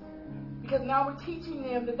 Because now we're teaching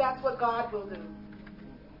them that that's what God will do.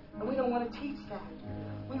 And we don't want to teach that.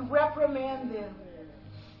 We reprimand them.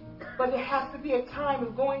 But there has to be a time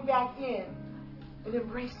of going back in and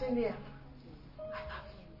embracing them. I love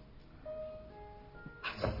you.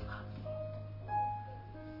 I just love you.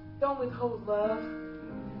 Don't withhold love.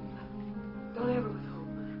 Don't ever withhold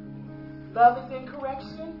love. Love is in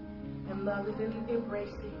correction, and love is in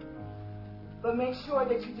embracing. But make sure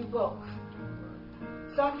that you do both.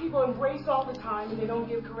 Some people embrace all the time and they don't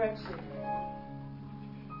give correction.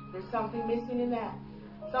 There's something missing in that.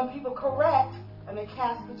 Some people correct and they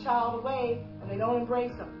cast the child away and they don't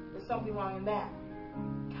embrace them. There's something wrong in that.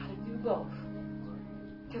 Gotta do both.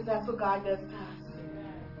 Because that's what God does to us.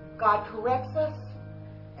 God corrects us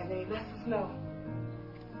and then He lets us know,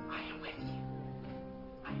 I am with you.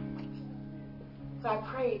 I am with you. So I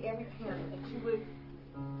pray every parent that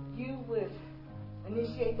you would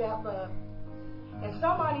initiate that love. And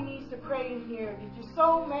somebody needs to pray in here that you're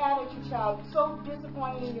so mad at your child, you're so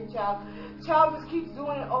disappointed in your child. The child just keeps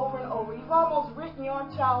doing it over and over. You've almost written your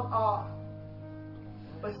child off.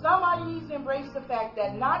 But somebody needs to embrace the fact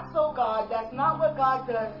that not so God, that's not what God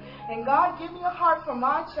does. And God, give me a heart for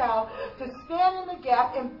my child to stand in the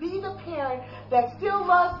gap and be the parent that still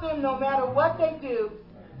loves them no matter what they do.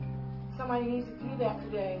 Somebody needs to do that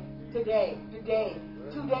today. Today.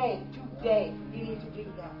 You need to do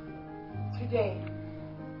that. Today.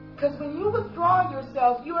 Because when you withdraw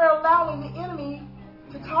yourself, you are allowing the enemy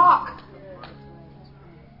to talk.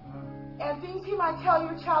 And things he might tell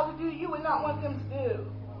your child to do, you would not want them to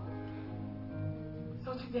do.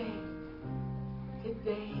 So today.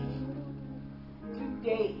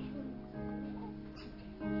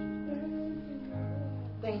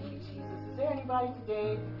 Thank you, Jesus. Is there anybody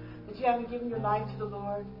today that you haven't given your life to the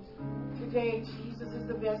Lord? Today, Jesus is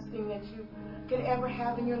the best thing that you could ever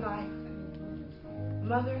have in your life.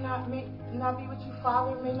 Mother may not be with you,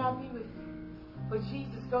 father may not be with you, but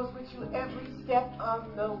Jesus goes with you every step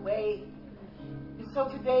of the way. And so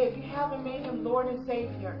today, if you haven't made him Lord and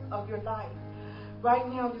Savior of your life, right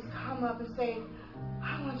now just come up and say,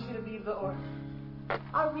 I want you to be Lord.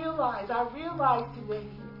 I realize today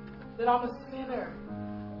that I'm a sinner.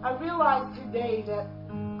 I realize today that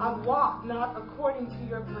I walk not according to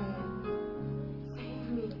your plan.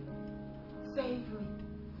 Save me.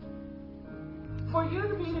 For you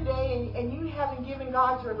to be today and you haven't given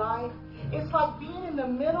God your life, it's like being in the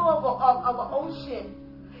middle of an ocean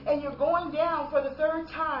and you're going down for the third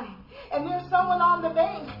time. And there's someone on the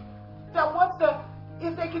bank that wants to,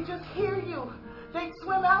 if they could just hear you, they'd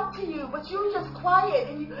swim out to you, but you're just quiet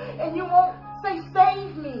and you won't say,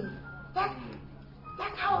 save me.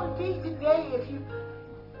 That's how it would be today if you,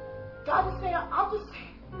 God is saying, I'll just say,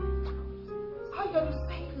 all you got to do is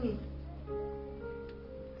save me.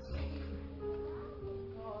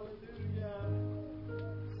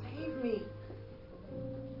 Save me.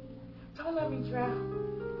 Don't let me drown.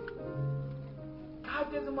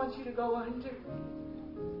 God doesn't want you to go under.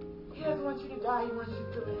 He doesn't want you to die. He wants you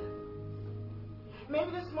to live.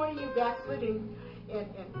 Maybe this morning you backsliding and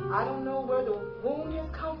I don't know where the wound has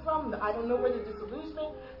come from. I don't know where the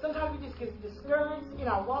disillusionment. Sometimes you just get discouraged in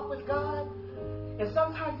our walk with God. And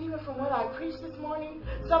sometimes even from what I preached this morning,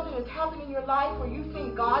 something has happened in your life where you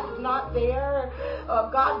think God is not there.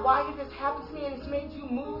 God, why did this happen to me? And it's made you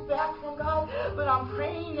move back from God. But I'm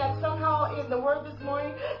praying that somehow in the word this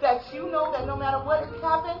morning that you know that no matter what has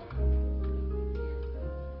happened,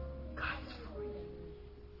 God is for you.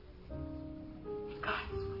 God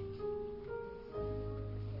is for you.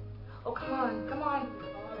 Oh, come on.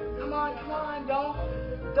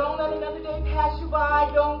 Don't let another day pass you by.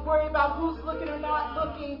 Don't worry about who's looking or not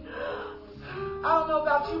looking. I don't know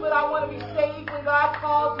about you, but I want to be saved when God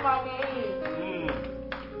calls my name.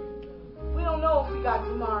 We don't know if we got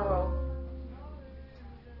tomorrow.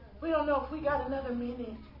 We don't know if we got another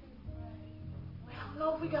minute. We don't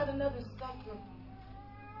know if we got another second.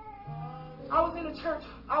 I was in a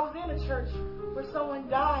church where someone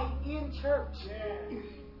died in church.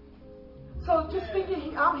 So just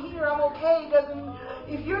thinking I'm here, I'm okay,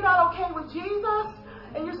 if you're not okay with Jesus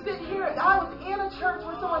and you're sitting here, I was in a church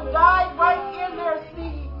where someone died right in their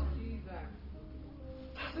seat.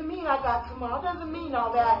 Doesn't mean I got tomorrow. Doesn't mean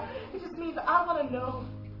all that. It just means I want to know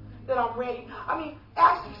that I'm ready. I mean,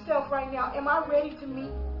 ask yourself right now, am I ready to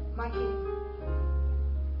meet my King?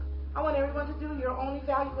 I want everyone to do your own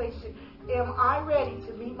evaluation. Am I ready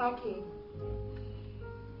to meet my King?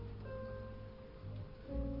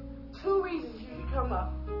 2 reasons you should come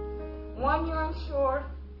up. One, you're unsure,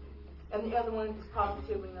 and the other one is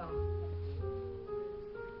positively no.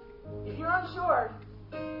 If you're unsure,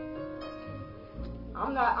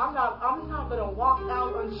 I'm not going to walk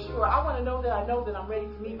out unsure. I want to know that I'm ready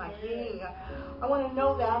to meet my King. I want to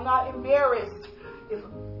know that I'm not embarrassed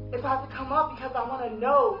if I have to come up, because I want to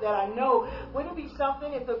know that I know. Wouldn't it be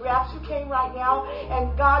something if the rapture came right now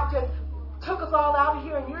and God just took us all out of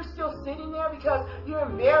here and you're still sitting there because you're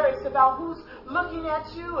embarrassed about who's looking at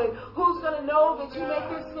you and who's going to know that you make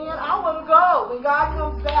this stand? I want to go when God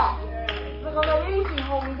comes back. I'm not going to let anything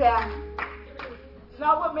hold me back. It's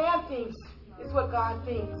not what man thinks. It's what God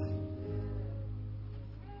thinks.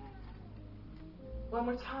 One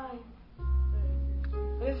more time.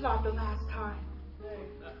 And it's not the last time.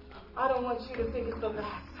 I don't want you to think it's the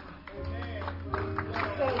last time.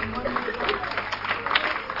 Say it one more time.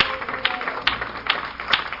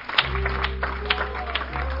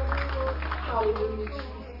 Hallelujah, Jesus.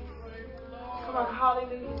 Come on,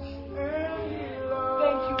 hallelujah, Jesus.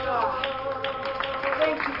 Thank you, God.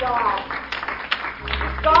 Thank you, God.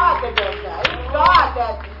 It's God that does that. It's God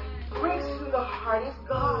that brings to the heart. It's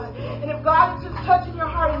God. And if God is just touching your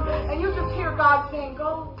heart and you just hear God saying,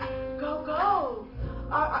 go, go, go.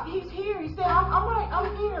 He's here. He said, I'm right.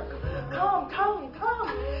 I'm here. Come.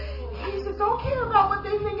 He says, don't care about what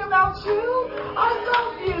they think about you. I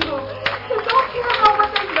love you. He says, don't care about what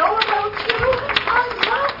they know about you. I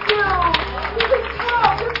love you. He says,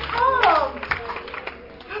 come, just come.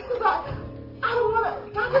 That's because I don't want to,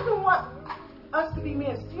 God doesn't want us to be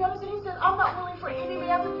missed. Do you understand? He said, I'm not willing for any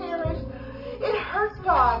man to perish. It hurts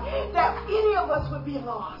God that any of us would be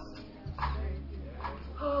lost.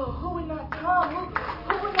 Oh, who would not come?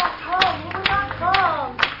 Who would not come? Who would not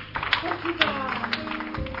come? Thank you, God.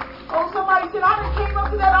 Oh, somebody said, I done came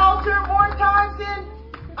up to that altar more times than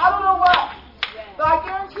I don't know what. So I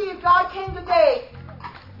guarantee if God came today,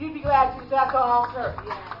 you'd be glad you was at the altar.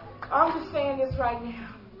 I'm just saying this right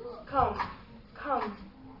now. Come.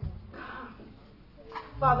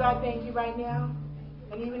 Father, I thank you right now.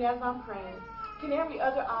 And even as I'm praying, can every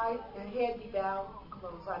other eye and head be bowed and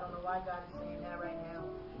closed? I don't know why God is saying that right now.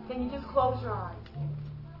 Can you just close your eyes?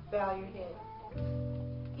 Bow your head.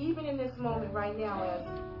 Even in this moment right now, as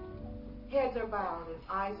heads are bowed and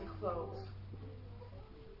eyes are closed,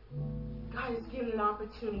 God has given an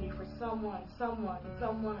opportunity for someone to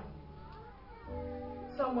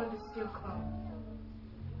still come.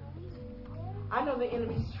 I know the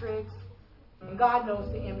enemy's tricks, and God knows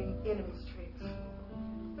the enemy's tricks.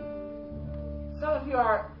 Some of you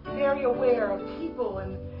are very aware of people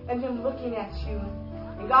and them looking at you.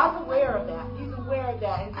 And God's aware of that. He's aware of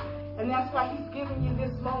that. And that's why He's giving you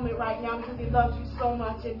this moment right now, because He loves you so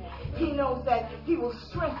much. And He knows that He will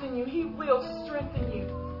strengthen you. He will strengthen you.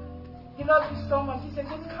 He loves you so much. He said,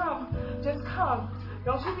 just come. Just come.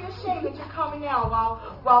 Don't you be ashamed that you're coming now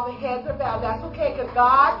while the heads are bowed. That's okay, because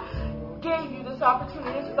God gave you this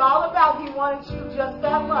opportunity. This is all about He wanted you just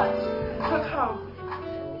that much to come.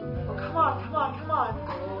 Come on.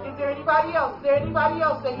 Is there anybody else? Is there anybody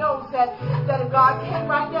else that knows that if God came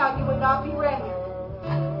right now, you would not be ready?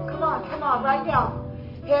 Come on, right now.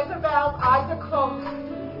 Heads are bowed, eyes are closed.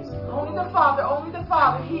 Only the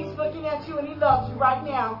Father. He's looking at you and He loves you right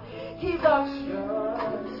now. He loves you.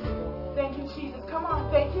 Thank you, Jesus. Come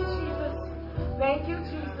on. Thank you, Jesus. Thank you,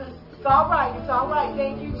 Jesus. It's all right.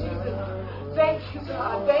 Thank you, Jesus. Thank you,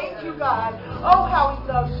 God. Thank you, God. Oh, how He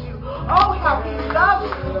loves you. Oh, how He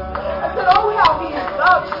loves you. I said, oh, how He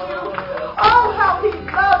loves you. Oh, how He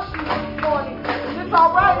loves you this morning. It's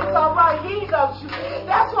all right. He loves you.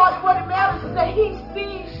 That's what it matters, is that He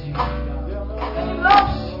sees you. And He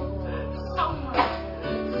loves you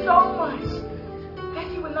so much, that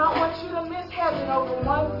He would not want you to miss heaven over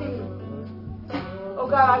one thing. Oh,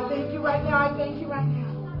 God, I thank you right now.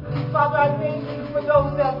 Father, I thank you for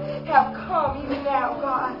those that have come even now,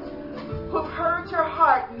 God, who've heard your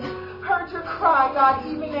heart and heard your cry, God,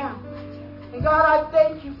 even now. And God, I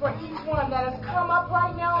thank you for each one that has come up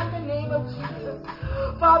right now in the name of Jesus.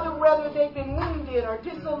 Father, whether they've been wounded or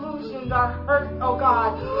disillusioned or hurt, oh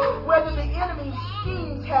God, whether the enemy's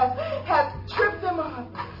schemes have tripped them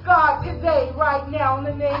up, God, today, right now, in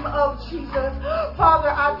the name of Jesus, Father,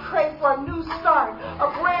 I pray for a new start,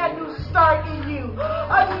 a brand new start in you,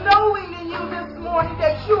 a knowing in you this morning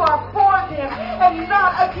that you are for them and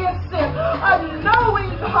not against them, a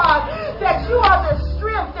knowing, God, that you are their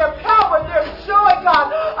strength, their power, their joy, God,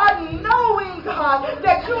 a knowing, God,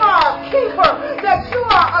 that you are a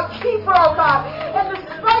keeper, oh God, and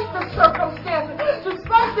despite the circumstances,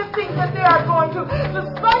 despite the things that they are going through,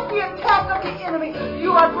 despite the attack of the enemy,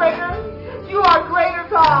 you are greater,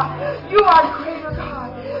 God,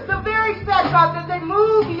 the very fact, God, that they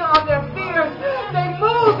move beyond their fears, they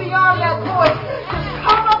move beyond that voice, just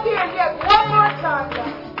come up here and yet one more time,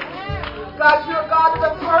 God, you're God of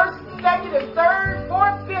the first, second, and third,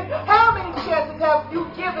 fourth, fifth, how many chances have you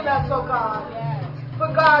given us, oh God?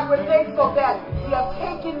 But God, we're thankful that you have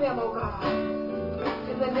taken them, oh God.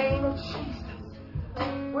 In the name of Jesus.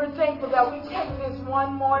 We're thankful that we take this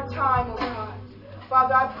one more time, oh God.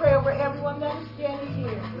 Father, I pray over everyone that is standing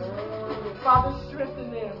here. Father, strengthen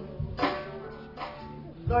them.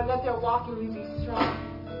 Lord, let their walk in you be strong.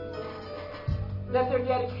 Let their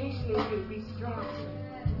dedication in you be strong.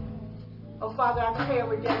 Oh, Father, I pray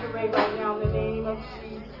over Desiree right now in the name of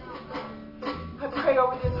Jesus. I pray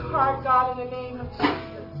over this heart, God, in the name of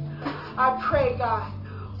Jesus. I pray, God,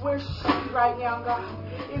 where she right now, God,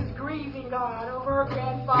 is grieving, God, over her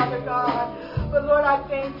grandfather, God. But Lord, I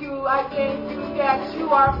thank you that you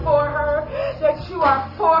are for her,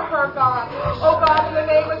 God. Oh God, in the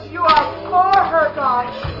name of you are for her, God.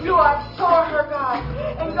 You are for her, God.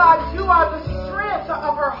 And God, you are the strength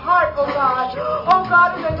of her heart, oh God. Oh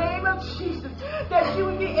God, in the name of Jesus, that she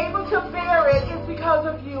would be able to bear it is because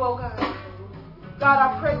of you, oh God. God,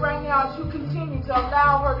 I pray right now as you continue to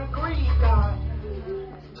allow her to grieve, God,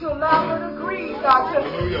 to allow her to grieve, God, to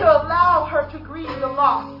allow her to grieve the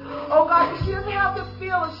loss. Oh God, that she doesn't have to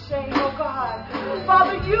feel ashamed, oh God.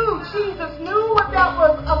 Father, you, Jesus, knew what that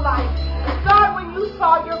was like. God, when you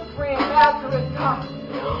saw your friend Lazarus, God,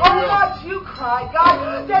 oh God, you cried,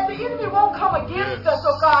 God, that the enemy won't come against us,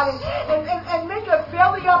 oh God, and make us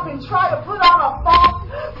belly up and try to put on a false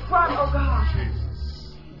front, oh God.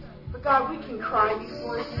 But God, we can cry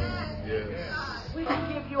before you. We can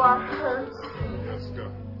give you our hurts.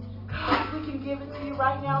 God, we can give it to you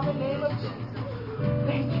right now in the name of Jesus.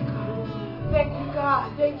 Thank you, God. Thank you,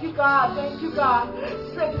 God. Thank you, God. Thank you, God.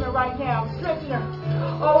 Strengthen her right now. Strengthen her.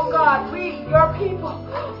 Oh, God, we, your people,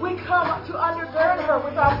 we come to undergird her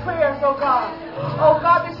with our prayers, oh, God. Oh,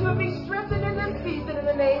 God, that she would be strengthened in this season in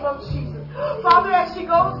the name of Jesus. Father, as she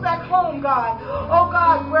goes back home, God, oh,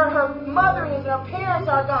 God, where her mother is and her parents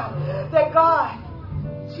are, God, that, God,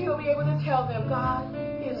 she will be able to tell them, God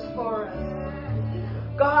is for us.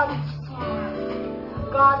 God is for us.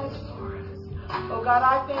 God is for us. Oh, God,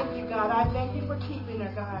 I thank you, God. I thank you for keeping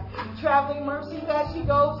her, God. Traveling mercies as she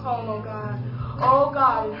goes home, oh, God. Oh,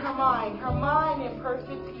 God, in her mind in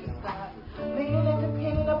perfect peace, God. Leaning and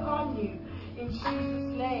depending upon you. In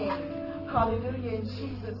Jesus' name. Hallelujah. In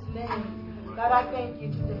Jesus' name. God, I thank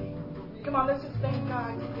you today. Come on, let's just thank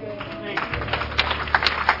God today. Thank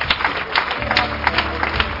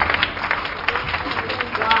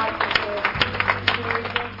God today.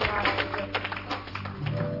 Thank God today.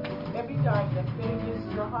 Every dark that's been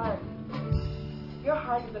against your heart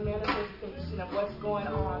is a manifestation of what's going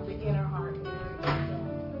on, the inner heart.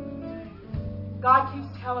 God keeps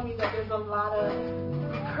telling me that there's a lot of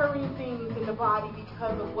recurring things in the body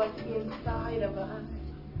because of what's inside of us.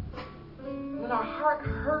 When our heart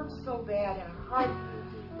hurts so bad and our heart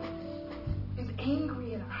is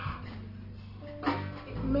angry in our heart,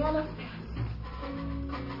 it manifests.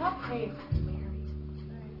 I'm praying for you, Mary.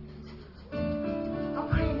 I'm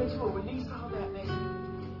praying that you will release all that, baby.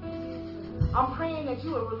 I'm praying that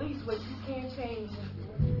you will release what you can't change,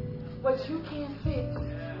 what you can't fix.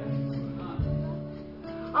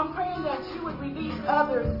 I'm praying that you would release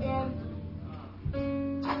others and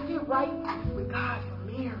just get right with God for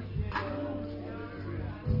Mary.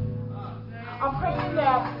 I'm praying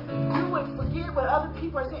that you would forget what other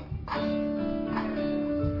people are saying.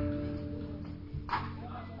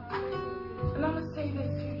 And I'm going to say this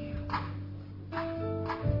to you.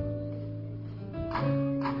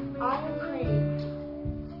 I am praying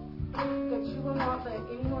that you will not let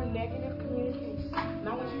any more negative communication. And I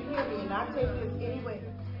want you to hear me and not take this anyway.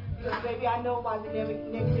 Because, baby, I know why the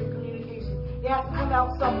negative communication. It has to come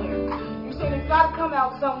out somewhere. You're saying it's got to come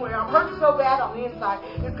out somewhere. I'm hurting so bad on the inside.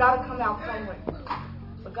 It's got to come out somewhere.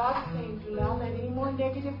 But God is saying, do not let any more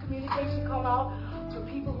negative communication come out to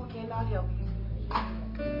people who cannot help you.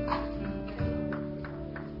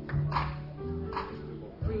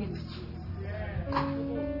 Bring it to Jesus.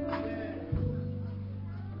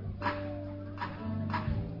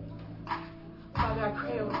 Father, I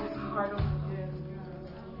pray over this heart over here.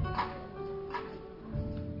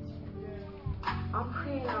 I'm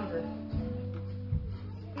praying on the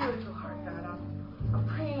spiritual heart, God. I'm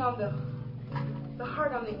praying on the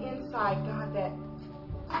heart on the inside, God, that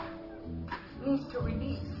needs to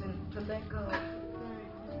release and to let go.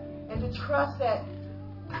 And to trust that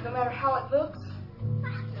no matter how it looks,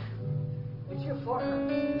 that you're for her.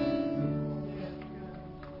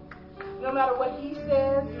 No matter what he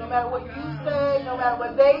says, no matter what you say, no matter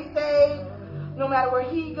what they say, no matter where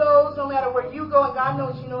he goes, no matter where you go, and God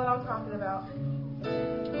knows you know what I'm talking about.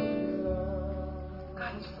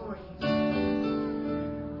 God is for you.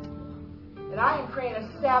 And I am praying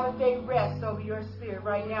a Sabbath-day rest over your spirit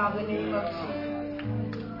right now in the name of Jesus.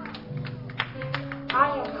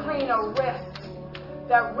 I am praying a rest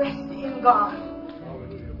that rests in God.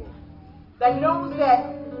 That knows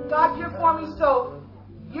that, God, you're for me, so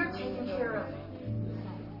you're taking care of it.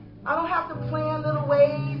 I don't have to plan little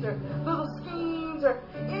ways or little schemes or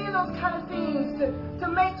any of those kind of things to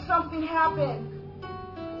make something happen.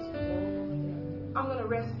 I'm going to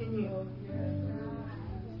rest in you.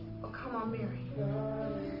 Oh, come on, Mary.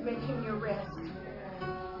 Make him your rest.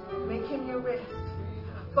 Make him your rest.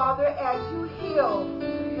 Father, as you heal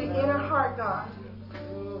the inner heart, God,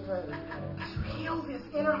 as you heal this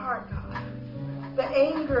inner heart, God, the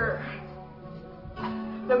anger,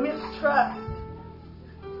 the mistrust,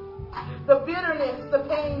 the bitterness, the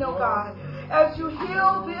pain, oh God, as you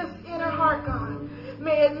heal this inner heart, God,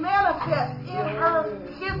 may it manifest in her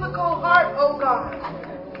physical heart, oh God.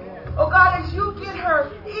 Oh God, as you get her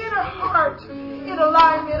inner heart in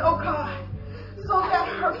alignment, oh God, so that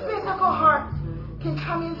her physical heart can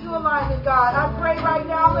come into alignment, God. I pray right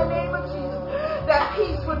now in the name of Jesus that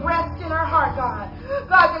peace would rest in her heart, God.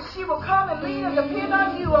 God, that she will come and lean and depend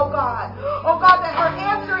on you, oh God. Oh God, that her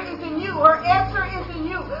answer is in you. Her answer is in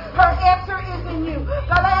you. Her answer is in you.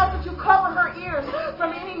 God, I ask that you cover her ears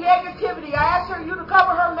from any negativity. I ask you to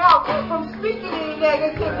cover her mouth from speaking any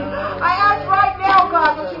negativity. I ask right now,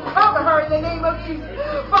 God, that you cover her in the name of Jesus.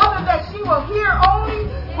 Father, that she will hear only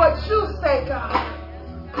what you say, God.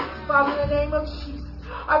 Father, in the name of Jesus.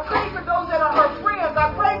 I pray for those that are her friends.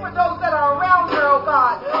 I pray for those that are around her, oh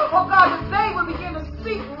God. Oh God, that they will begin to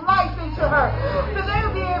speak life into her. That they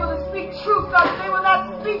will be able to speak truth, God. That they will not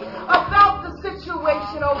speak about the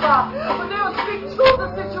situation, oh God. But they will speak to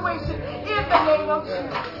the situation in the name of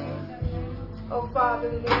Jesus. Oh Father,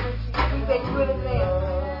 in the name of Jesus, we thank you in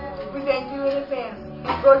advance. We thank you in advance.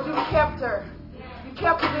 Lord, you kept her. You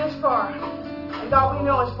kept her this far. And God, we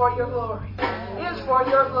know it's for your glory. It is for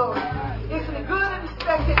your glory. It's a good and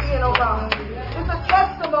expected end, oh God. It's a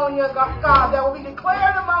testimony, oh God, that will be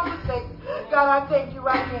declared among the saints. God, I thank you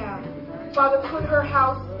right now. Father, put her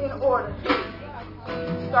house in order,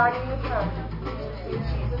 starting with her. In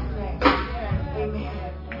Jesus' name. Amen.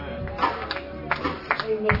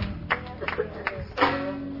 Amen.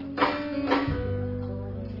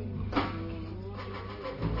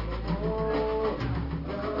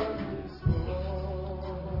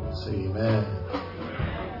 Amen.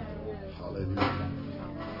 Hallelujah.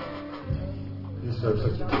 You serve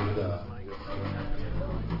such a good God.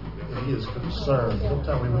 And He is concerned.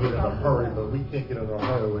 Sometimes we get in a hurry, but we can't get in a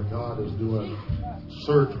hurry when God is doing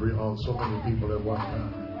surgery on so many people at one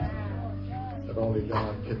time that only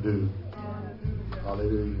God can do.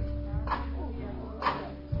 Hallelujah.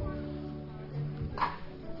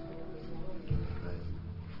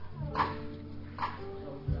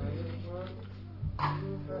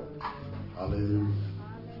 Hallelujah.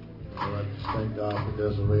 All right, just thank God for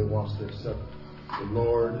Desiree wants to accept the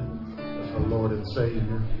Lord as her Lord and Savior.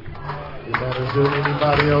 Amen. Is there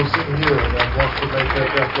anybody else in here that wants to make that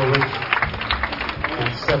declaration?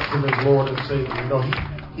 Accept Him as Lord and Savior. You know,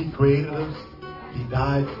 He created us. He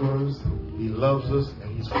died for us. He loves us, and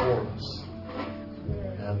He's for us.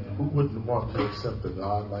 And who wouldn't want to accept a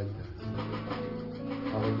God like that?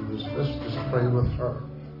 Hallelujah. Let's just pray with her.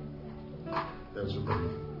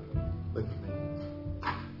 Desiree. Look at me.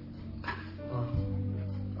 Oh,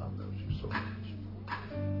 God loves you so much.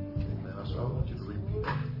 Amen. So I want you to repeat it.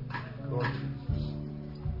 Lord Jesus,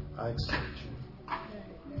 I accept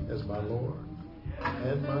you as my Lord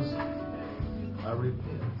and my Savior. I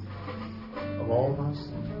repent of all my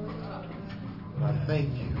sins. And I thank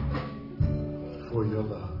you for your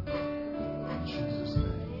love. In Jesus'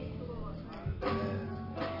 name. Amen.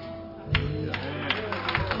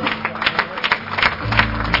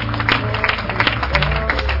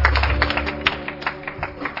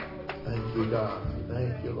 God,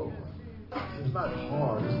 thank you, Lord. It's not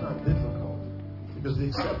hard, it's not difficult, because the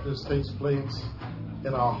acceptance takes place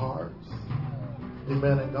in our hearts.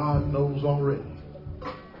 Amen. And God knows already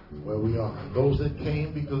where we are. Those that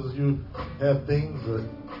came because you have things that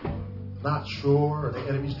not sure, and the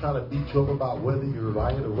enemy's trying to beat you up about whether you're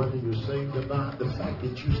right or whether you're saved or not. The fact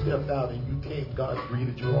that you stepped out and you came, God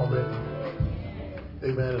greeted you already.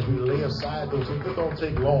 Amen. As we lay aside those things, it don't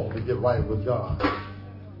take long to get right with God.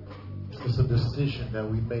 It's a decision that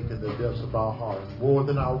we make in the depths of our heart. More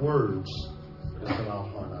than our words, it's in our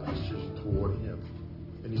heart, our decision toward Him.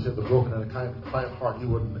 And He said, the broken and the kind heart He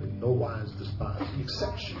wouldn't in no wise despise. He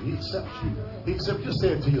accepts you. He accepts you. He accepts you. Just say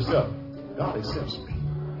it to yourself. God accepts me.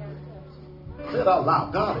 Say it out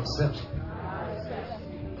loud. God accepts me.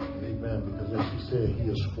 Amen. Because as you said,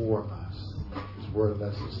 He is for us. His word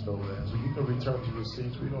lets us know that. So you can return to your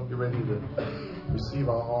seats. We're going to get ready to receive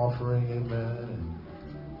our offering. Amen.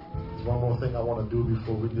 And one more thing I want to do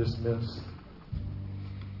before we dismiss.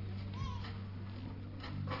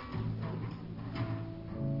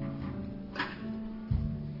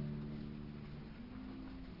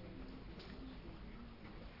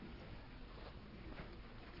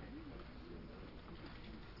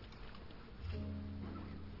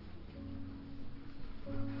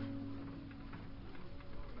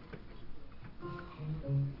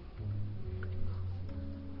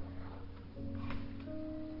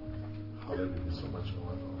 Hallelujah, so much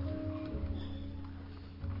going on.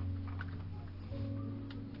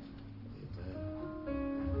 Amen.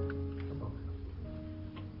 Come on.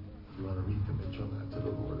 You want to recommit your life to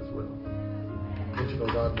the Lord as well. Don't you know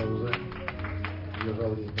God knows that? He has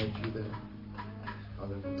already made you there.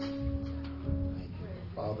 Hallelujah. Thank you.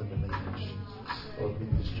 Father, in the name of Jesus. Lord,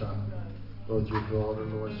 meet this child. Lord, your daughter,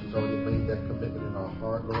 Lord, she's already made that commitment in our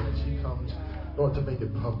heart, Lord, and she comes Lord, to make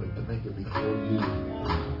it public, to make it before you.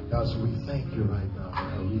 God, so we thank you right now for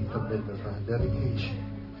her recommitment, for her dedication.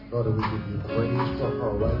 Lord, that we give you praise for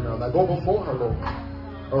her right now. Now go before her, Lord,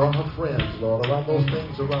 around her friends, Lord, around those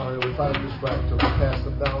things around her. We try to distract her. We cast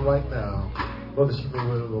them down right now. Lord, that she may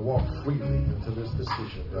be able to walk freely into this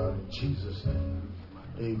decision, God, in Jesus' name.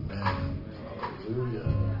 Amen. Hallelujah.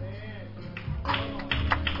 Amen.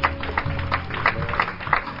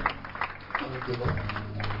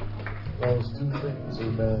 Those two things,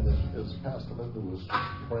 amen, as Pastor Linda was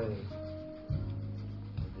praying,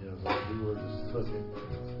 as we were just looking,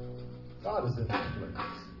 God is in this place.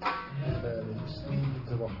 Amen. And He's speaking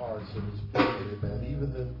to the hearts of His people, amen.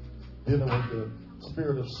 Even in dealing with the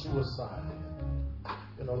spirit of suicide.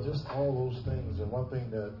 Just all those things. And one thing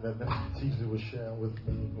that Mr. Teasley was sharing with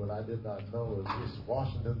me, what I did not know, is this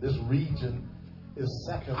Washington, this region is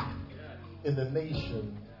second in the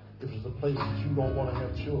nation. If it's a place that you don't want to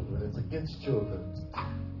have children, it's against children.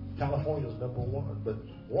 California's number one, but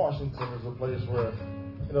Washington is a place where,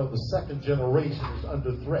 the second generation is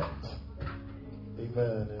under threat.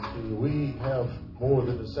 Amen. And we have more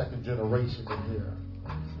than the second generation in here.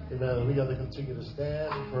 Amen. We got to continue to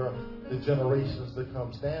stand for the generations to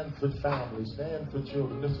come. Stand for family. Stand for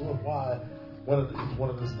children. This is why it's one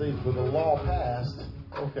of the states where the law passed,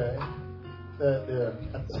 that they're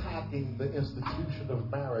attacking the institution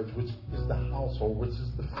of marriage, which is the household, which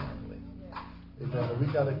is the family. Amen. And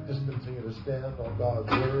we got to just continue to stand on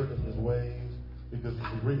God's word and His ways because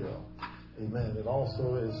it's real. Amen. And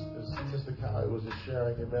also, as Sister Kylie was just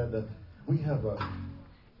sharing, amen, that we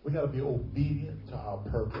got to be obedient to our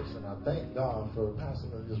purpose. And I thank God for Pastor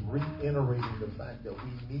just reiterating the fact that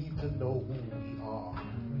we need to know who we are.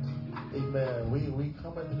 Amen. We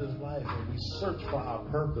come into this life and we search for our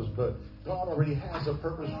purpose, but God already has a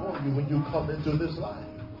purpose for you when you come into this life.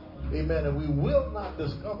 Amen. And we will not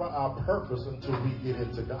discover our purpose until we get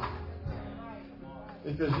into God.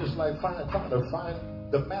 Because just like trying to find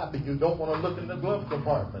the map, and you don't want to look in the glove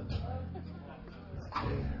compartment. It's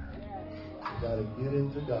there. You got to get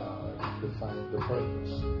into God to find the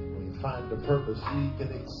purpose. When you find the purpose, He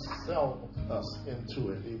can excel us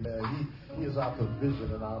into it. Amen. He is our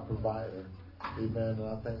provision and our provider. Amen. And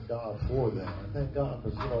I thank God for that. I thank God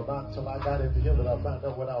because, not until I got into Him that I found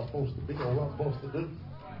out what I was supposed to be or what I'm supposed to do.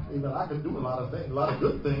 Amen. I can do a lot of things, a lot of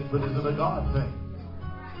good things, but is it a God thing?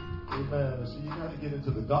 Amen. And so you got to get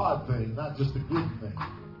into the God thing, not just the good thing.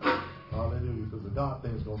 Hallelujah. Because the God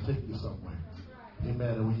thing is going to take you somewhere.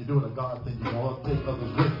 Amen. And when you're doing a God thing, you want to take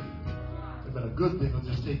others with you. Amen. A good thing will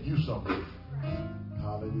just take you somewhere.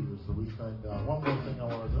 Hallelujah. So we thank God. One more thing I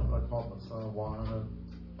want to do. I'm going to call my son Warner.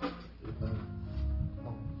 Amen.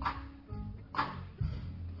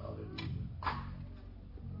 Hallelujah.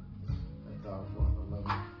 Thank God for him. I love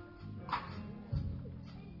him.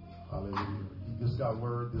 Hallelujah. He just got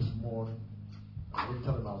word this morning. I didn't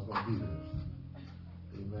tell him I was going to be there.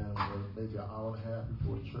 Amen. But maybe an hour and a half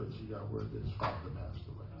before church, he got word that his father passed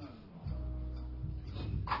away.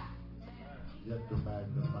 Yet to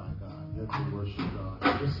magnify God, yet to worship God.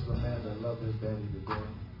 This is a man that loved his daddy to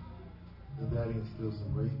death. His daddy instilled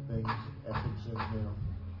some great things, ethics in him.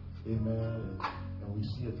 Amen. And we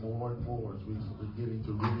see it more and more as we're beginning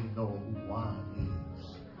to really know who Juan is.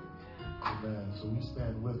 Amen. So we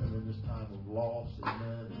stand with him in this time of loss.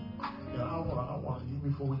 Amen. And I want to,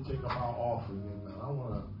 before we take up our offering, amen, I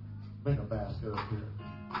want to make a basket up here.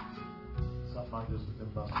 Something I just in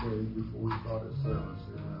my spirit before we started service.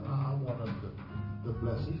 Amen. I want him to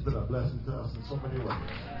bless. He's been a blessing to us in so many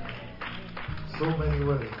ways. So many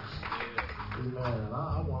ways. Amen. And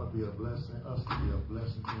I want to be a blessing, us to be a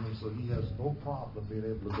blessing to him so he has no problem being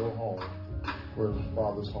able to go home where his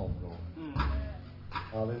father's home going.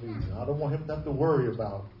 Hallelujah. I don't want him to have to worry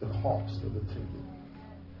about the cost of the ticket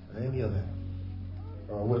and any of that.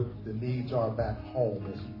 Or what the needs are back home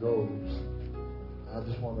as he goes. I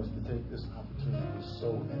just want us to take this opportunity to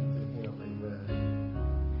sow into him. Amen.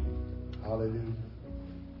 Hallelujah.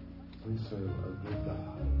 We serve a good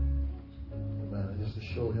God. Amen. Just to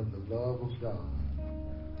show him the love of God.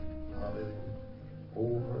 Hallelujah.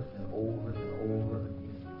 Over and over and over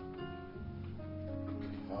again.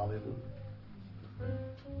 Hallelujah.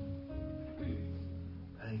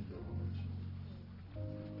 Thank you, Lord.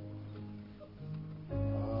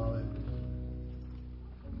 Hallelujah.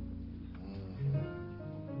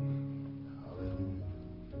 Hallelujah.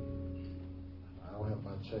 I don't have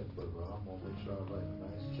my checkbook, but I'm going to make sure I write a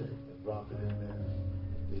nice check and drop it in there.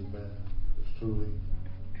 Amen. It's truly,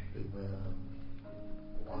 amen.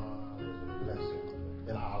 Wow, it's a blessing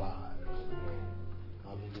in our lives.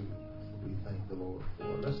 Hallelujah. We thank the Lord for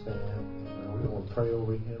it. Let's stand. We're going to pray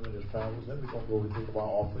over him and his travels. Then we're going to go and think about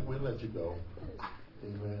offering. We'll let you go.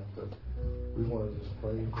 Amen. But we want to just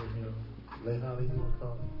pray for him. Lay how you will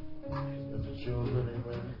come. And the children,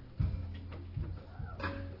 amen.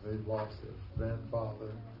 They've lost their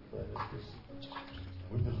grandfather. But it's just,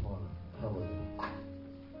 we just want to cover them.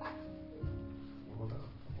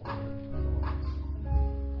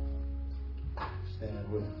 Stand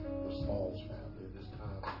with the Smalls family in this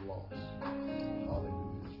time of loss.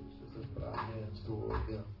 Hallelujah, Jesus. Let's put our hands toward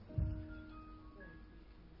them.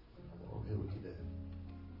 Oh, here we go, Daddy.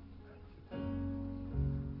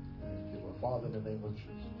 Thank you, Lord. Father, in the name of Jesus.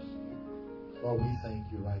 Lord, we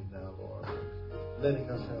thank you right now, Lord, for letting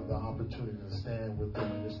us have the opportunity to stand with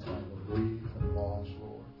them in this time of grief and loss,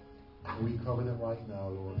 Lord. And we cover them right now,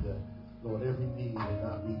 Lord, that, Lord, every need will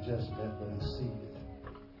not be just met but exceeded.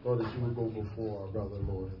 Lord, that you would go before our brother,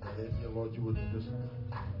 Lord, and that, Lord, you would just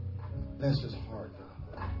bless his heart, God.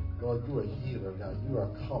 Lord, you are a healer, God. You are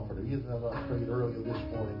a comforter. Even as I prayed earlier this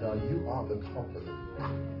morning, God, you are the comforter.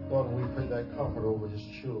 Lord, and we pray that comfort over his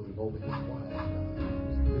children, over his wife, God.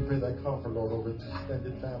 We pray that comfort, Lord, over his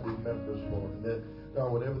extended family members, Lord, and that,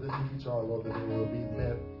 God, whatever the needs are, Lord, that they will be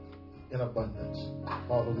met in abundance.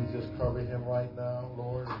 Father, we just cover him right now,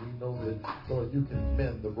 Lord, and we know that, Lord, you can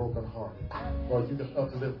mend the broken heart. Lord, you can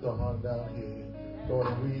uplift the hung down head. Lord,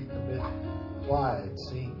 and we commit Clyde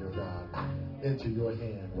Senior, God, into your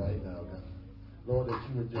hand right now, God. Lord, that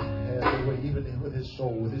you would just have your way, even with his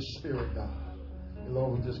soul, with his spirit, God. And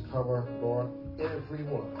Lord, we just cover, Lord,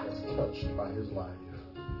 everyone that's touched by his life.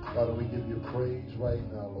 Father, we give you praise right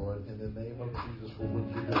now, Lord, in the name of Jesus for what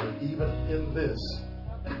you're doing. Even in this,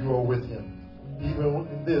 you are with him. Even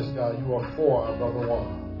in this, God, you are for our brother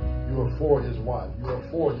Juan. You are for his wife. You are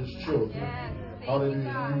for his children. Yes.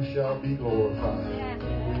 Hallelujah. You shall be glorified. Yes.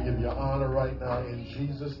 We give you honor right now in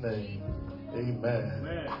Jesus' name. Amen.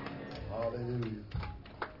 Amen. Hallelujah.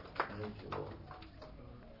 Thank you, Lord.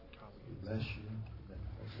 We bless you.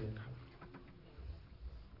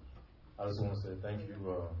 I just want to say thank you to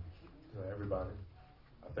everybody.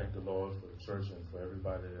 I thank the Lord for the church and for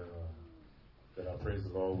everybody that I praise the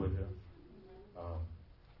Lord with him. I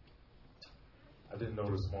didn't know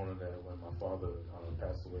this morning that when my father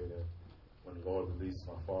passed away, that when the Lord released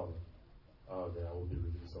my father, that I would be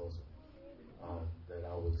released also. That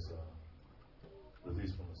I was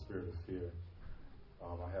released from the spirit of fear. I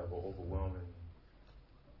have an overwhelming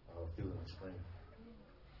feeling of strength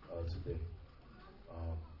today. I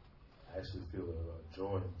actually feel a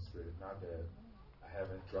joy in the spirit. Not that I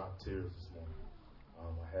haven't dropped tears this morning.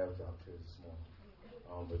 I have dropped tears this morning.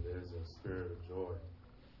 But there's a spirit of joy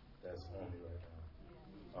that's on me right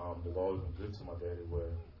now. The Lord has been good to my daddy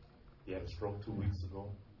where he had a stroke 2 weeks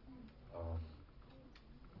ago.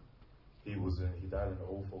 He died in the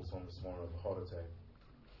old folks home this morning of a heart attack,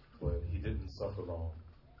 but he didn't suffer long.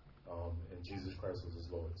 And Jesus Christ was his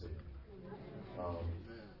Lord too.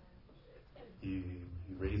 He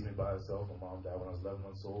raised me by himself. My mom died when I was 11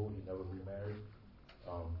 months old. He never remarried.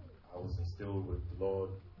 I was instilled with the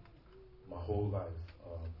Lord my whole life.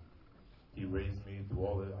 He raised me through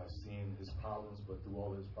all that. I've seen his problems, but through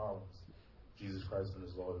all his problems, Jesus Christ and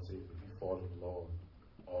his Lord and Savior. He fought in the Lord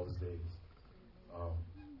all his days.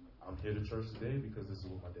 I'm here to church today because this is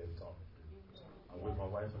what my daddy taught me to do. I'm with my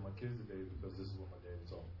wife and my kids today because this is what my daddy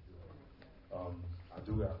taught me to do. I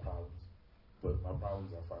do got problems, but my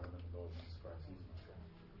problems I find them in the Lord Jesus Christ. He's my strength.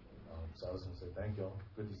 So I just want to say thank y'all.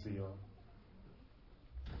 Good to see y'all.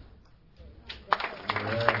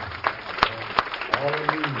 Yeah.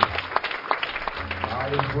 Hallelujah.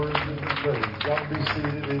 God is worthy to be praised. Y'all be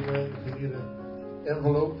seated, amen. If you need an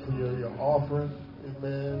envelope for your offering,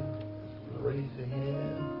 amen, raise your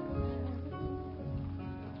hand.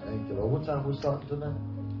 Thank you, Lord. What time we starting tonight?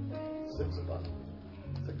 6 o'clock.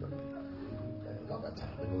 6 o'clock. Okay, y'all got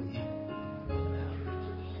time to go eat.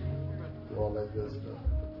 Do all that good stuff.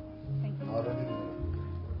 Hallelujah.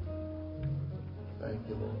 Thank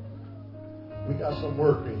you, Lord. We got some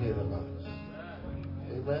work ahead of us.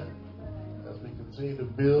 Amen. As we continue to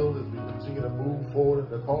build, as we continue to move forward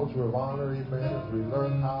in the culture of honor, amen, as we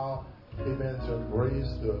learn how, amen, to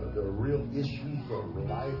embrace the real issues of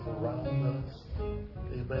life around us,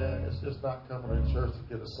 amen. It's just not coming to church to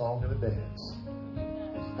get a song and a dance.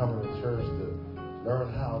 It's coming to church to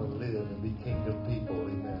learn how to live and be kingdom people,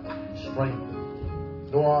 amen. Be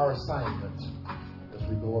strengthened. Know our assignment as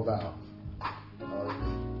we go about.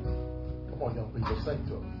 Come on, young people, sing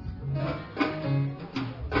to them.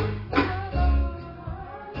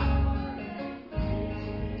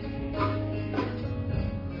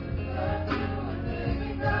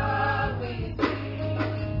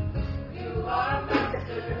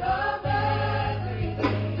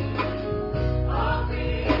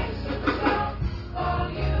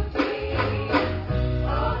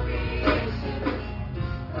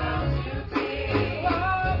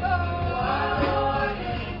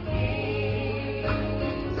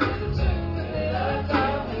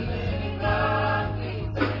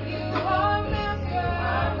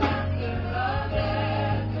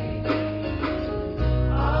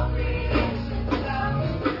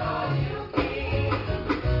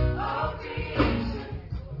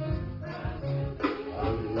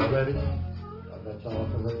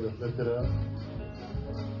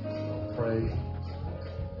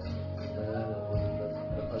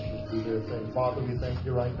 their thing. Father, we thank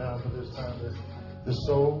you right now for this time to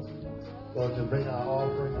sow, Lord, to bring our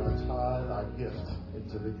offering, our tithe, our gift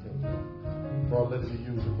into the kingdom. Lord, let it be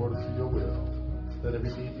used according to your will. Let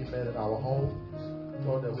every need be met in our homes,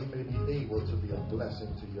 Lord, that we may be able to be a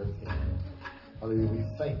blessing to your kingdom. Hallelujah. We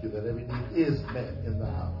thank you that every need is met in the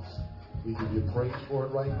house. We give you praise for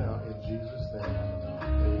it right now in Jesus' name.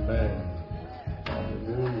 Amen.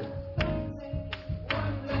 Hallelujah.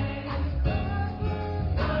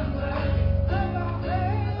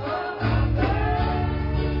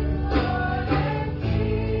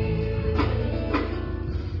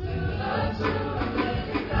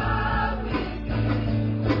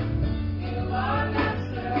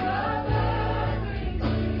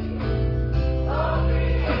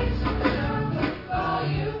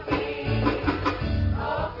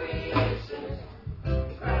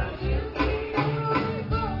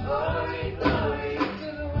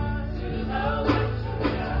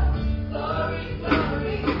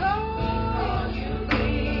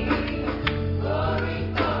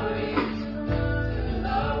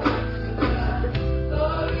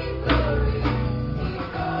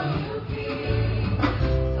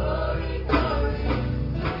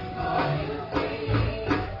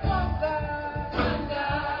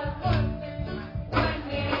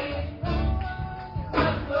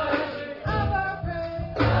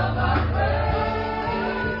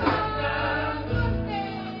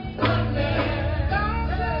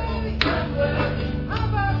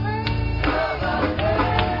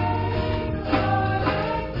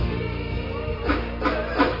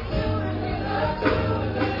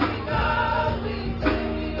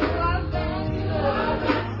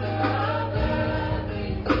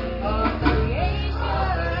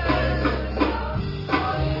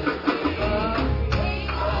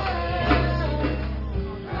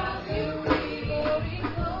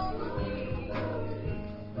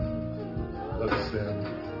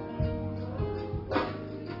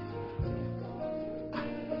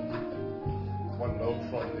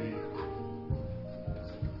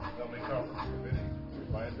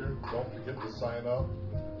 Sign up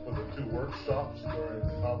for the 2 workshops during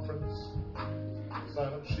the conference.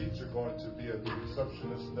 Sign-up sheets are going to be at the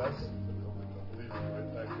receptionist desk. I believe it's right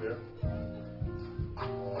back there.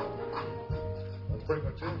 Pretty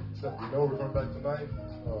much it. Except you know we're going back tonight.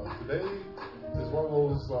 Today is one of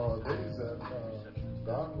those days that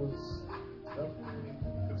God was definitely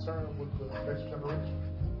concerned with the next generation.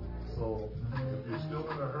 So if you're still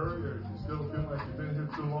in a hurry or if you still feel like you've been here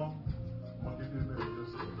too long, I'm going to give you a minute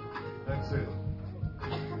just to exhale.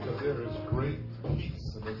 Because there is great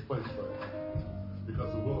peace in this place right now.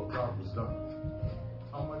 Because the will of God was done.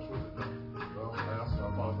 How much was it done? Well, I asked my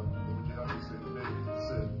father, what would you have to say today? He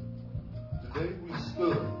said, today we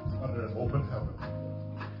stood under an open heaven,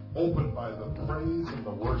 opened by the praise and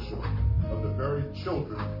the worship of the very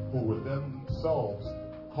children who were themselves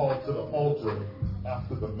called to the altar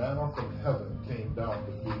after the manna from heaven came down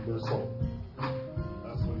to feed their soul.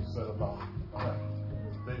 That's what he said about that.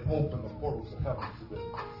 They opened the portals of heaven today.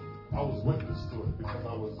 I was witness to it because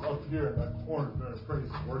I was up here in that corner during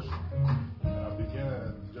praise and worship. And I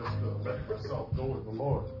began just to let myself go with the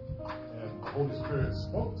Lord. And the Holy Spirit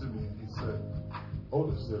spoke to me and he said,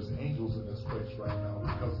 Otis, there's angels in this place right now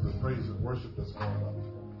because of the praise and worship that's going on.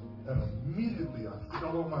 And immediately I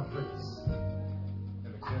fell on my face.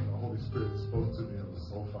 And again, the Holy Spirit spoke to me and it was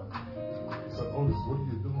so funny. He said, Otis, what are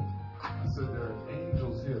you doing? I said, there are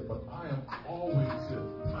angels here, but I am always here.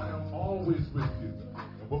 I am always with you.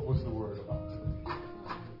 And what was the word about today?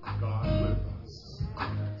 God with us.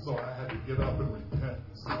 So I had to get up and repent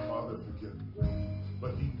and say, Father, forgive me.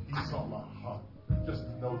 But he saw my heart. Just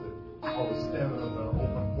to know that I was standing under an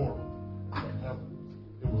open portal in heaven.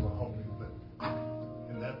 It was a humbling thing.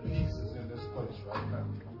 And that peace is in this place right now.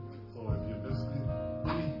 So if you're listening,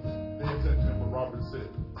 please pay attention to what Robert said.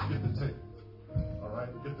 Get the tape. All right,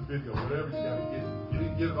 get the video, whatever you got to get. You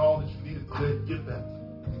didn't get it all that you needed today, get that.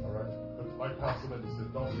 All right, but like Pastor Linda said,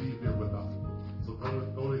 don't leave here with nothing. So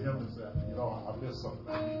go to him and say, you know, I missed something.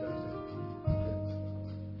 I need that thing. Okay,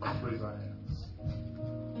 let's raise our hands.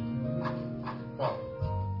 Father,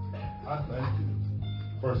 I thank you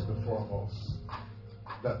first and foremost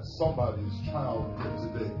that somebody's child here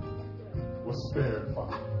today was spared,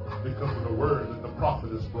 Father, because of the word that the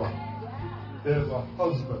prophet has brought. There's a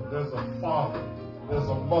husband, there's a father, there's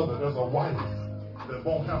a mother, there's a wife that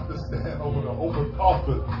won't have to stand over the open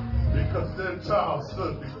coffin because their child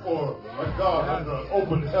stood before a God under an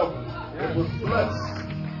open heaven. It was blessed.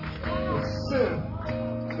 The sin,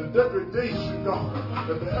 the degradation, God,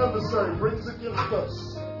 that the adversary brings against us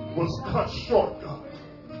was cut short, God.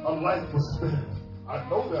 A life was spared. I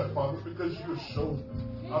know that, Father, because you showed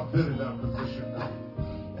me. I've been in that position now.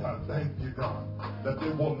 And I thank you, God, that they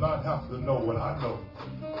will not have to know what I know.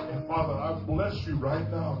 And Father, I bless you right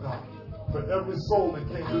now, God, for every soul that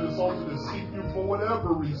came to this altar to seek you for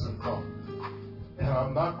whatever reason, Father. And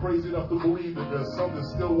I'm not crazy enough to believe that there's some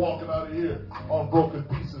that's still walking out of here on broken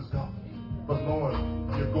pieces, God. But Lord,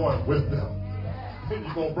 you're going with them. And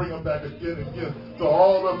you're going to bring them back again and again. So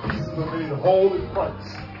all the pieces are made whole in Christ.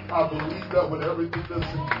 I believe that with everything that's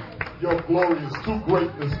in you. Your glory is too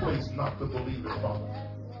great in this place not to believe it, Father.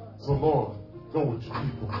 So Lord, go with your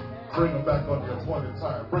people. Bring them back on the appointed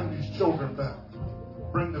time. Bring these children back.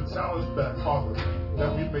 Bring the challenge back, Father,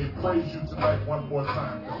 that we may praise you tonight one more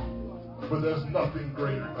time, God. For there's nothing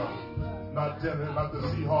greater, God. Not Denver, not the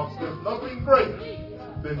Seahawks. There's nothing greater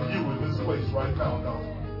than you in this place right now, God.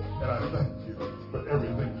 And I thank you for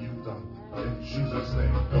everything you've done. In Jesus'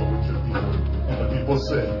 name, go with your people. And the people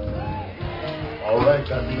said, all right,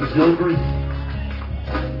 that means you agree.